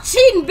fuck,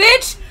 cheating,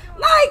 bitch.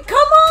 Like,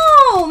 come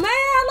on, man.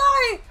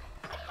 Like,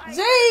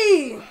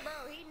 gee. Bro,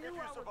 he knew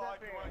I was up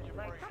there.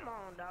 Like, come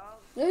on, dog.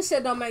 This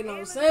shit don't make no It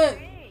was sense.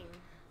 insane.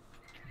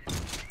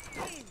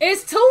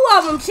 It's 2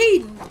 of them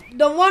cheating.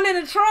 The one in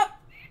the truck,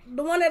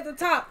 the one at the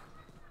top.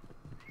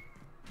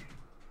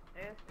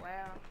 That's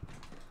wow.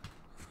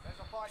 There's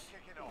a fight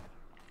kicking off.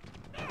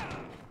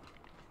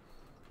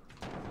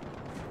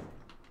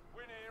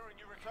 Win here and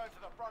you return to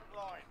the front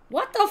line.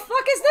 What the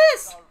fuck is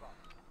this?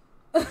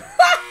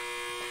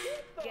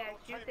 Yeah,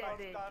 shoot that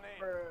Teammates bitch. done in.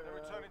 They're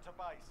returning to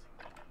base.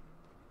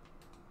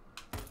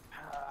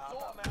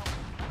 Sort them out.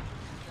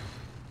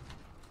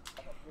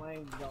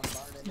 Flames gonna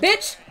burn it.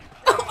 Bitch.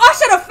 I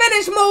should have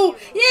finished move.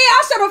 Yeah,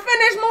 I should have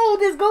finished move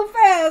this goof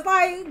ass.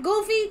 Like,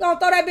 Goofy gonna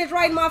throw that bitch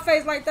right in my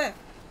face like that.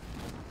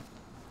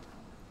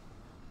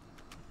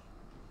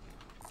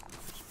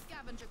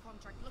 Scavenger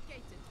contract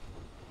located.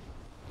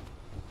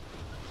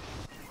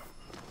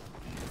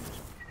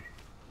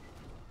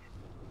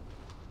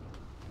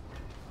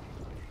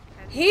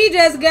 He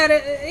just got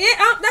it.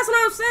 That's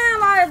what I'm saying.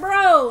 Like,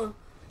 bro,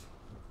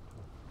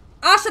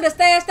 I should have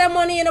stashed that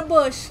money in the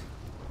bush.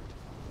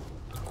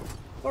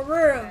 For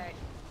real.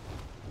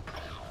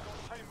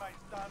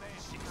 Teammates done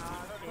in.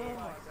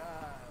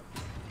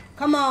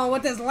 Come on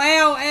with this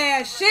loud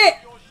ass shit.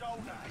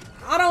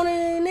 I don't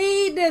even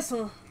need this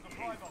one.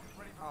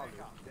 Oh,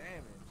 damn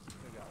it.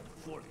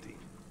 40.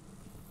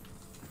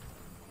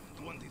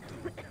 22.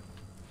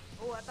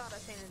 Oh, I thought I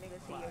seen a nigga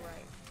see you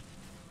right.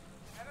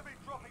 Enemy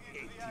dropping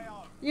into the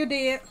AO. You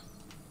did.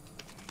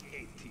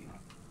 18.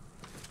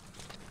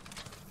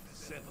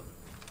 7.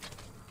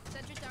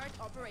 Sentry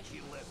turret operation.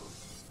 11.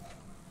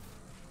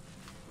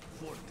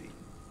 14.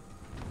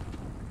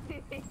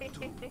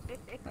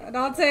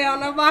 Don't tell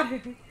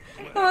nobody.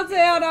 Don't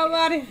tell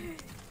nobody.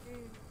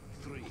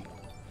 3.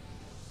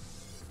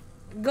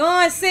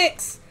 Gun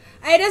 6.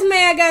 Hey, this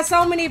man got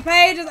so many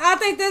pages. I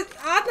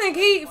think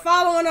he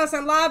following us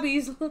in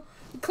lobbies,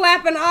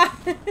 clapping our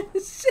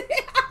shit.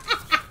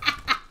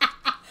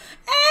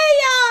 Hey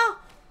y'all.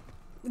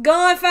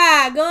 Gun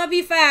 5, gun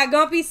P5,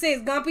 gun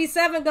P6, gun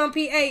P7, gun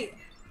P8.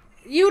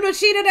 You the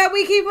cheater that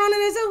we keep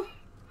running into?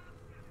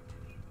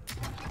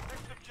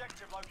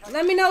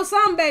 Let me know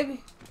something,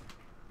 baby.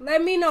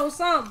 Let me know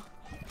something.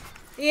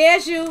 Yeah,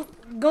 it's you.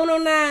 Guno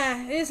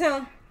 9. It's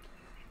him.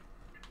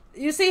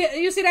 You see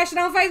that shit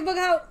on Facebook,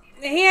 ho?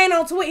 He ain't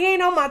on Twitch. He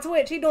ain't on my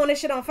Twitch. He doing this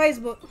shit on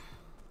Facebook.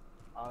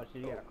 Oh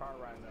shit, you got a car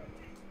riding up.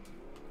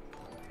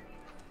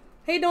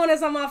 He doing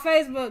this on my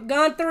Facebook.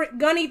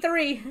 Gunny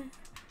 3.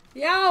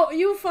 Yo,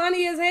 you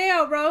funny as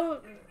hell, bro.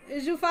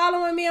 Is you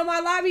following me in my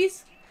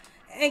lobbies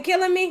and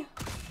killing me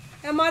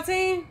and my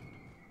team?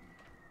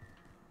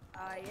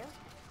 Yeah.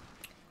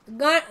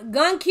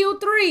 Gun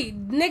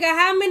Q3. Nigga,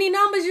 how many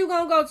numbers you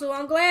gonna go to?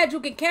 I'm glad you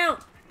can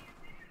count.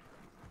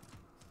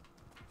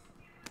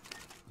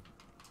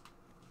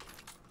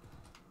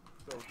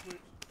 So,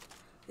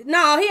 Twitch.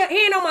 No, he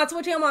ain't on my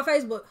Twitch. He on my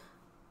Facebook.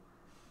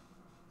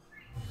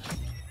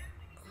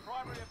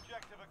 Primary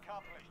objective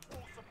accomplished.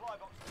 All supply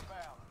boxes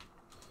found.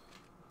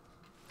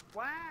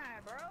 Why,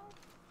 bro?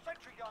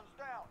 Sentry guns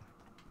down.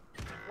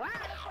 Why the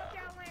fuck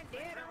y'all land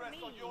dead on Rest me?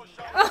 on your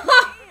shoulders.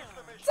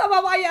 Tell me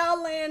why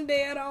y'all laying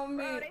dead on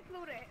me. Bro, they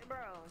flew that, bro.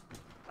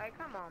 Like,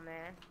 come on,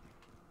 man.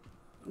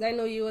 They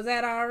knew you was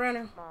at already.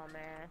 Come on,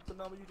 man. The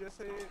number you just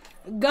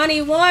said?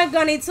 Gunny 1,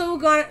 Gunny 2,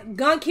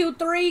 gun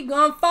Q3,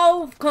 gun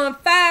 4, gun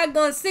 5,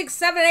 gun 6,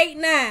 7, 8,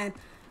 9.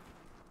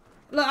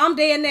 Look, I'm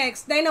dead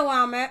next. They know where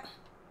I'm at.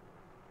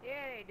 Yeah,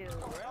 they do.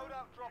 Load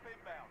up, drop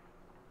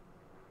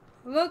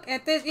inbound. Look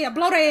at this. Yeah,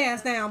 blow their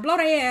ass down. Blow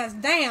their ass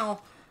down.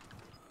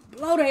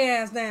 Blow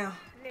their ass down.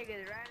 Niggas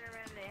riding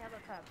around in the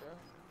helicopter.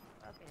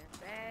 Fucking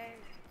bag.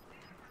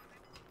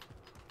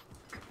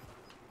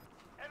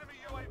 Enemy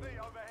UAV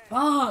overhead.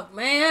 Fuck,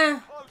 man.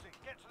 Closing.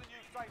 Get to the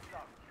new safe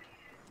zone.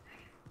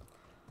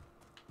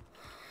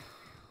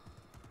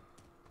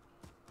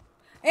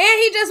 And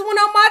he just went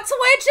on my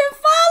Twitch and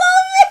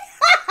followed me.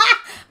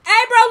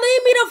 Hey, bro,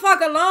 leave me the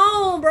fuck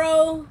alone,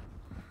 bro.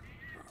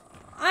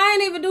 I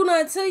ain't even do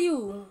nothing to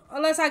you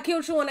unless I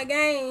killed you in a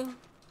game.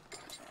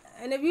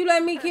 And if you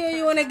let me kill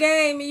you in a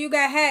game and you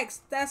got hacks,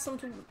 that's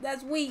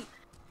weak.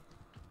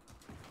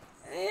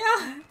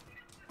 Yeah.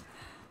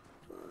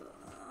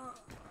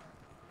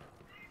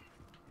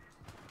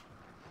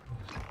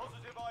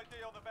 Positive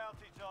ID on the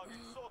bounty target.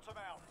 Sort them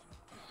out.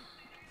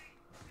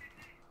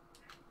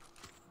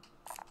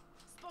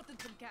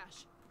 Spotted some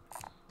cash.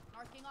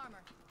 Marking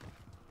armor.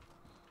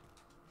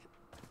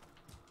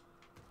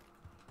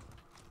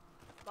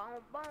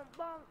 Boom, boom,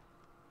 boom.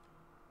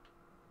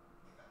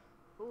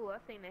 Ooh, I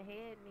seen the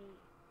head meat.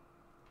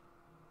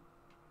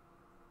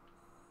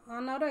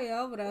 I know they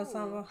over there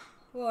somewhere.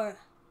 What?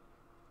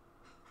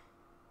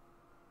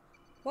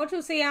 What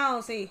you see I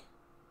don't see?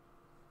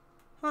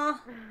 Huh?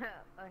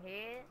 A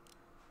head?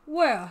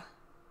 Where?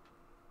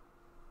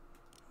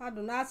 I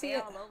do not see They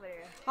it. all over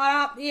there. Hold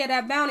up. Yeah,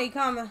 that bounty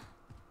coming.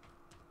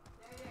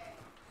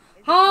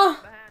 It's Huh?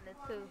 behind us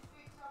too.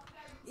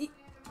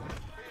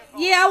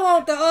 Yeah, I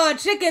want the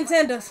chicken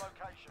tenders.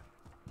 Location.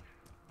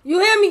 You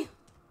hear me?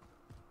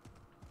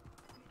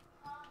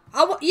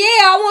 I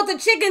want the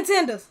chicken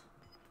tenders.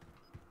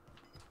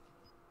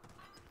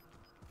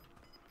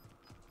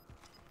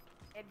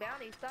 That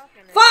bounty's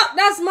talking. Fuck,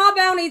 that's my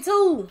bounty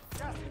too.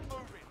 Gas is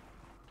moving.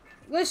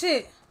 Good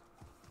shit.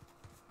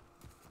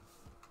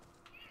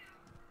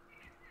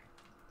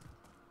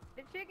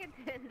 The chicken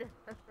tender.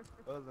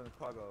 Other than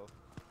cargo.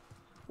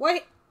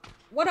 Wait,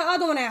 what the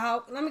other one at,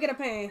 Hawk? Let me get a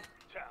pen.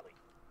 Charlie.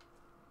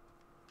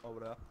 Over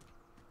there.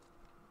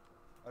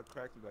 I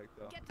cracked you back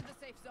there. Get to the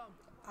safe zone.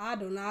 I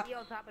do not. He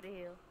on top of the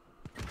hill.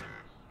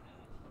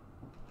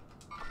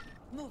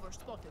 Mover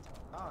spotted.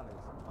 Honest.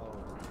 Oh.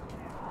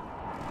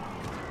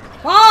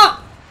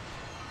 Fuck!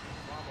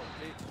 Mama,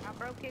 bitch. I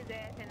broke his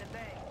ass in the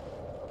back.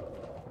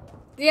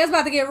 Yeah, it's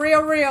about to get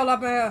real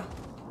up in here.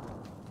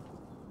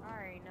 I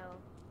already know.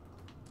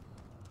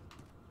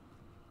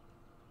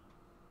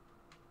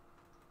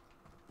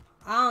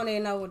 I don't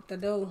even know what to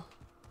do.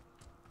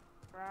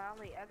 Bro,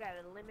 I got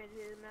a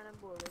limited amount of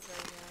bullets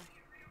right now.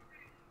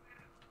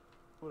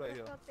 Who Where that the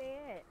here? fuck they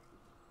at?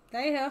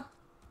 They here.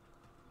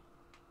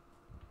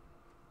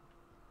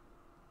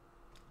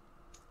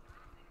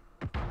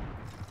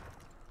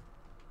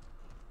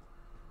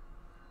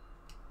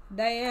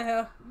 They in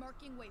here.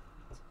 Marking waypoint.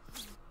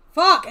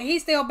 Fuck, and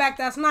he's still back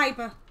there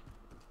sniping.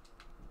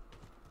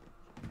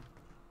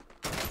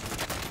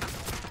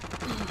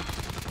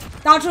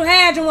 Thought you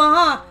had you one,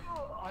 huh?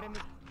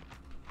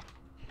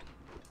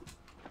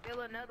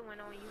 Still another one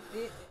on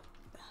you.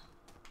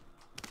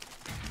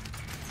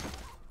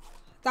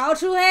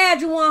 Thought you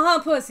had you one, huh,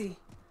 pussy?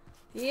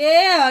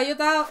 Yeah, you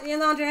thought you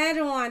had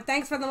you one.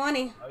 Thanks for the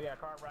money. Oh yeah,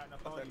 car riding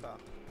up on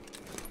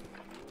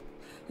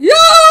you.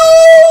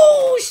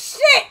 Yo,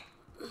 shit!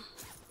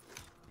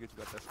 You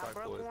got that strike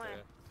for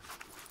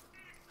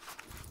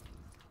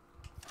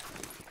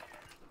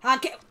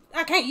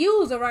I can't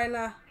use it right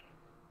now.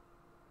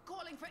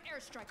 Calling for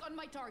airstrike on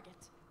my target.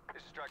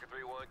 This is Striker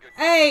 3-1. Good.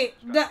 Hey,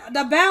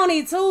 the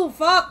bounty too.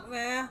 Fuck,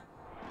 man.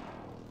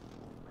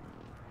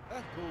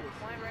 That's cool.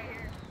 One right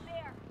here.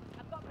 There.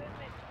 I got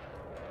movement.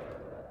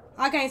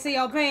 I can't see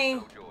your ping.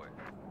 No joy.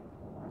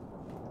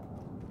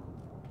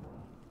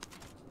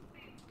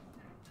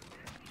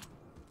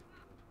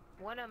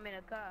 One of them in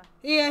a car.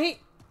 Yeah, he.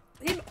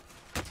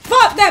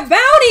 Fuck that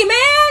bounty,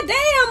 man.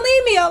 Damn,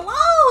 leave me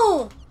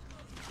alone.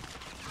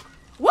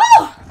 Woo!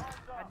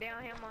 I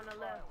down him on the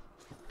left.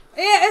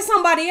 Yeah, it's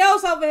somebody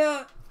else over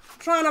here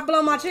trying to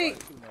blow my cheek.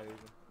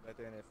 Right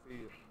there in that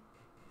field.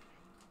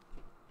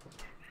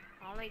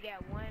 I only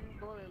got one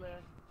bullet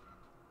left.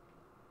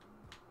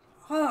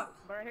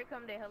 Fuck. Bro, here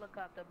come the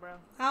helicopter, bro.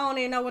 I don't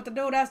even know what to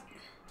do. That's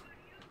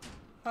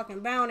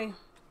fucking bounty.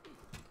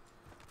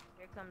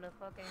 Here come the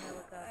fucking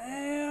helicopter.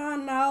 Yeah, I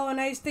know, and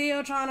they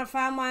still trying to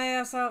fire my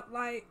ass up.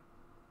 Like,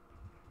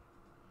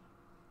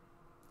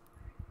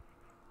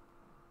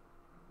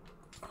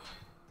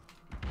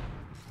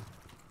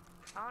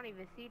 I don't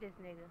even see this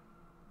nigga.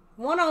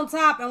 one on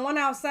top and one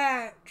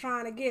outside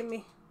trying to get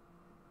me.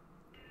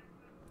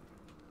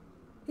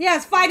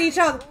 Yes, fight each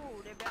other.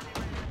 Ooh, they're about to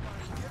run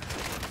up on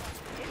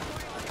you.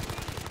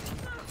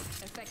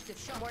 Effective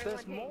shot.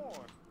 There's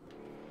more.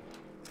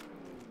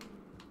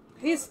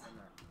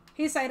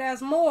 He say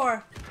there's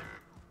more.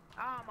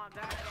 Oh my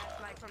god, I got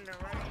sniped from the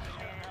right,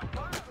 man.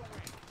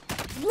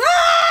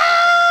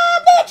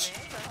 Ah, bitch!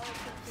 Man, it's a whole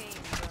 2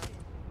 teams,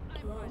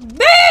 bro.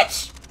 Bitch!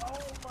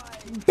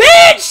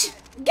 Bitch!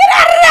 Get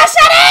out of there,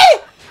 Shady!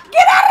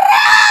 Get out of there!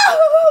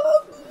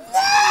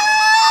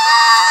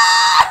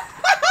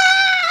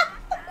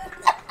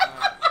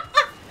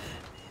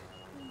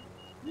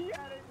 You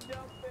gotta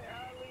jump it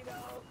early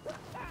though.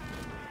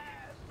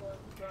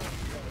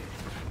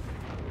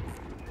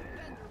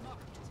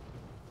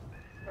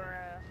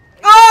 Bruh.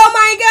 Oh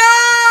my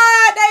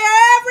god! They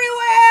are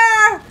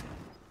everywhere!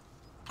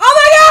 Oh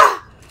my god!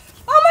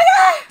 Oh my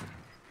god!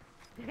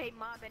 They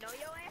mobbing on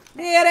your ass.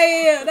 Yeah,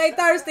 they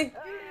thirsty.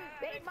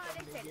 They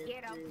mobbing, they said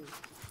get 'em.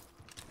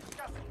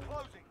 Gas is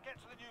closing. Get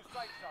to the new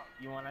safe zone.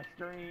 You wanna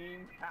stream?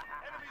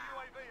 Enemy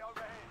UAV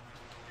overhead.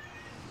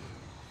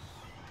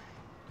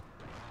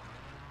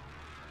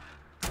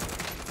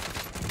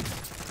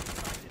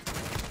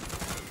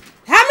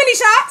 How many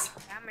shots?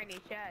 How many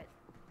shots?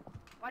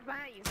 Watch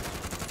behind you.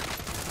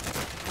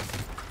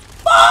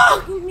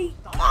 Fuck me.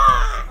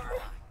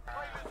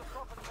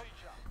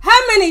 How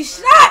many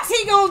shots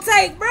he gonna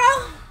take, bro?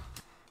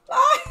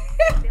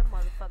 Them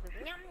motherfuckers.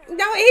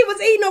 No, he was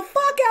eating the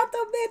fuck out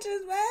them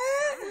bitches,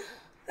 man.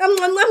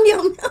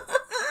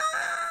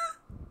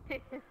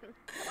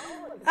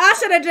 I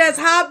should have just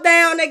hopped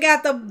down and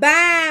got the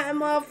bang,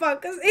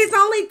 motherfuckers. It's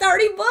only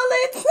 30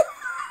 bullets.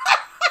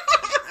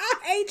 I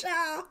hate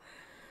y'all.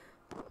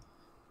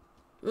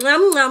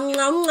 Nom nom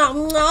nom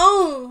nom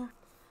nom.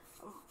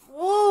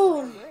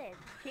 Ooh.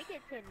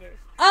 Chicken tenders.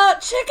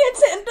 Chicken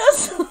tenders.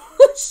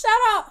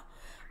 Shut up.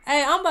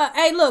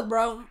 Hey, look,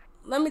 bro.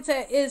 Let me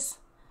tell you,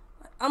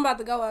 I'm about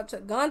to go up to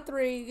gun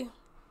 3,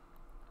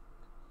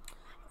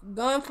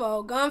 gun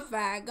 4, gun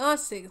 5, gun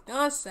 6,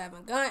 gun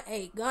 7, gun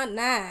 8, gun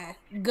 9,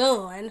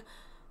 gun.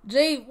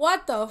 Gee,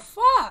 what the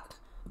fuck?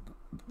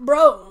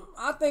 Bro,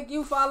 I think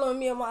you following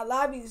me in my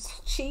lobbies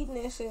cheating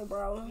and shit,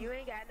 bro. You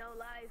ain't got no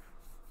life.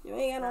 You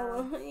ain't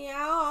got no,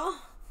 yeah.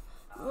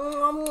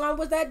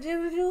 Was that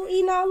you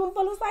eating all them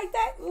bullets like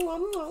that?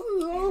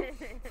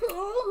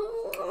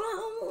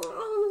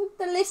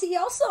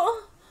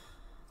 Delicioso.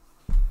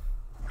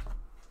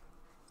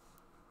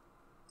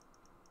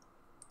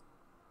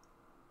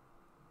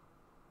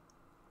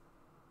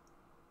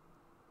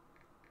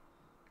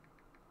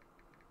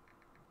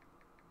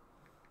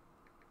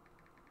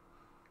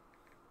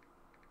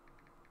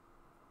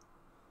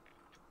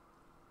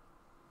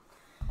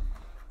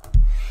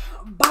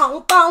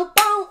 Boom, boom,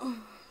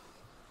 boom.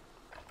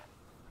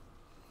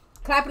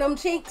 Clapping them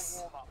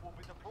cheeks.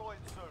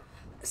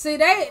 See,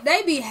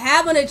 they be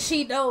having a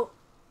cheat though.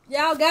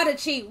 Y'all gotta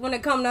cheat when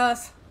it come to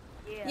us.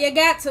 Yeah. You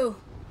got to.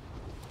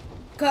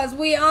 Cause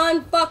we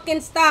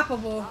unfucking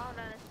stoppable. I don't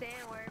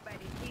understand why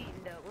everybody's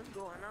cheating though. What's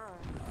going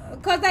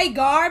on? Cause they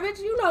garbage.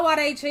 You know why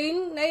they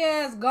cheating. They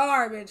ass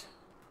garbage.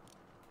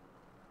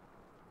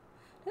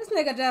 This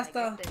nigga just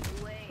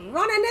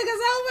running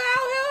niggas over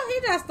out here. He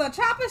just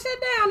chopping shit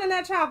down in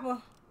that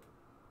chopper.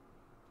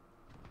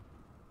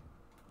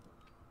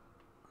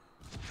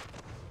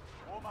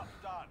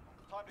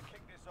 Time to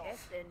kick this off.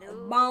 That's the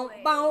new Boom,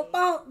 way. boom,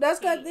 boom. That's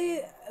cause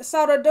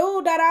so the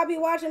dude that I be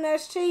watching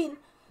that's cheating,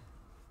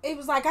 it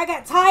was like, I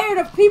got tired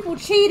of people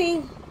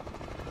cheating.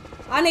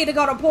 I need to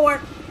go to port.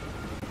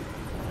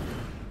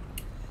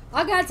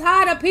 I got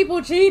tired of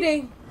people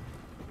cheating.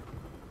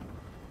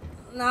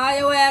 Nah,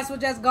 your ass was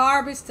just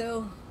garbage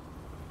too.